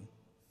children?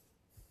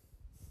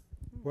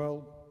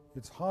 Well,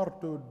 it's hard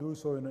to do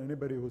so in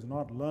anybody who's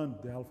not learned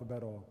the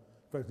alphabet, or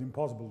in fact it's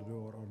impossible to do,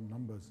 or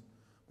numbers.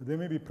 But there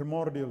may be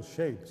primordial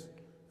shapes,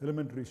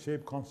 elementary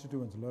shape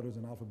constituents, letters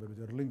in alphabet, which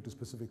are linked to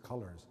specific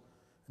colors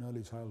in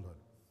early childhood.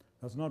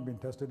 That's not been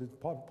tested. It's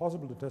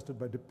possible to test it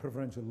by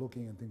preferential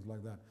looking and things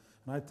like that.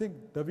 And I think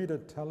Davida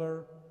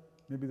Teller,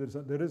 maybe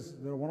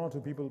there are one or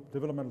two people,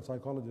 developmental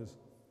psychologists,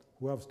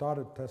 who have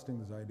started testing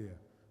this idea.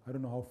 I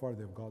don't know how far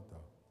they've got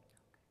though.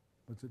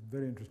 But it's a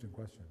very interesting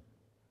question.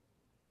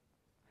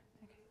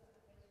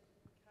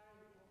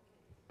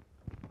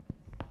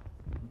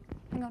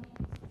 Hang on.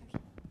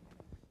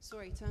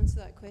 Sorry, to answer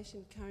that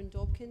question, Karen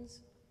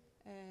Dobkins,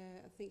 I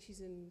think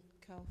she's in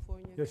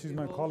California. Yeah, she's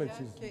my colleague. Yeah.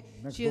 She's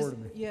next door to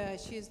me. Yeah,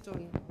 she has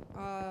done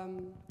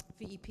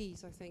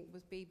VEPs, I think,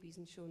 with babies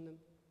and shown them.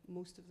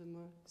 Most of them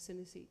are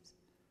synesthetes.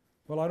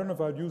 Well, I don't know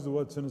if I'd use the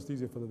word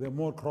synesthesia for that. They're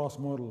more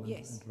cross-modal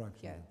interactions.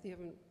 Yeah, they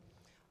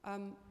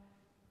haven't.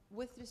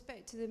 With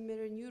respect to the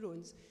mirror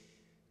neurons,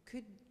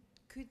 could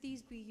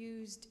these be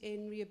used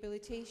in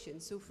rehabilitation?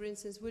 So, for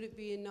instance, would it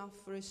be enough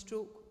for a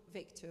stroke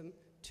victim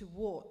to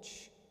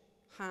watch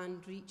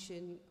hand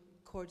reaching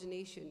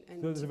coordination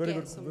and so it's to a very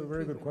get some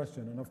very good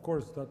question, and of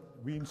course that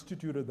we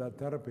instituted that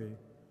therapy.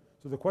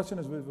 So the question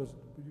is,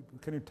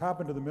 can you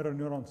tap into the mirror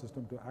neuron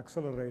system to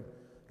accelerate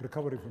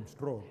recovery from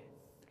stroke?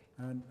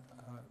 And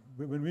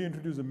when we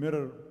introduce a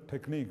mirror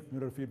technique,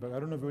 mirror feedback, I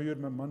don't know if you were at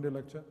my Monday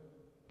lecture.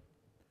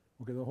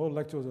 Okay, the whole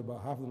lecture was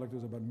about, half of the lecture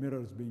was about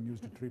mirrors being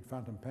used to treat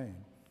phantom pain,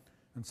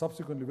 and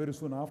subsequently, very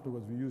soon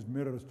afterwards, we used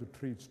mirrors to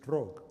treat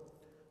stroke.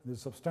 There's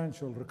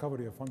substantial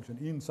recovery of function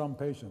in some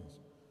patients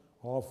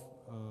of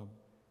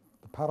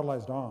the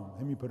paralyzed arm,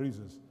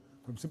 hemiparesis,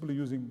 from simply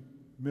using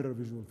mirror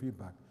visual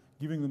feedback,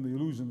 giving them the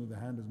illusion that the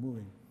hand is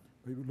moving,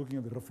 by looking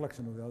at the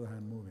reflection of the other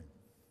hand moving.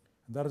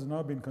 And that has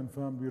now been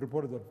confirmed. We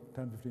reported that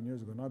 10, 15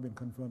 years ago, now been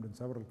confirmed in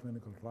several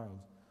clinical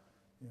trials,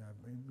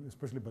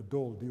 especially by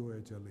Dole,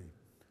 D-O-H-L-E.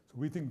 So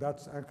we think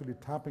that's actually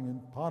tapping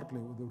in, partly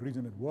the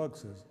reason it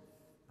works is,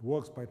 it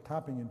works by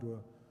tapping into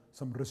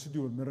some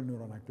residual mirror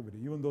neuron activity.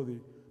 Even though the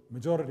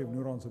majority of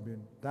neurons have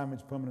been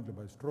damaged permanently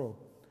by stroke,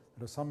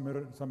 there are some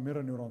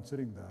mirror neurons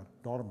sitting there,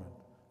 dormant,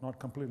 not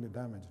completely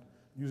damaged.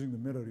 Using the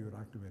mirror, you're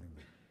activating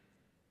them.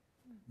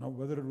 Now,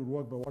 whether it would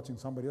work by watching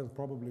somebody else,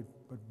 probably,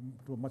 but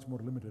to a much more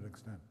limited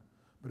extent.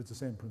 But it's the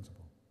same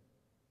principle.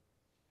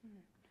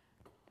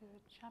 The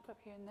chap up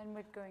here, and then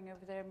we're going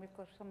over there, and we've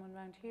got someone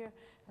round here,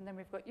 and then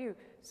we've got you.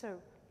 So,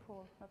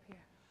 Paul, up here.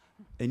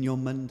 In your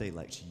Monday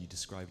lecture, you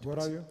described... Where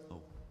are you?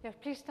 Oh. Yeah,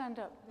 please stand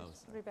up.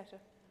 It's probably better.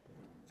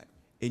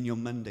 In your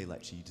Monday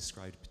lecture, you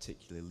described a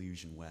particular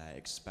illusion where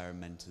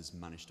experimenters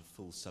managed to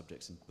fool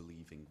subjects into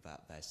believing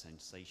that their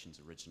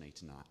sensations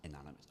originate in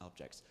inanimate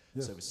objects.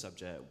 Yes. So the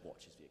subject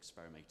watches the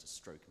experimenter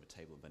stroking the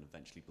table and then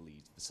eventually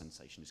believes the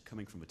sensation is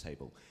coming from the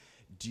table.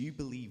 Do you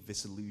believe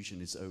this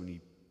illusion is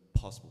only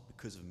possible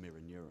because of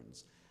mirror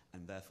neurons?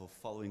 And therefore,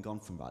 following on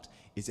from that,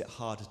 is it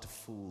harder to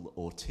fool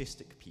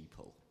autistic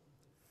people?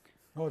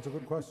 Oh, it's a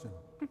good question.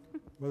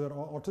 Whether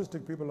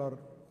autistic people are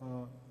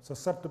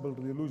susceptible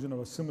to the illusion of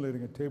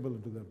assimilating a table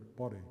into their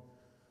body.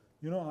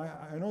 You know,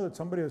 I know that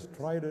somebody has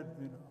tried it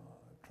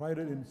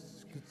in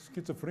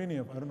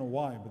schizophrenia. I don't know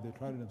why, but they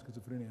tried it in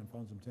schizophrenia and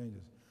found some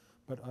changes.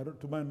 But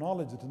to my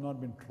knowledge, it has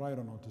not been tried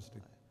on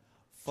autistic.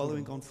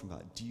 Following on from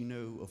that, do you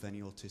know of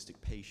any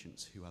autistic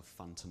patients who have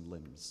phantom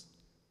limbs?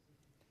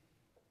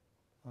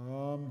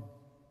 No.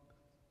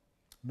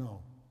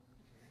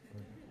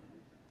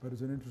 But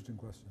it's an interesting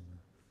question.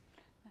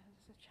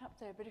 There's a chap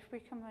there, but if we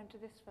come round to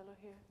this fellow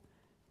here,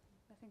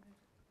 I think that...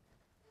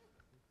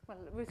 Well,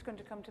 Ruth's going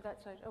to come to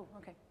that side. Oh,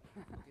 okay.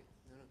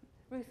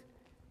 Ruth.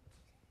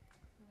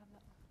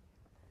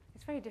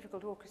 It's very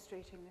difficult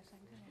orchestrating this thing,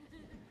 isn't it?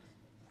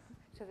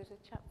 So there's a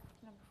chap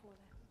number 4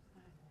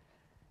 there.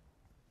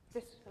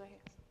 This fellow here.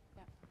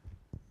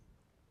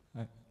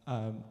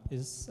 Yeah.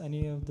 Is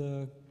any of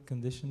the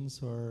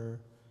conditions or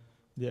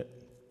the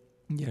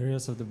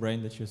areas of the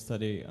brain that you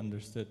study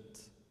understood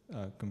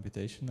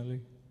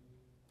computationally?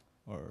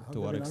 Or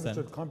to what extent?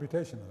 Understood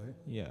computationally?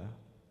 Yeah.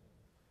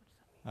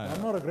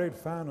 I'm not a great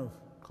fan of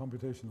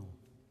computational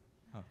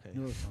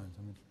neuroscience.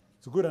 I mean,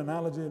 it's a good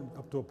analogy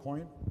up to a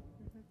point.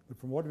 But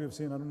from what we have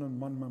seen, I don't know, in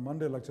my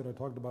Monday lecture I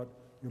talked about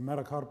your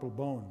metacarpal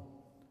bone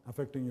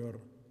affecting your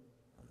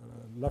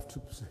left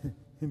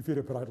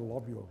inferior parietal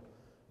lobule.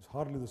 It's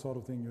hardly the sort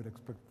of thing you'd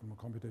expect from a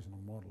computational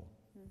model.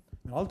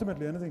 And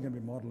ultimately, anything can be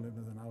modeled with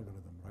an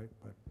algorithm, right?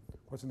 But the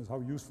question is,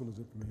 how useful is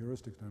it from a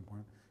heuristic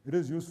standpoint? It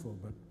is useful,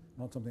 but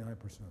not something I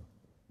pursue.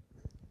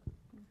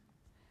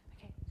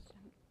 Okay,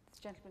 this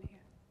gentleman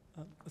here.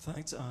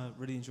 Thanks, I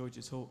really enjoyed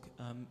your talk.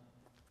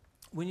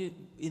 When you're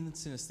in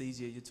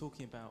synesthesia, you're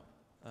talking about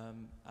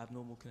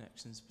abnormal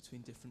connections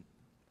between different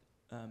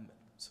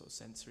sort of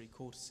sensory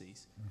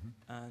cortices.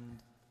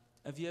 And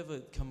have you ever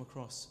come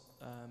across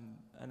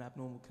an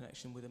abnormal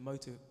connection with a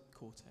motor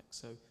cortex?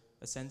 So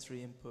a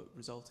sensory input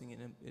resulting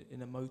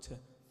in a motor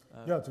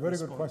yeah, it's a very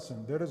response. good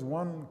question. There is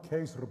one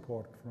case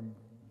report from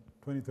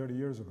 20, 30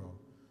 years ago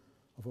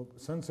of a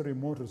sensory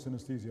motor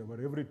synesthesia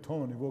where every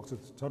tone evokes a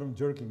sudden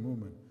jerking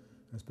movement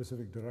in a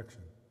specific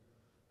direction.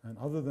 And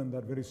other than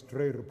that very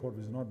stray report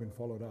which has not been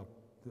followed up,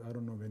 I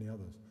don't know of any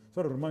others.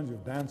 Sort of reminds you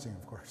of dancing,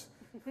 of course.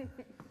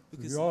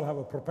 We all have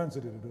a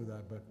propensity to do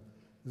that, but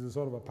this is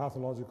sort of a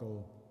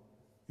pathological,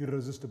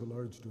 irresistible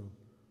urge to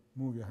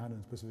move your hand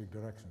in specific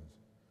directions.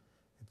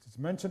 It's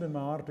mentioned in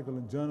my article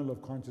in Journal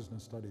of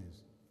Consciousness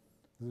Studies.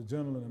 There's a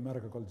journal in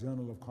America called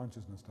Journal of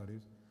Consciousness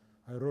Studies.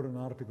 I wrote an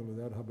article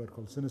with Ed Hubbard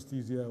called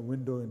Synesthesia, A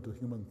Window into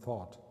Human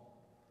Thought.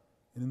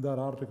 And in that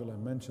article, I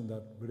mentioned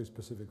that very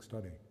specific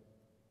study.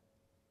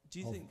 Do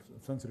you think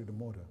sensory to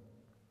motor?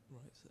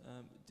 Right.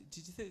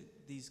 Did you think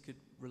these could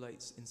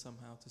relate in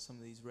somehow to some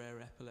of these rare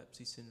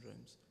epilepsy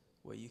syndromes,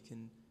 where you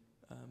can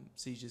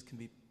seizures can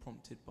be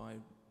prompted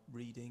by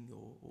reading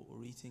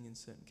or eating in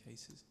certain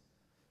cases?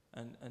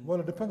 And well,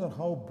 it depends on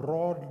how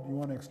broad you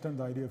want to extend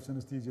the idea of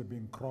synesthesia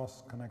being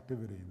cross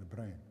connectivity in the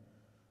brain.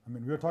 I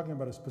mean, we're talking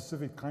about a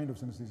specific kind of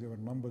synesthesia with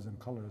numbers and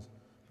colors,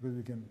 because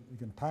we can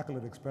tackle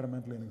it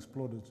experimentally and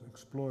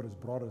explore its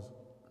broadest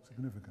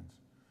significance.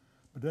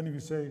 But then if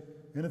you say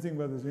anything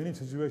where there's any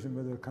situation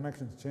where the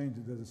connections change,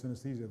 there's a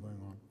synesthesia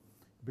going on,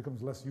 it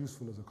becomes less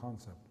useful as a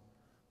concept.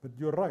 But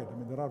you're right, I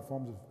mean, there are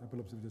forms of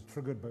epilepsy which is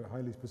triggered by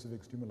highly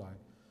specific stimuli,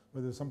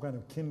 where there's some kind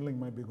of kindling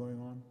might be going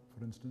on,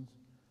 for instance.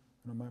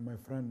 You know, my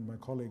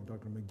colleague,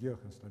 Dr.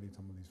 McGeoch, has studied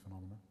some of these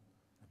phenomena,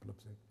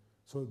 epilepsy.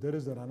 So there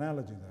is that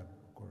analogy there,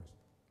 of course,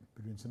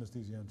 between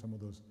synesthesia and some of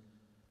those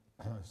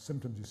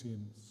symptoms you see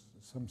in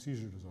some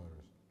seizure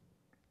disorders.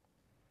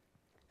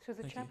 So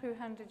the chap who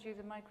handed you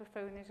the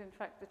microphone is in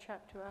fact the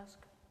chap to ask?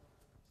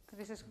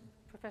 This is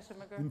Professor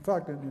McGeoch. In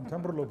fact, in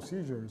temporal lobe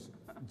seizures,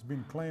 it's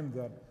been claimed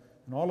that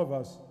in all of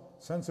us,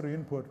 sensory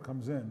input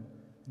comes in,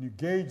 and you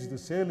gauge the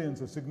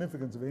salience or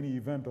significance of any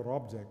event or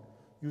object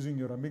using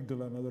your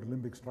amygdala and other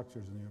limbic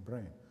structures in your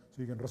brain.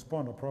 So you can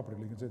respond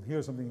appropriately. You can say,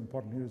 here's something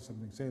important, here's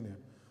something salient,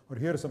 or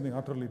here's something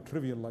utterly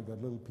trivial like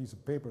that little piece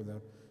of paper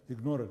there,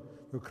 ignore it.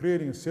 You're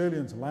creating a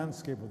salience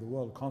landscape of the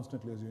world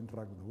constantly as you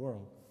interact with the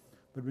world.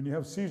 But when you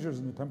have seizures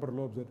in the temporal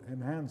lobes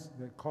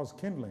that cause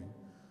kindling,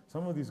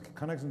 some of these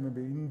connections may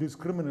be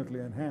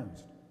indiscriminately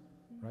enhanced,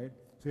 right?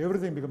 So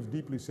everything becomes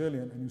deeply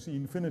salient, and you see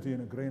infinity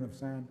in a grain of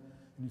sand,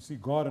 and you see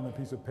God in a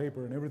piece of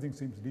paper, and everything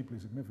seems deeply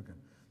significant.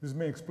 This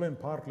may explain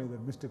partly the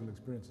mystical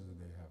experiences that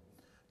they have.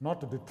 Not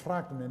to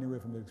detract in any way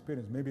from the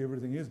experience. Maybe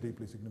everything is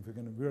deeply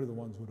significant, and we're the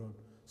ones who don't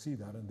see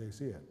that, and they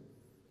see it.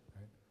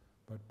 Right?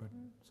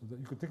 So that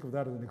you could think of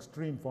that as an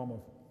extreme form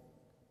of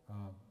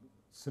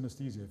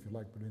synesthesia, if you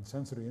like, between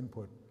sensory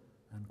input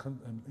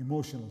and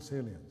emotional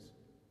salience.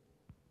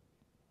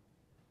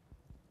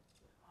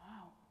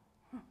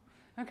 Wow.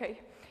 Okay.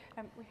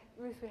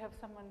 Ruth, we have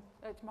someone,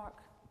 it's Mark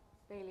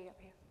Bailey up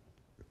here.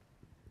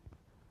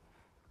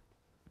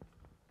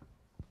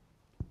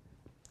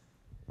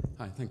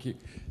 Hi, thank you.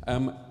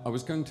 I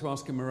was going to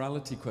ask a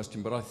morality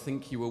question, but I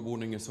think you were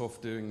warning us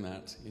off doing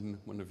that in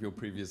one of your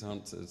previous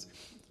answers.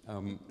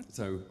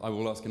 So I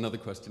will ask another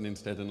question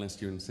instead,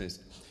 unless you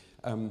insist.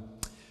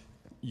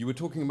 You were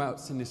talking about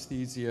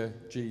synesthesia,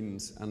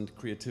 genes, and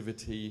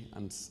creativity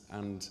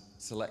and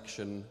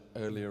selection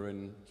earlier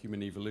in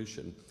human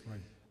evolution.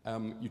 Right.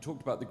 You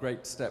talked about the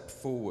great step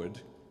forward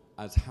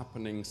as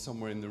happening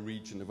somewhere in the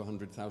region of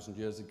 100,000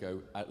 years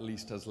ago, at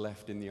least as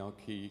left in the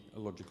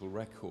archaeological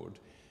record.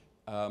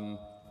 The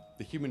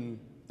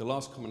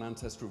last common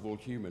ancestor of all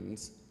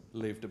humans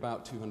lived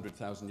about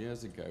 200,000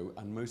 years ago,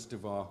 and most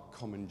of our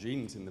common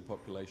genes in the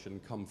population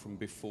come from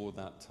before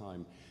that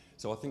time.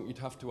 So I think you'd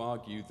have to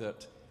argue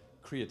that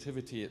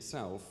creativity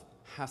itself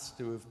has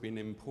to have been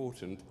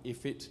important,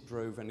 if it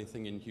drove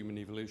anything in human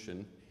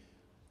evolution,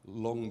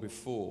 long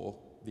before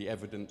the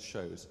evidence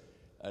shows,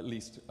 at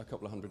least a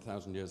couple of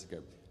 100,000 years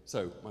ago.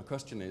 So my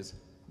question is,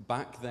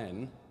 back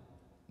then,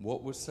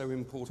 what was so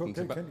important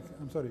about...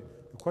 I'm sorry,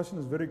 the question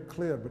is very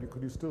clear, but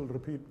could you still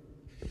repeat?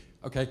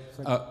 Okay,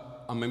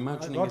 I'm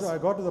imagining... I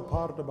got to the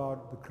part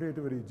about the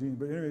creativity gene,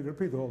 but anyway,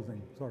 repeat the whole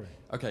thing, sorry.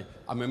 Okay,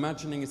 I'm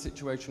imagining a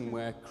situation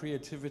where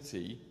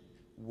creativity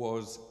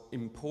was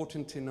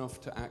important enough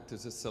to act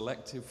as a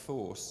selective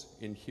force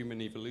in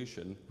human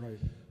evolution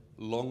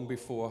long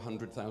before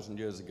 100,000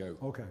 years ago.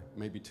 Okay.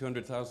 Maybe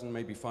 200,000,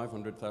 maybe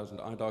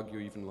 500,000, I'd argue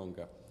even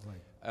longer.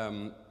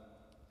 Right.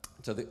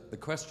 So the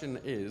question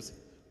is,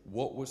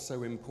 what was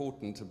so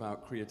important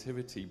about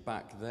creativity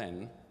back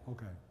then?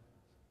 Okay.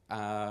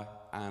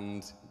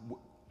 And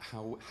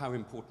how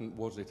important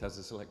was it as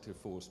a selective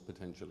force,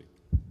 potentially?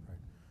 Right.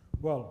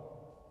 Well,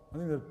 I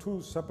think there are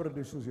two separate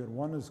issues here.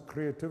 One is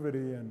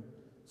creativity and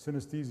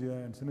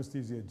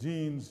synesthesia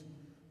genes,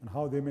 and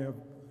how they may have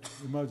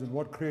emerged, and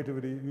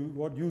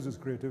what uses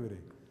creativity.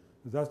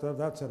 That's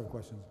that set of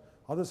questions.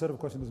 Other set of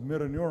questions is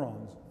mirror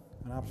neurons,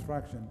 an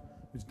abstraction,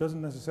 which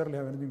doesn't necessarily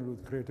have anything to do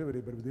with creativity,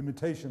 but with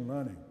imitation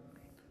learning.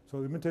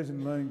 So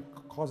imitation learning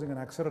causing an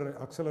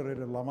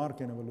accelerated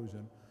Lamarckian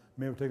evolution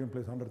may have taken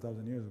place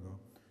 100,000 years ago.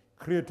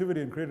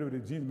 Creativity and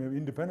creativity genes may have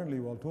independently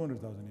evolved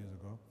 200,000 years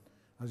ago,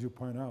 as you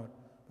point out.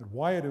 But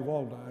why it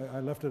evolved, I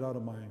left it out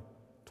of my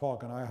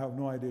talk, and I have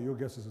no idea. Your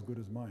guess is as good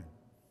as mine.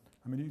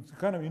 I mean, it's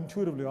kind of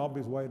intuitively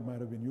obvious why it might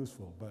have been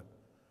useful, but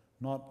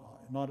not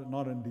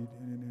in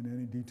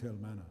any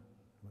detailed manner.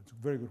 It's a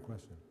very good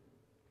question.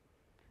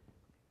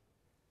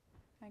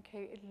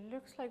 Okay, it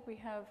looks like we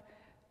have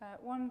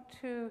 1,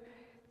 2,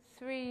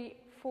 3,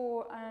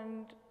 4,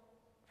 and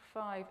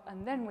 5,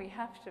 and then we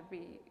have to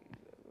be,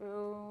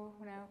 no.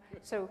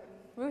 So,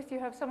 Ruth, you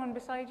have someone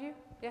beside you?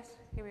 Yes,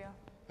 here we are.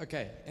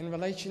 Okay, in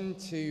relation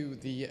to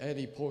the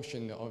early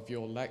portion of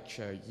your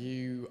lecture,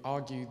 you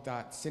argued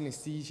that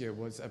synesthesia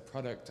was a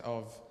product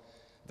of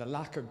the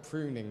lack of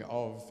pruning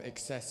of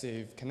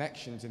excessive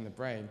connections in the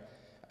brain,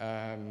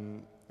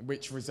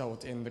 which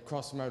result in the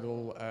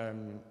cross-modal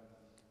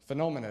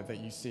phenomena that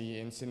you see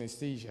in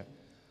synesthesia.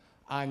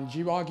 And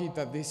you argued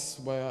that this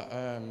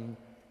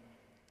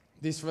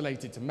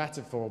related to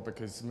metaphor,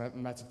 because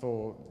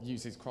metaphor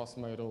uses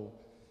cross-modal...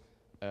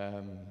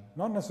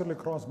 Not necessarily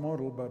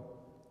cross-modal, but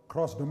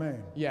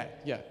cross-domain. Yeah.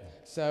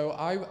 So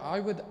I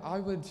would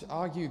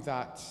argue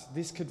that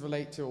this could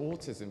relate to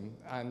autism,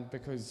 and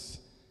because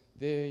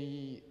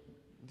yes,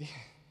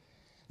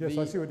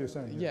 I see what you're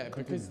saying. Yeah,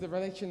 because the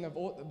relation of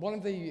one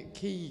of the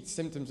key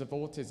symptoms of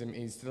autism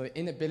is the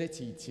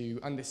inability to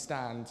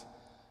understand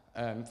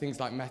things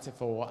like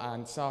metaphor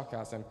and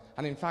sarcasm.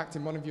 And in fact,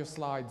 in one of your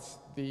slides,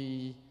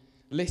 the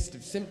list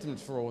of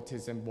symptoms for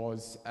autism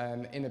was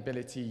an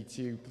inability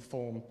to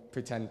perform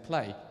pretend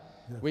play.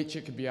 Which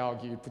it could be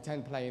argued,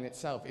 pretend play in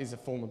itself is a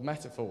form of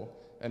metaphor,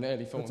 an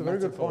early form of metaphor. That's a very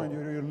good point.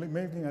 You're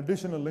making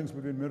additional links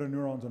between mirror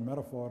neurons and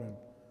metaphor and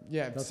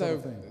that sort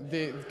of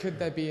thing. Could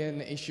there be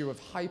an issue of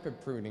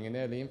hyperpruning in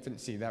early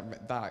infancy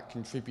that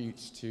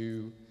contributes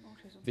to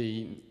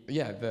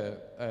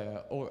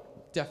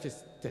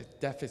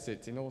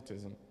deficits in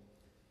autism?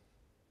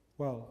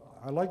 Well,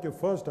 I like your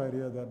first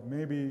idea that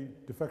maybe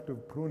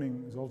defective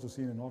pruning is also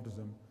seen in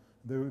autism.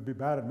 They would be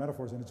bad at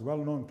metaphors, and it's well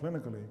known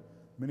clinically.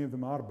 Many of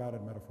them are bad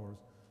at metaphors.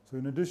 So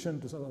in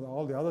addition to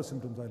all the other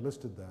symptoms I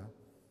listed there,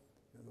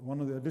 one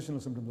of the additional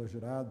symptoms I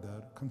should add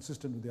there,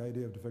 consistent with the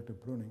idea of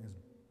defective pruning,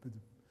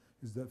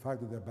 is the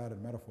fact that they're bad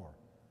at metaphor.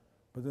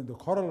 But then the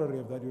corollary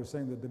of that, you're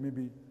saying that there may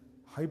be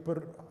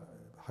hyper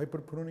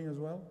pruning as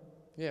well?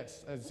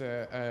 Yes,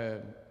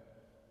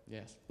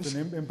 yes. It's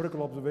an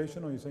empirical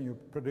observation, or you're saying you're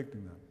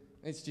predicting that?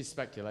 It's just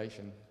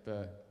speculation,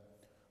 but...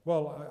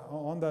 Well,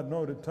 on that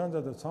note, it turns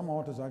out that some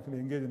autists actually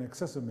engage in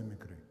excessive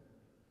mimicry.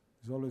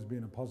 It's always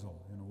been a puzzle.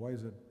 Why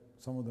is it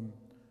some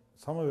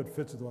of it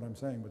fits with what I'm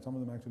saying, but some of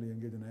them actually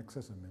engage in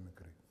excessive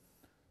mimicry.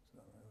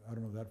 I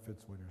don't know if that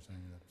fits what you're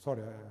saying.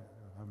 Sorry,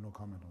 I have no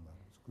comment on that.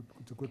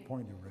 It's a good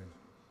point you raised.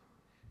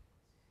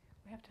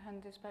 We have to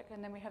hand this back,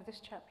 and then we have this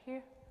chap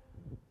here.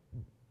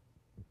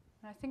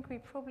 And I think we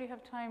probably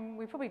have time,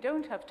 we probably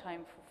don't have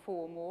time for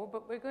 4 more,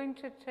 but we're going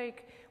to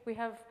take, we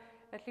have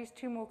at least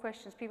 2 more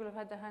questions. People have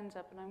had their hands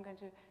up, and I'm going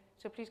to,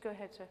 so please go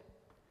ahead, sir.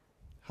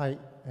 Hi,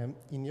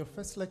 in your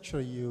first lecture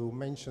you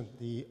mentioned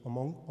the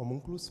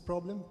homunculus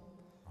problem.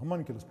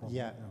 Homunculus problem?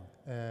 Yeah.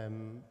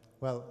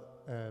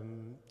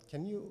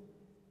 Can you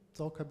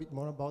talk a bit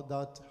more about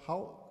that?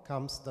 How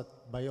comes that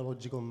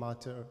biological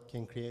matter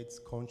can create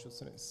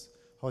consciousness?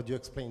 How do you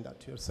explain that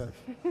to yourself?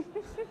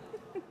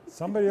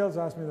 Somebody else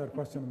asked me that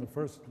question in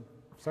the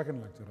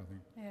second lecture, I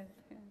think. Yes.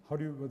 Yeah. How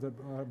do you,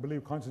 I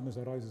believe consciousness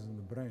arises in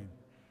the brain.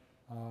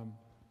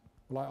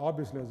 Well,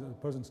 obviously, as a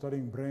person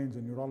studying brains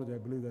and neurology, I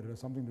believe that it has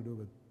something to do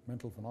with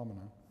mental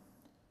phenomena.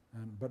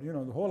 But you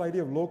know, the whole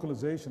idea of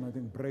localization, I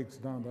think, breaks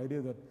down. The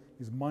idea that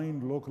is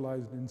mind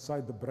localized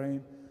inside the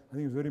brain, I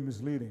think is very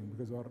misleading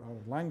because our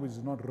language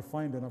is not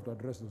refined enough to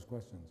address those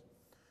questions.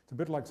 It's a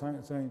bit like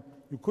saying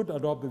you could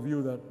adopt the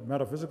view, that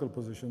metaphysical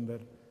position,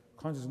 that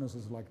consciousness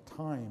is like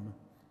time,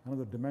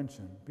 another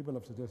dimension. People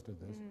have suggested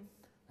this.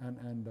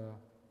 And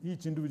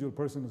each individual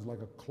person is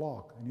like a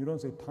clock, and you don't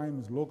say time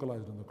is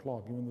localized on the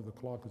clock, even though the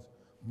clock is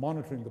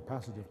monitoring the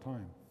passage of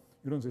time.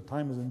 You don't say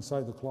time is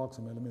inside the clock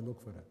somewhere, let me look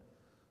for it.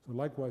 So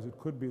likewise, it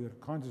could be that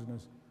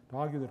consciousness, to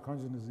argue that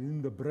consciousness is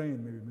in the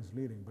brain may be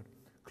misleading, but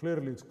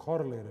clearly it's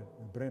correlated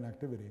with brain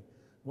activity.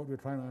 What we're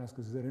trying to ask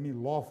is there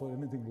anything lawful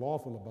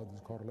about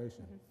this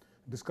correlation?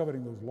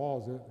 Discovering those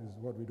laws is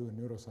what we do in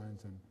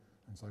neuroscience and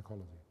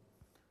psychology.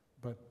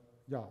 But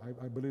yeah,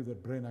 I believe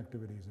that brain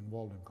activity is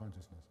involved in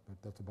consciousness, but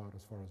that's about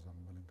as far as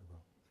I'm willing to go.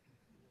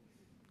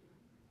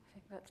 I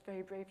think that's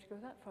very brave to go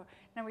that far.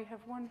 Now we have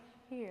one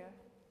here.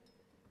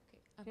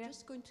 Okay, I'm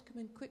just going to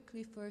come in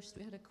quickly first.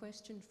 We had a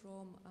question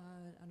from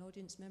an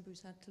audience member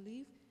who's had to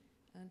leave,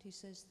 and he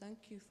says,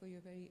 thank you for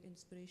your very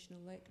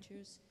inspirational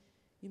lectures.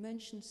 You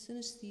mentioned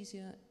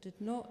synesthesia did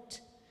not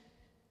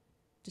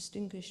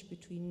distinguish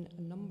between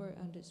a number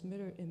and its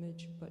mirror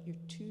image, but your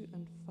 2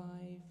 and 5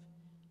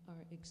 are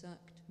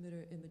exact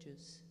mirror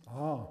images.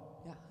 Ah,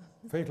 yeah.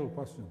 Fatal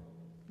question.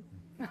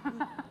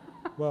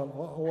 Well,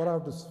 what I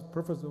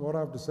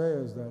have to say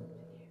is that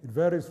it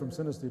varies from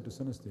synesthete to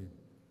synesthete.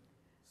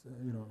 So,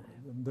 you know,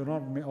 they're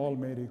not all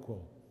made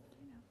equal.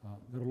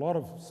 There are a lot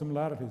of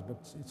similarities,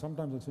 but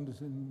sometimes it's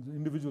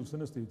individual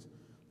synesthetes.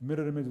 The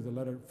mirror image of the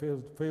letter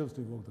fails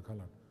to evoke the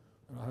color.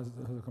 It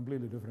has a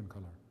completely different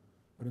color.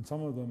 But in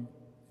some of them,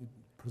 it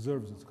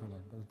preserves its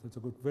color. That's a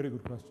very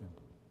good question.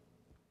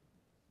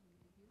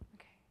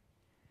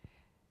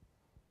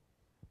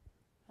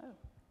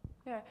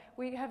 Yeah,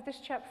 we have this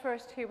chap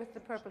first here with the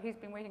purple. He's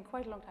been waiting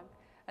quite a long time.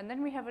 And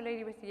then we have a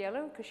lady with the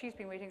yellow, because she's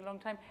been waiting a long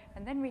time.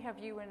 And then we have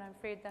you, and I'm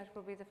afraid that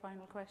will be the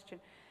final question.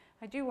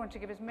 I do want to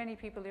give as many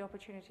people the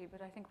opportunity,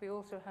 but I think we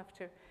also have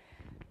to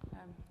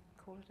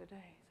call it a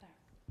day. So.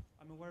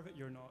 I'm aware that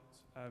you're not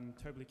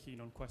terribly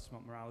keen on questions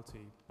about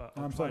morality, but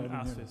I'm I'll sorry, try and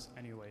I didn't ask hear this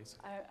anyways.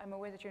 I'm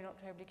aware that you're not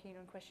terribly keen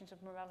on questions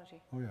of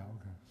morality. Oh yeah,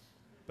 okay.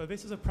 But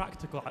this is a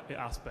practical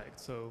aspect,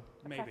 so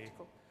maybe.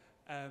 Practical.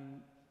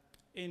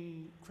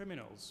 In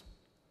criminals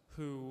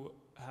who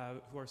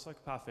are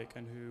psychopathic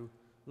and who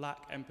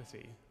lack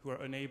empathy, who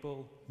are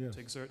unable Yes.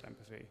 to exert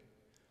empathy,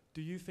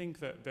 do you think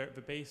that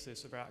the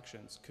basis of their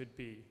actions could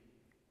be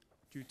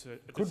due to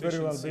a Could very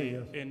well deficiency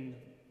be, yes.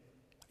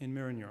 in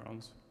mirror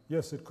neurons?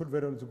 Yes, it could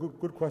very well. It's a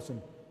good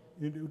question.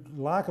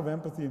 Lack of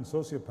empathy in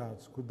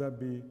sociopaths, could that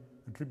be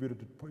attributed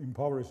to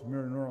impoverished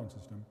mirror neuron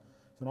system?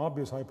 It's an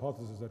obvious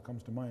hypothesis that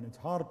comes to mind. It's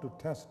hard to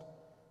test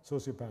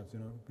sociopaths, you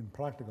know, in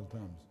practical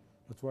terms.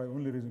 That's why the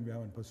only reason we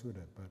haven't pursued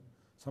it, but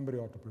somebody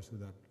ought to pursue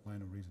that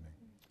line of reasoning.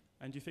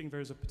 And do you think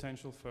there's a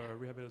potential for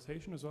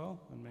rehabilitation as well,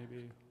 and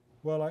maybe?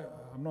 Well,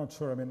 I'm not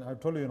sure. I mean, I've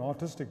told you in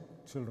autistic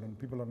children,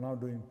 people are now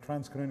doing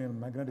transcranial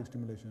magnetic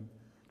stimulation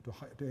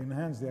to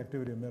enhance the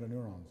activity of mirror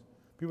neurons.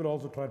 People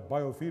also tried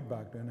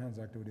biofeedback to enhance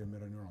the activity of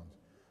mirror neurons.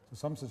 So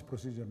some such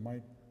procedure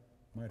might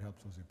help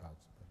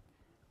sociopaths.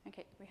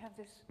 Okay, we have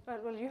this.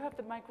 Well, you have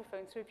the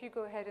microphone, so if you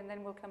go ahead, and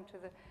then we'll come to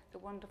the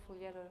wonderful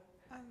yellow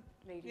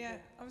lady. Yeah,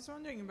 there. I was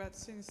wondering about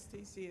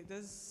synesthesia.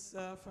 Does,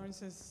 for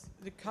instance,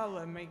 the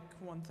color make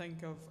one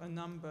think of a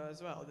number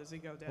as well? Does it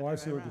go the other way I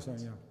see what you're saying,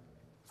 yeah.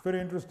 It's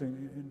very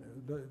interesting.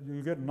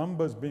 You get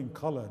numbers being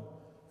colored,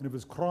 and if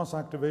it's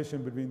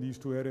cross-activation between these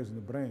two areas in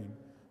the brain,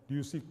 do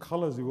you see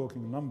colors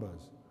evoking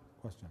numbers?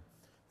 Question.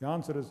 The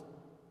answer is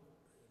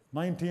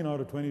 19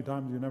 out of 20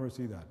 times you never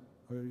see that.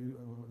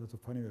 That's a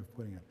funny way of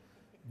putting it.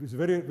 It's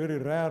very, very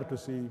rare to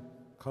see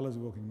colors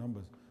evoking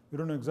numbers. We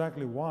don't know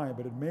exactly why,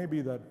 but it may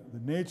be that the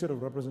nature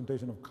of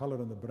representation of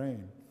color in the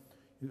brain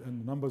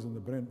and numbers in the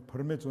brain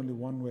permits only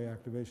one-way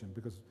activation,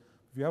 because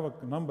if you have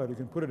a number, you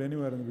can put it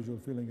anywhere in the visual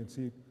field and you can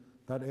see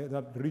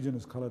that region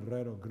is colored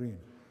red or green.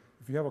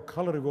 If you have a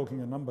color evoking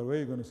a number, where are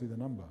you going to see the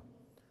number?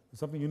 There's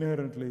something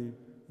inherently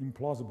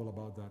implausible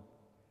about that.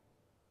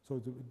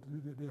 So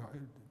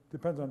it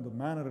depends on the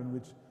manner in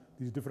which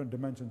these different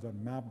dimensions are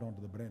mapped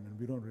onto the brain, and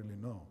we don't really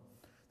know.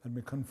 and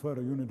may confer a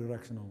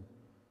unidirectional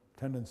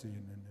tendency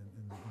in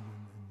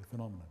the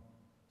phenomenon.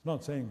 It's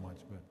not saying much,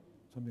 but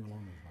something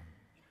along those lines.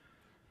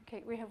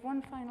 Okay, we have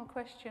one final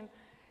question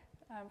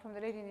from the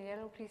lady in the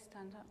yellow. Please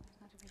stand up.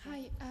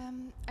 Hi,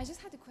 I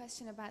just had a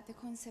question about the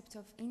concept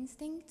of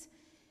instinct.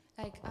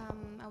 Like,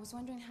 I was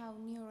wondering how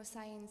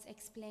neuroscience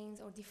explains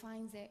or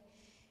defines it.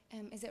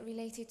 Is it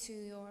related to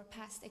your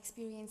past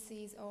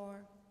experiences or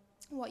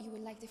what you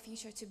would like the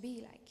future to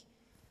be like?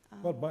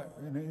 Well,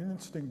 an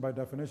instinct by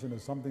definition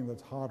is something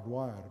that's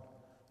hardwired,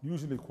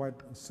 usually quite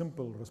a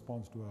simple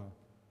response to a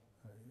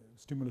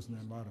stimulus in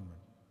the environment.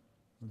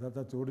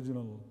 That's the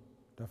original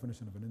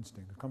definition of an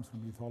instinct. It comes from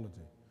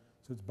ethology.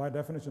 So it's by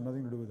definition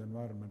nothing to do with the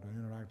environment or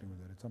interacting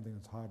with it. It's something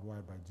that's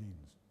hardwired by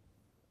genes.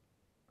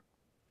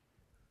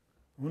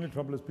 The only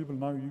trouble is people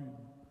now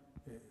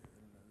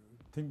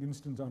think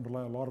instincts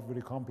underlie a lot of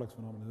very complex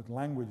phenomena. There's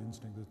language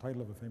instinct. There's the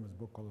title of a famous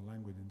book called The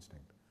Language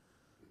Instinct.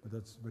 But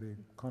that's a very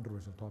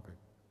controversial topic.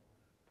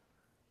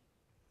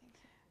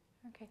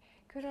 Okay,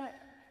 could I,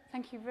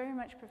 thank you very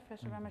much,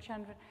 Professor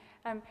Ramachandran.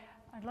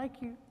 I'd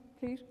like you,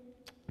 please,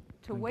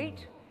 to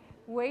wait,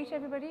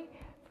 everybody,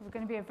 for we're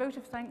going to be a vote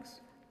of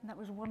thanks, and that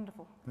was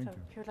wonderful. Thank so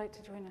you. if you would like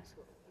to join us.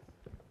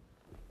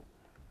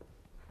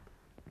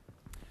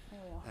 There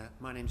we are.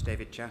 My name's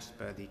David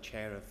Jasper, the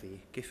chair of the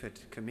Gifford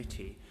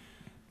Committee.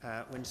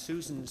 When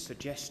Susan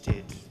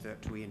suggested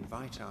that we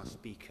invite our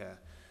speaker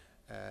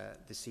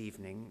this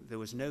evening, there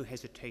was no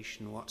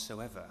hesitation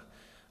whatsoever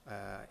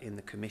in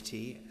the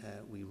committee.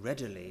 We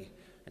readily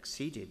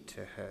acceded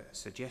to her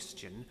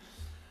suggestion.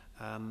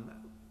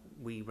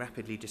 We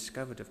rapidly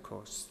discovered, of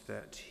course,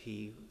 that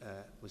he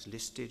was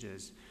listed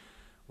as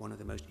one of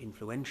the most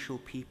influential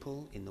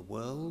people in the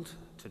world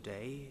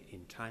today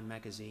in Time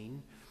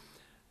magazine.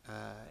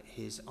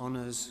 His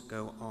honours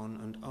go on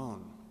and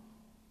on.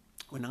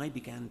 When I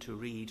began to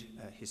read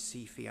his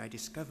CV, I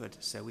discovered,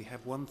 so we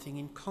have one thing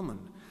in common,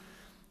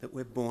 that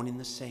we're born in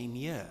the same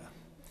year,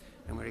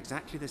 and we're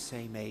exactly the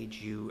same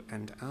age, you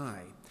and I.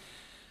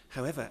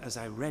 However, as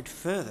I read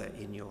further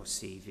in your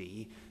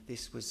CV,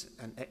 this was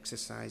an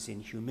exercise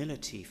in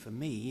humility for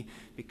me,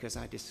 because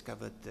I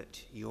discovered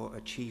that your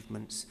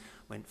achievements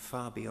went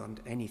far beyond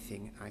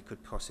anything I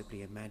could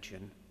possibly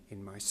imagine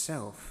in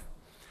myself.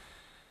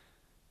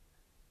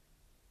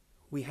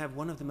 We have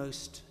one of the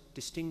most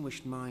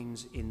distinguished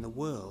minds in the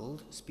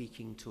world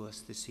speaking to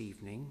us this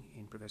evening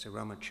in Professor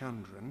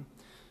Ramachandran.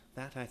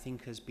 That, I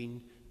think, has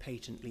been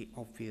patently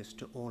obvious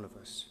to all of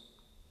us.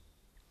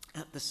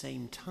 At the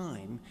same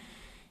time,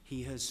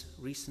 he has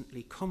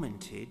recently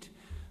commented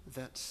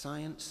that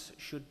science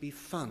should be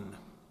fun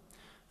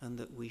and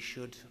that we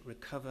should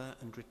recover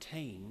and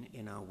retain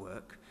in our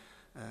work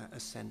a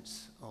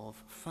sense of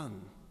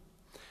fun.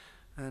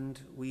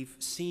 And we've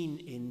seen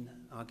in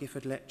our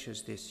Gifford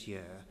Lectures this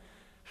year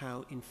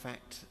how, in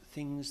fact,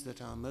 things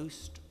that are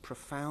most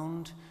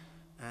profound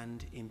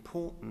and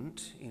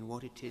important in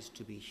what it is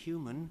to be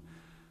human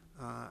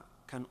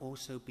can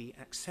also be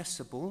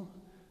accessible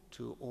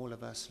to all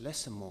of us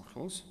lesser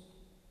mortals,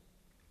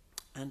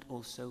 and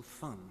also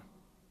fun.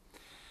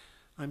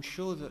 I'm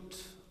sure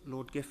that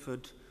Lord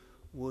Gifford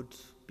would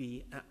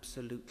be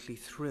absolutely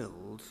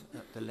thrilled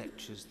at the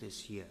lectures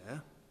this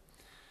year.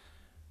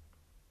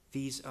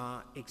 These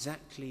are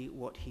exactly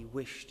what he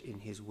wished in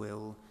his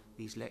will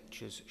these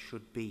lectures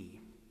should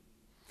be.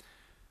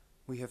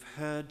 We have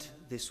heard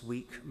this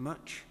week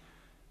much,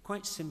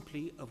 quite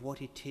simply, of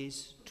what it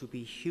is to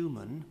be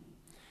human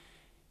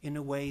in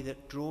a way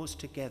that draws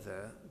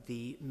together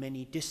the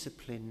many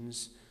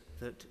disciplines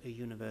that a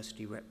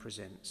university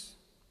represents.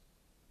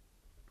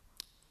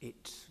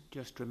 It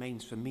just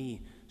remains for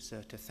me,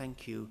 sir, to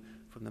thank you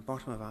from the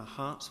bottom of our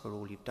hearts for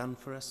all you've done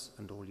for us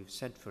and all you've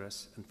said for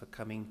us, and for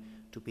coming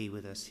to be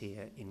with us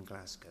here in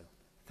Glasgow.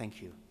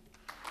 Thank you.